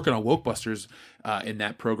working on Wokebusters in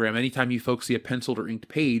that program. Anytime you folks see a penciled or inked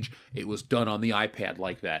page, it was done on the iPad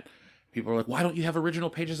like that. People are like, why don't you have original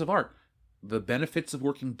pages of art? The benefits of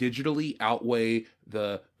working digitally outweigh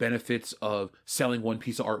the benefits of selling one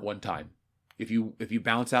piece of art one time. If you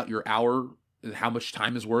balance out your hour, how much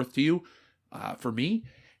time is worth to you, for me,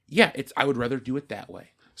 I would rather do it that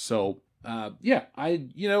way. So I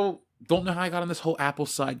don't know how I got on this whole Apple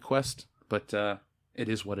side quest, but it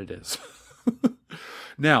is what it is.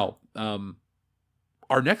 Now,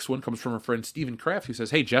 our next one comes from our friend Stephen Kraft, who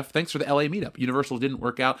says, "Hey, Jeff, thanks for the LA meetup. Universal didn't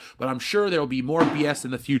work out, but I'm sure there will be more BS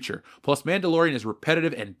in the future. Plus, Mandalorian is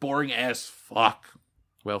repetitive and boring as fuck."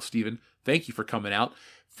 Well, Stephen, thank you for coming out.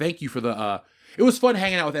 Thank you for the... It was fun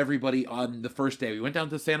hanging out with everybody on the first day. We went down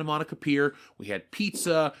to the Santa Monica Pier. We had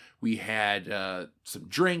pizza. We had some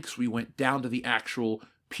drinks. We went down to the actual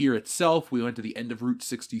pier itself. We went to the end of Route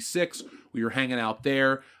 66. We were hanging out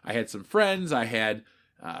there. I had some friends. I had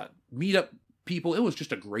meetup people. It was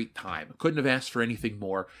just a great time. Couldn't have asked for anything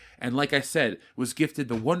more. And like I said, was gifted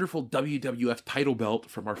the wonderful WWF title belt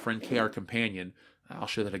from our friend KR Companion. I'll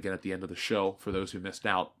show that again at the end of the show for those who missed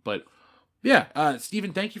out. But yeah,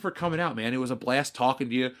 Stephen, thank you for coming out, man. It was a blast talking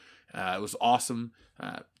to you. It was awesome.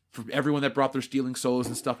 For everyone that brought their stealing solos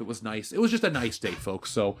and stuff, it was nice. It was just a nice day,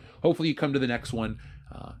 folks. So hopefully you come to the next one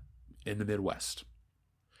in the Midwest.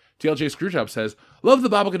 TLJ Screwjob says, "Love the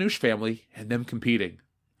Baba Ganoush family and them competing."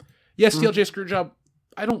 Yes, TLJ Screwjob,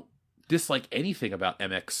 I don't dislike anything about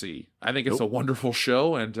MXC. I think it's a wonderful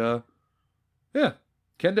show, and yeah.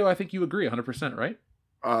 Kendo, I think you agree 100%, right?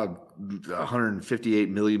 158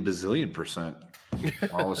 million bazillion percent. When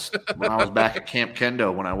I was back at Camp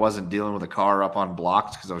Kendo, when I wasn't dealing with a car up on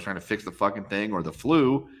blocks because I was trying to fix the fucking thing or the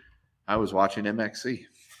flu, I was watching MXC.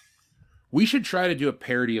 We should try to do a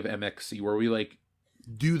parody of MXC where we like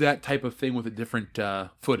do that type of thing with a different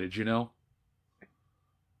footage, you know?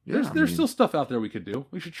 Yeah, there's still stuff out there we could do.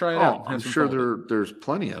 We should try it out. I'm sure there's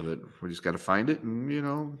plenty of it. We just got to find it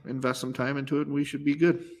and, invest some time into it, and we should be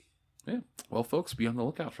good. Yeah. Well, folks, be on the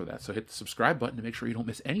lookout for that. So hit the subscribe button to make sure you don't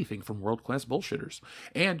miss anything from World Class Bullshitters.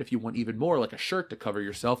 And if you want even more, like a shirt to cover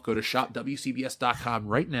yourself, go to shopwcbs.com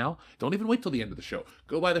right now. Don't even wait till the end of the show.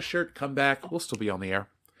 Go buy the shirt, come back. We'll still be on the air.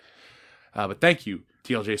 But thank you,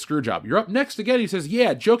 TLJ Screwjob. You're up next again. He says,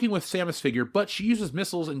 yeah, joking with Samus figure, but she uses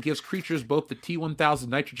missiles and gives creatures both the T-1000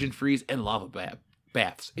 nitrogen freeze and lava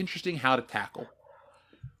baths. Interesting how to tackle.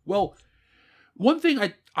 Well, one thing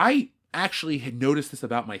I actually had noticed this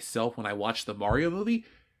about myself when I watched the Mario movie.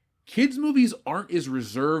 Kids' movies aren't as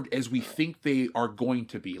reserved as we think they are going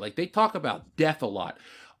to be. Like, they talk about death a lot.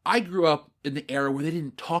 I grew up in the era where they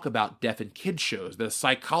didn't talk about death in kids' shows. The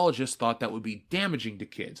psychologists thought that would be damaging to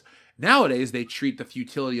kids. Nowadays, they treat the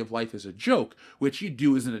futility of life as a joke, which you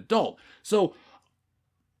do as an adult. So,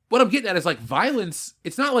 what I'm getting at is like violence.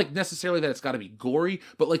 It's not like necessarily that it's got to be gory,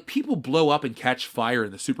 but like people blow up and catch fire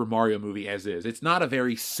in the Super Mario movie as is. It's not a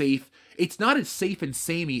very safe. It's not as safe and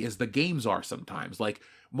samey as the games are sometimes. Like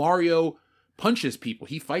Mario punches people.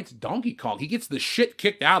 He fights Donkey Kong. He gets the shit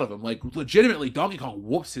kicked out of him. Like legitimately, Donkey Kong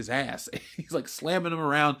whoops his ass. He's like slamming him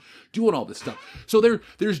around, doing all this stuff. So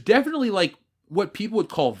there's definitely like what people would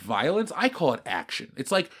call violence. I call it action.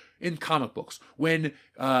 It's like in comic books. When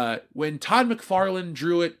Todd McFarlane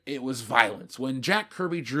drew it, it was violence. When Jack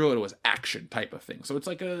Kirby drew it, it was action type of thing. So it's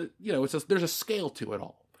like there's a scale to it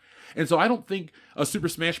all. And so I don't think a Super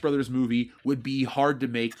Smash Brothers movie would be hard to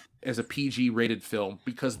make as a PG rated film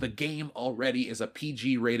because the game already is a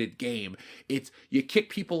PG rated game. It's you kick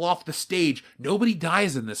people off the stage. Nobody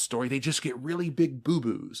dies in this story. They just get really big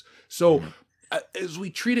boo-boos. So as we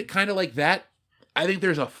treat it kind of like that, I think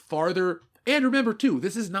there's a farther. And remember too,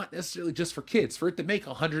 this is not necessarily just for kids. For it to make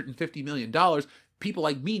 $150 million, people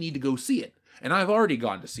like me need to go see it. And I've already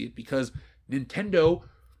gone to see it because Nintendo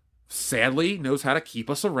sadly knows how to keep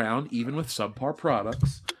us around even with subpar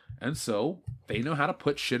products. And so they know how to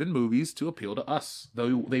put shit in movies to appeal to us.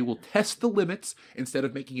 They will test the limits instead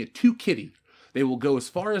of making it too kiddie. They will go as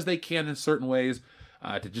far as they can in certain ways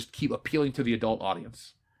to just keep appealing to the adult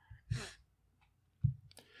audience.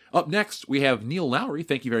 Up next, we have Neil Lowry.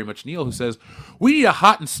 Thank you very much, Neil, who says, "We need a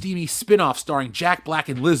hot and steamy spin-off starring Jack Black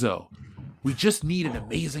and Lizzo. We just need an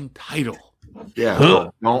amazing title."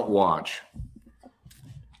 Yeah, don't watch.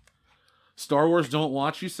 Star Wars Don't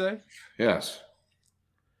Watch, you say? Yes.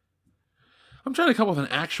 I'm trying to come up with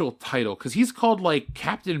an actual title, because he's called, like,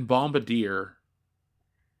 Captain Bombardier.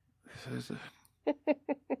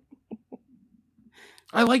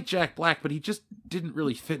 I like Jack Black, but he just didn't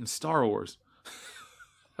really fit in Star Wars.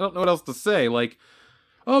 I don't know what else to say. Like,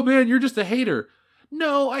 oh man, you're just a hater.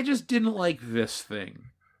 No, I just didn't like this thing.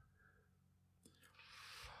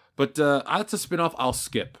 But that's a spinoff I'll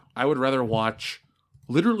skip. I would rather watch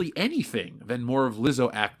literally anything than more of Lizzo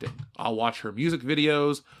acting. I'll watch her music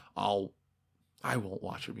videos. I won't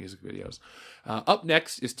watch her music videos. Up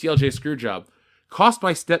next is TLJ Screwjob. Cost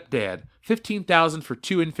my stepdad $15,000 for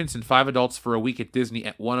 2 infants and 5 adults for a week at Disney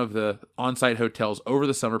at one of the on-site hotels over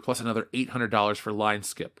the summer, plus another $800 for line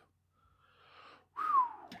skip.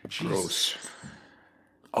 Whew, gross.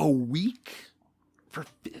 A week for.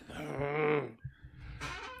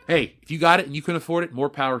 Hey, if you got it and you can afford it, more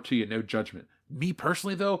power to you. No judgment. Me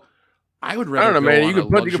personally, though, I would rather. I don't know, go man. on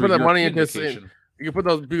You could put that money European into. vacation. You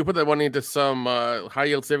can put that money into some high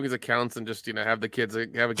yield savings accounts and just have the kids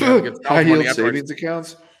have a kid high yield savings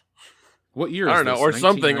accounts. What year? I don't is know, this? or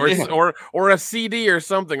something, or a CD or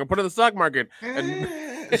something, or put it in the stock market.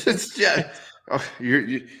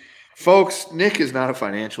 Folks, Nick is not a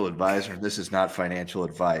financial advisor, and this is not financial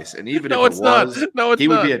advice. And even No, if it's it not. was, No, it's he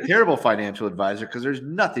would not. be a terrible financial advisor because there's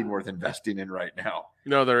nothing worth investing in right now.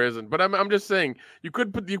 No, there isn't. But I'm just saying you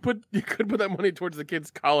could put that money towards the kid's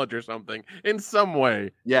college or something in some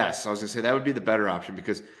way. Yes, I was gonna say that would be the better option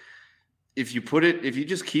because if you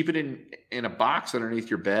just keep it in a box underneath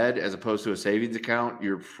your bed as opposed to a savings account,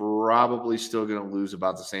 you're probably still gonna lose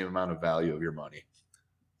about the same amount of value of your money.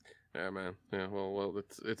 Yeah, man. Yeah, well,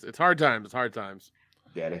 it's hard times. It's hard times.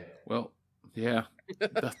 Get it? Well, yeah.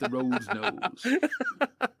 Dusty Rhodes knows.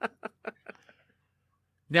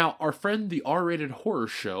 Now, our friend the R-rated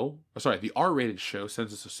show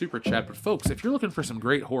sends us a super chat. But folks, if you're looking for some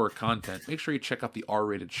great horror content, make sure you check out the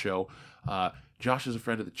R-rated show. Josh is a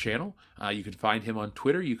friend of the channel. You can find him on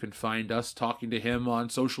Twitter. You can find us talking to him on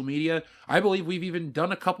social media. I believe we've even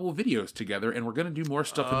done a couple of videos together, and we're going to do more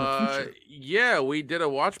stuff in the future. Yeah, we did a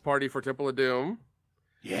watch party for Temple of Doom.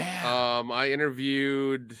 Yeah. I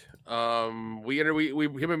interviewed. Him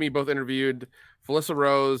and me both interviewed Felissa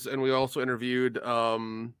Rose, and we also interviewed.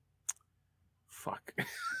 Fuck.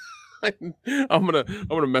 I'm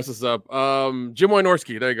gonna mess this up. Jim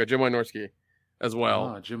Wynorski. There you go, Jim Wynorski. As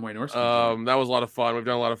well. Jim Wynorski. That was a lot of fun. We've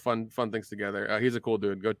done a lot of fun things together. He's a cool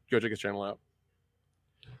dude. Go check his channel out.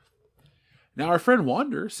 Now, our friend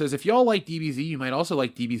Wander says, if y'all like DBZ, you might also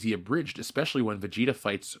like DBZ Abridged, especially when Vegeta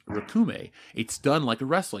fights Rakume. It's done like a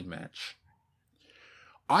wrestling match.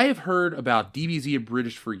 I have heard about DBZ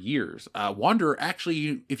Abridged for years. Wander,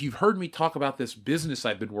 actually, if you've heard me talk about this business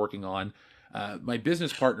I've been working on, my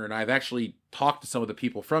business partner and I have actually talked to some of the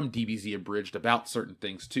people from DBZ Abridged about certain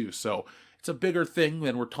things too. So it's a bigger thing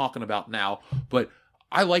than we're talking about now, but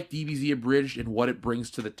I like DBZ Abridged and what it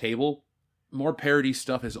brings to the table. More parody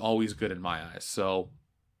stuff is always good in my eyes. So,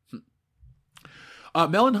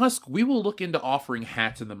 Melon Husk, we will look into offering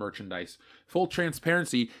hats in the merchandise. Full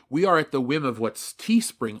transparency, we are at the whim of what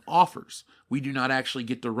Teespring offers. We do not actually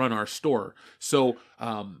get to run our store. So,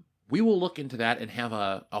 we will look into that and have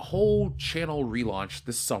a whole channel relaunch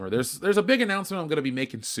this summer. There's a big announcement I'm going to be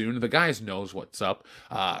making soon. The guys knows what's up.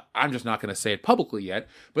 I'm just not going to say it publicly yet,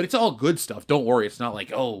 but it's all good stuff. Don't worry. It's not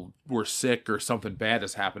like, oh, we're sick or something bad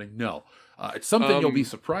is happening. No, it's something you'll be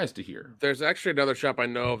surprised to hear. There's actually another shop I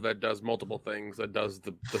know of that does multiple things, that does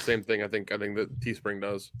the same thing I think that Teespring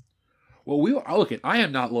does. Well, I'll look at, I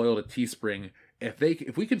am not loyal to Teespring.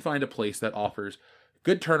 If we can find a place that offers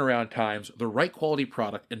good turnaround times, the right quality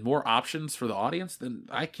product, and more options for the audience, then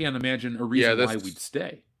I can't imagine a reason why we'd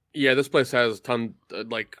stay. Yeah, this place has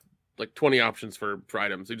like 20 options for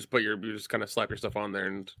items. You just kind of slap your stuff on there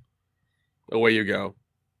and away you go.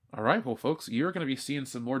 All right, well, folks, you're going to be seeing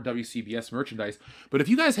some more WCBS merchandise. But if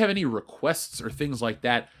you guys have any requests or things like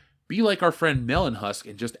that, be like our friend Melon Husk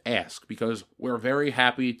and just ask, because we're very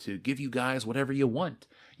happy to give you guys whatever you want.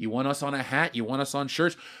 You want us on a hat? You want us on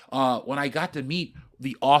shirts? When I got to meet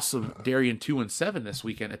the awesome Darian 217 this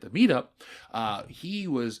weekend at the meetup, he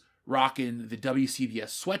was rocking the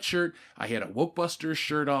WCBS sweatshirt. I had a Wokebusters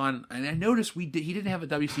shirt on, and I noticed he didn't have a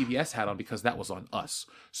WCBS hat on because that was on us.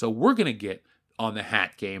 So we're going to get on the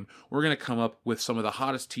hat game. We're going to come up with some of the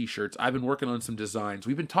hottest t-shirts. I've been working on some designs.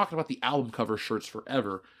 We've been talking about the album cover shirts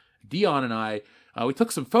forever. Dion and I, we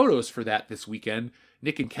took some photos for that this weekend.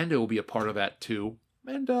 Nick and Kendo will be a part of that too.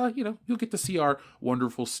 And, you'll get to see our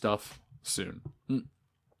wonderful stuff soon.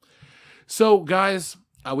 So, guys,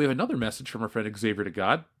 we have another message from our friend Xavier to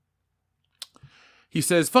God. He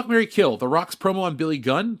says, fuck, marry, kill. The Rock's promo on Billy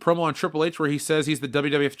Gunn, promo on Triple H where he says he's the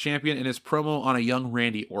WWF champion, and his promo on a young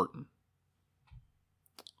Randy Orton.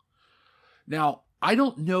 Now, I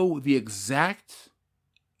don't know the exact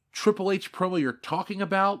Triple H promo you're talking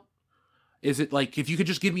about. Is it like, if you could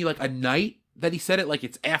just give me like a night that he said it, like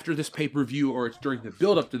it's after this pay-per-view or it's during the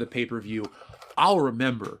build-up to the pay-per-view, I'll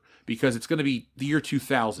remember, because it's going to be the year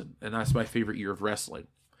 2000, and that's my favorite year of wrestling.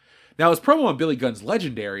 Now, his promo on Billy Gunn's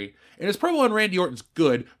legendary, and his promo on Randy Orton's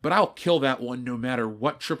good, but I'll kill that one no matter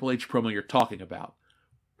what Triple H promo you're talking about.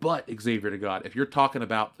 But, Xavier to God, if you're talking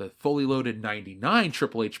about the fully loaded 99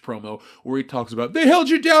 Triple H promo where he talks about, they held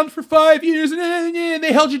you down for 5 years and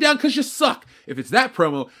they held you down because you suck. If it's that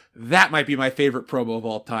promo, that might be my favorite promo of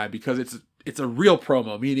all time, because it's a real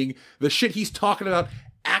promo, meaning the shit he's talking about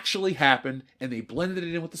actually happened and they blended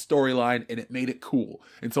it in with the storyline and it made it cool.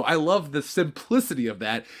 And so I love the simplicity of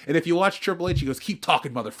that. And if you watch Triple H, he goes, keep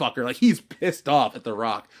talking, motherfucker. Like, he's pissed off at The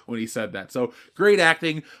Rock when he said that. So great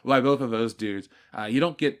acting by both of those dudes. You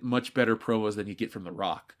don't get much better promos than you get from The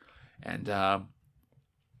Rock. And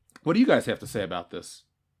what do you guys have to say about this?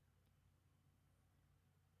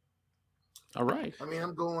 All right. I mean,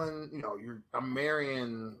 I'm going, I'm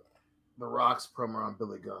marrying The Rock's promo on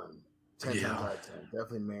Billy Gunn. 10 times out of 10.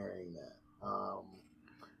 Definitely marrying that. I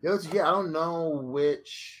don't know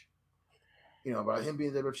which, about him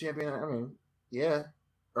being the WWE champion. I mean, yeah.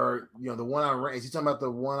 Or, the one on, is he talking about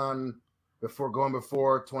the one on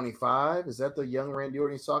before 25? Is that the young Randy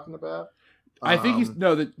Orton he's talking about? I think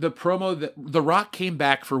the promo that The Rock came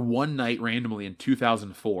back for one night randomly in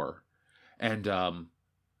 2004. And,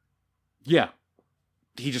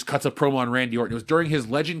 he just cuts a promo on Randy Orton. It was during his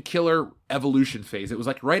Legend Killer Evolution phase. It was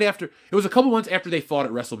like it was a couple months after they fought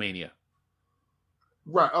at WrestleMania.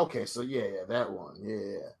 Right. Okay. So that one.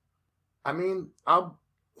 Yeah. I mean, I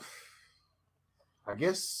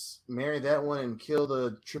guess marry that one and kill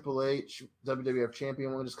the Triple H WWF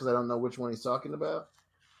champion one just because I don't know which one he's talking about.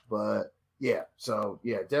 But yeah. So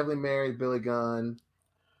yeah, definitely marry Billy Gunn.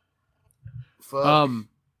 Fuck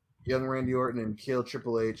young Randy Orton and kill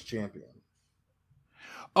Triple H champion.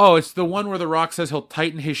 Oh, it's the one where The Rock says he'll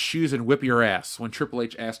tighten his shoes and whip your ass when Triple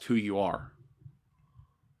H asked who you are.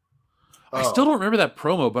 I still don't remember that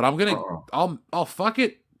promo, but I'll fuck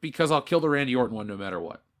it because I'll kill the Randy Orton one no matter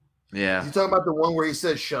what. Yeah. You talking about the one where he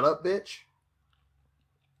says "shut up, bitch"?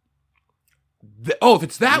 If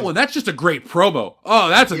it's that one, that's just a great promo. Oh,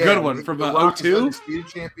 that's a good one from 02. Undisputed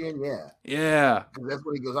champion, yeah. That's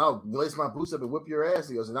what he goes. I'll lace my boots up and whip your ass.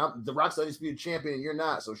 He goes, and I'm the Rock's undisputed champion, and you're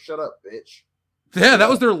not. So shut up, bitch. Yeah, that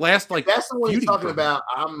was their last that's the one he's talking about.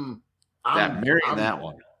 I'm marrying that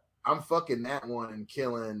one. I'm fucking that one and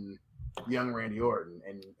killing young Randy Orton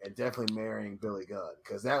and definitely marrying Billy Gunn,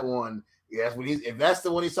 because that one, if that's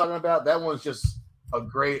the one he's talking about, that one's just a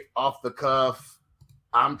great off the cuff.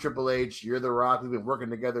 I'm Triple H, you're The Rock. We've been working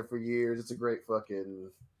together for years. It's a great fucking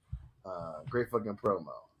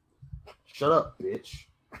promo. Shut up, bitch.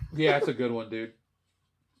 Yeah, that's a good one, dude.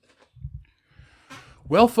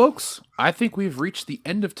 Well, folks, I think we've reached the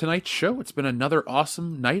end of tonight's show. It's been another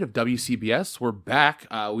awesome night of WCBS. We're back.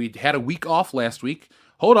 We had a week off last week.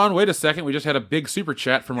 Hold on, wait a second. We just had a big super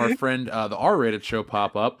chat from our friend, the R-Rated Show,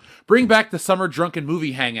 pop up. Bring back the summer drunken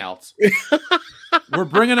movie hangouts. We're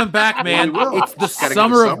bringing them back, man. It's the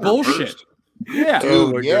summer of bullshit. First. Yeah.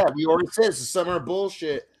 Dude, we already said it's the summer of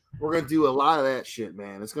bullshit. We're going to do a lot of that shit,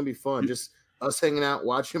 man. It's going to be fun. Just us hanging out,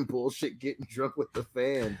 watching bullshit, getting drunk with the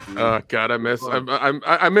fans. Oh God, I miss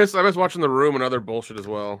watching The Room and other bullshit as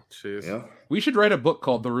well. Jeez. Yeah. We should write a book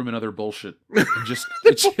called The Room and Other Bullshit. And just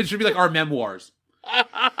it should be like our memoirs.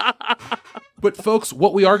 But folks,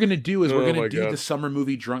 what we are going to do is we're going to do the summer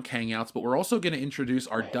movie drunk hangouts, but we're also going to introduce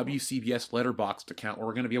our WCBS Letterboxd account where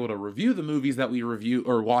we're going to be able to review the movies that we review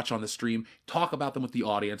or watch on the stream, talk about them with the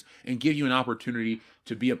audience, and give you an opportunity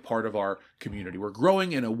to be a part of our community. We're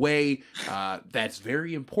growing in a way that's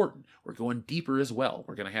very important. We're going deeper as well.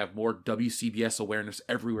 We're going to have more WCBS awareness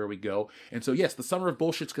everywhere we go. And so, yes, the summer of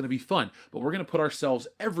bullshit's going to be fun, but we're going to put ourselves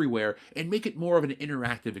everywhere and make it more of an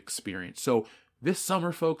interactive experience. So this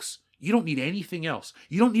summer, folks, you don't need anything else.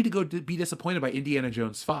 You don't need to go be disappointed by Indiana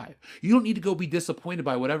Jones 5. You don't need to go be disappointed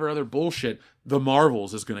by whatever other bullshit the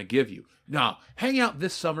Marvels is going to give you. No, hang out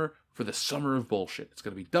this summer for the summer of bullshit. It's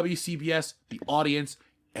going to be WCBS, the audience,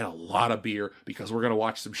 and a lot of beer because we're going to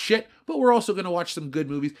watch some shit, but we're also going to watch some good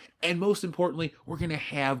movies. And most importantly, we're going to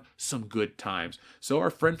have some good times. So our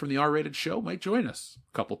friend from the R-Rated Show might join us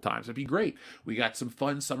a couple times. It'd be great. We got some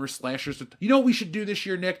fun summer slashers. You know what we should do this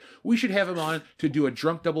year, Nick? We should have him on to do a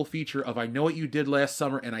drunk double feature of I Know What You Did Last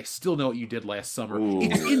Summer and I Still Know What You Did Last Summer. Ooh.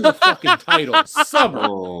 It's in the fucking title. Summer.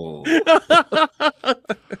 Oh.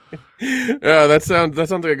 Yeah, that sounds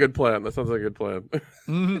like a good plan.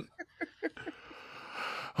 Mm-hmm.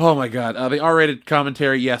 Oh my God. The R-rated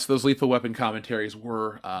commentary. Yes, those Lethal Weapon commentaries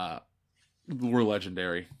were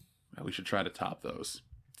legendary. We should try to top those.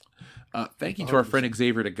 Thank you to our friend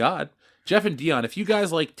Xavier to God. Jeff and Dion, if you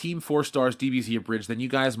guys like Team 4 Stars DBZ Abridged, then you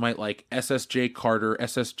guys might like SSJ Carter,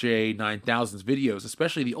 SSJ 9000's videos,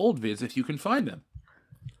 especially the old vids if you can find them.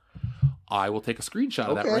 I will take a screenshot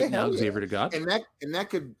of that right now, Xavier to God. And that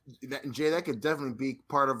could definitely be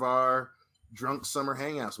part of our drunk summer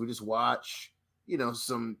hangouts. We just watch,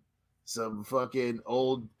 some fucking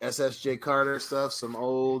old SSJ Carter stuff,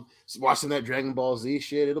 watching that Dragon Ball Z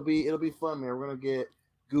shit. It'll be fun, man. We're gonna get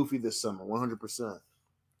goofy this summer, 100%.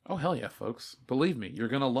 Oh hell yeah, folks! Believe me, you're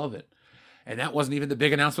gonna love it. And that wasn't even the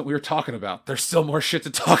big announcement we were talking about. There's still more shit to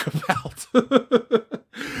talk about.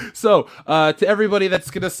 So, to everybody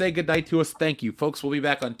that's going to say goodnight to us, thank you. Folks, we'll be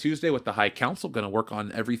back on Tuesday with the High Council. Going to work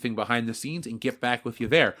on everything behind the scenes and get back with you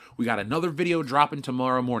there. We got another video dropping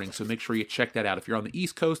tomorrow morning, so make sure you check that out. If you're on the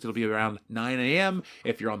East Coast, it'll be around 9 a.m.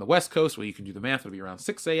 If you're on the West Coast, well, you can do the math. It'll be around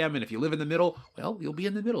 6 a.m. And if you live in the middle, well, you'll be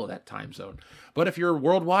in the middle of that time zone. But if you're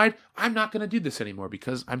worldwide, I'm not going to do this anymore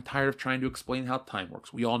because I'm tired of trying to explain how time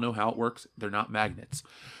works. We all know how it works. They're not magnets.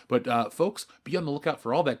 But folks, be on the lookout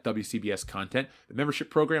for all that WCBS content. The membership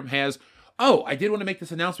program has... Oh, I did want to make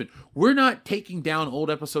this announcement. We're not taking down old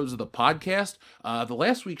episodes of the podcast. The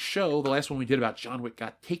last week's show, the last one we did about John Wick,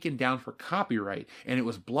 got taken down for copyright, and it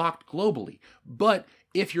was blocked globally. But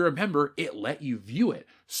if you're a member, it let you view it.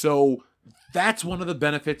 So that's one of the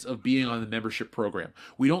benefits of being on the membership program.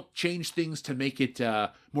 We don't change things to make it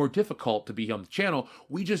more difficult to be on the channel.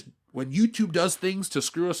 We just... When YouTube does things to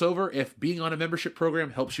screw us over, if being on a membership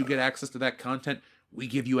program helps you get access to that content, we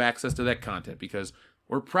give you access to that content because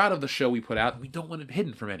we're proud of the show we put out and we don't want it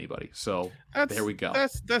hidden from anybody. So there we go.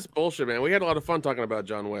 That's bullshit, man. We had a lot of fun talking about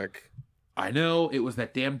John Wick. I know. It was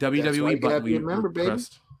that damn WWE button we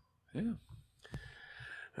pressed. Yeah.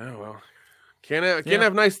 Oh, well. Can't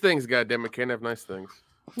have nice things, goddammit. Can't have nice things.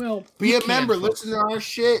 Well, be a member. Listen to our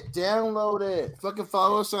shit. Download it. Fucking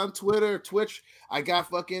follow us on Twitter, Twitch. I got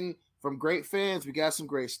fucking from great fans. We got some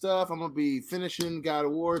great stuff. I'm gonna be finishing God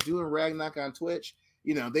of War, doing Ragnarok on Twitch.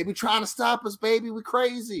 They be trying to stop us, baby. We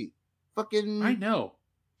crazy. Fucking. I know.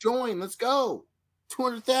 Join. Let's go.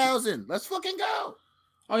 200,000. Let's fucking go.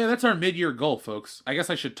 Oh, yeah, that's our mid-year goal, folks. I guess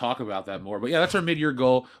I should talk about that more. But yeah, that's our mid-year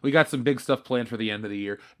goal. We got some big stuff planned for the end of the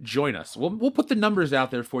year. Join us. We'll put the numbers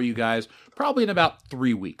out there for you guys probably in about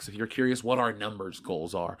 3 weeks if you're curious what our numbers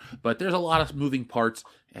goals are. But there's a lot of moving parts,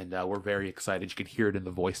 and we're very excited. You can hear it in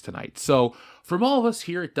the voice tonight. So from all of us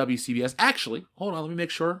here at WCBS, actually, hold on, let me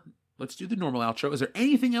make sure. Let's do the normal outro. Is there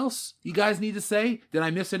anything else you guys need to say? Did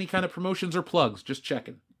I miss any kind of promotions or plugs? Just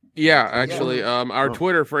checking. Yeah, actually, our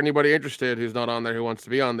Twitter for anybody interested who's not on there who wants to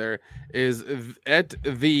be on there is at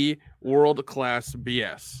the World Class BS.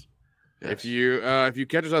 Yes. If you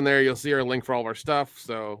catch us on there, you'll see our link for all of our stuff.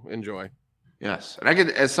 So enjoy. Yes, and I could,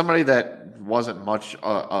 as somebody that wasn't much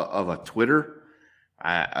of a Twitter,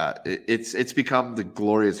 it's become the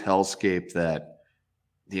glorious hellscape that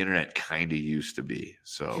the internet kind of used to be.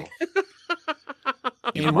 So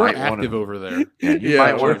And we're might wanna- active over there. You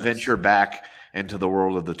might want to venture back into the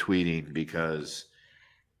world of the tweeting because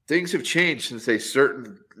things have changed since a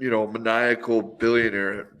certain, maniacal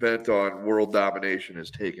billionaire bent on world domination has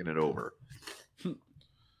taken it over.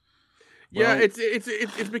 Yeah,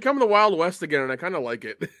 it's become the Wild West again, and I kind of like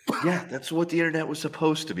it. Yeah, that's what the internet was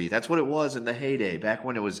supposed to be. That's what it was in the heyday, back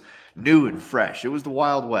when it was new and fresh. It was the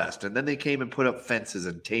Wild West, and then they came and put up fences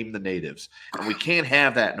and tamed the natives, and we can't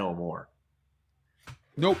have that no more.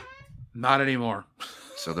 Nope, not anymore.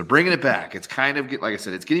 So they're bringing it back. It's kind of, like I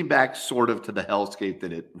said, it's getting back sort of to the hellscape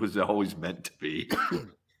that it was always meant to be.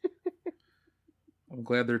 I'm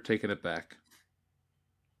glad they're taking it back.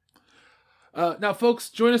 Now, folks,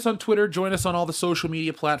 join us on Twitter. Join us on all the social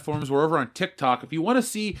media platforms. We're over on TikTok. If you want to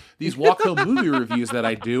see these Walk Home movie reviews that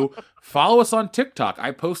I do, follow us on TikTok.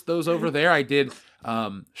 I post those over there. I did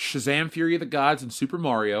Shazam! Fury of the Gods and Super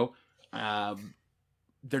Mario.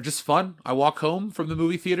 They're just fun. I walk home from the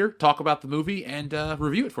movie theater, talk about the movie, and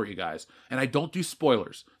review it for you guys. And I don't do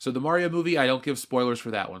spoilers. So the Mario movie, I don't give spoilers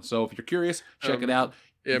for that one. So if you're curious, check it out.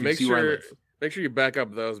 Yeah, make sure you back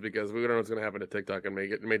up those because we don't know what's going to happen to TikTok and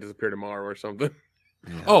it may disappear tomorrow or something.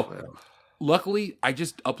 Yeah, luckily, I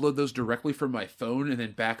just upload those directly from my phone and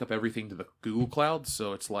then back up everything to the Google Cloud.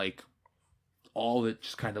 So it's like all that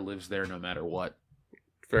just kind of lives there no matter what.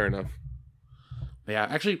 Fair enough. Yeah,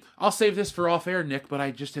 actually, I'll save this for off air, Nick, but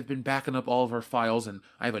I just have been backing up all of our files and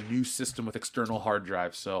I have a new system with external hard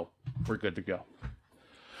drives, so we're good to go.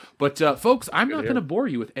 But, folks, I'm not going to bore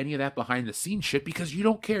you with any of that behind-the-scenes shit because you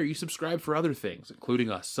don't care. You subscribe for other things,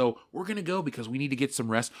 including us. So we're going to go because we need to get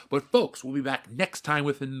some rest. But, folks, we'll be back next time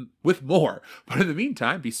with more. But in the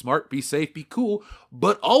meantime, be smart, be safe, be cool,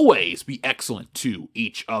 but always be excellent to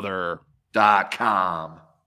each other. .com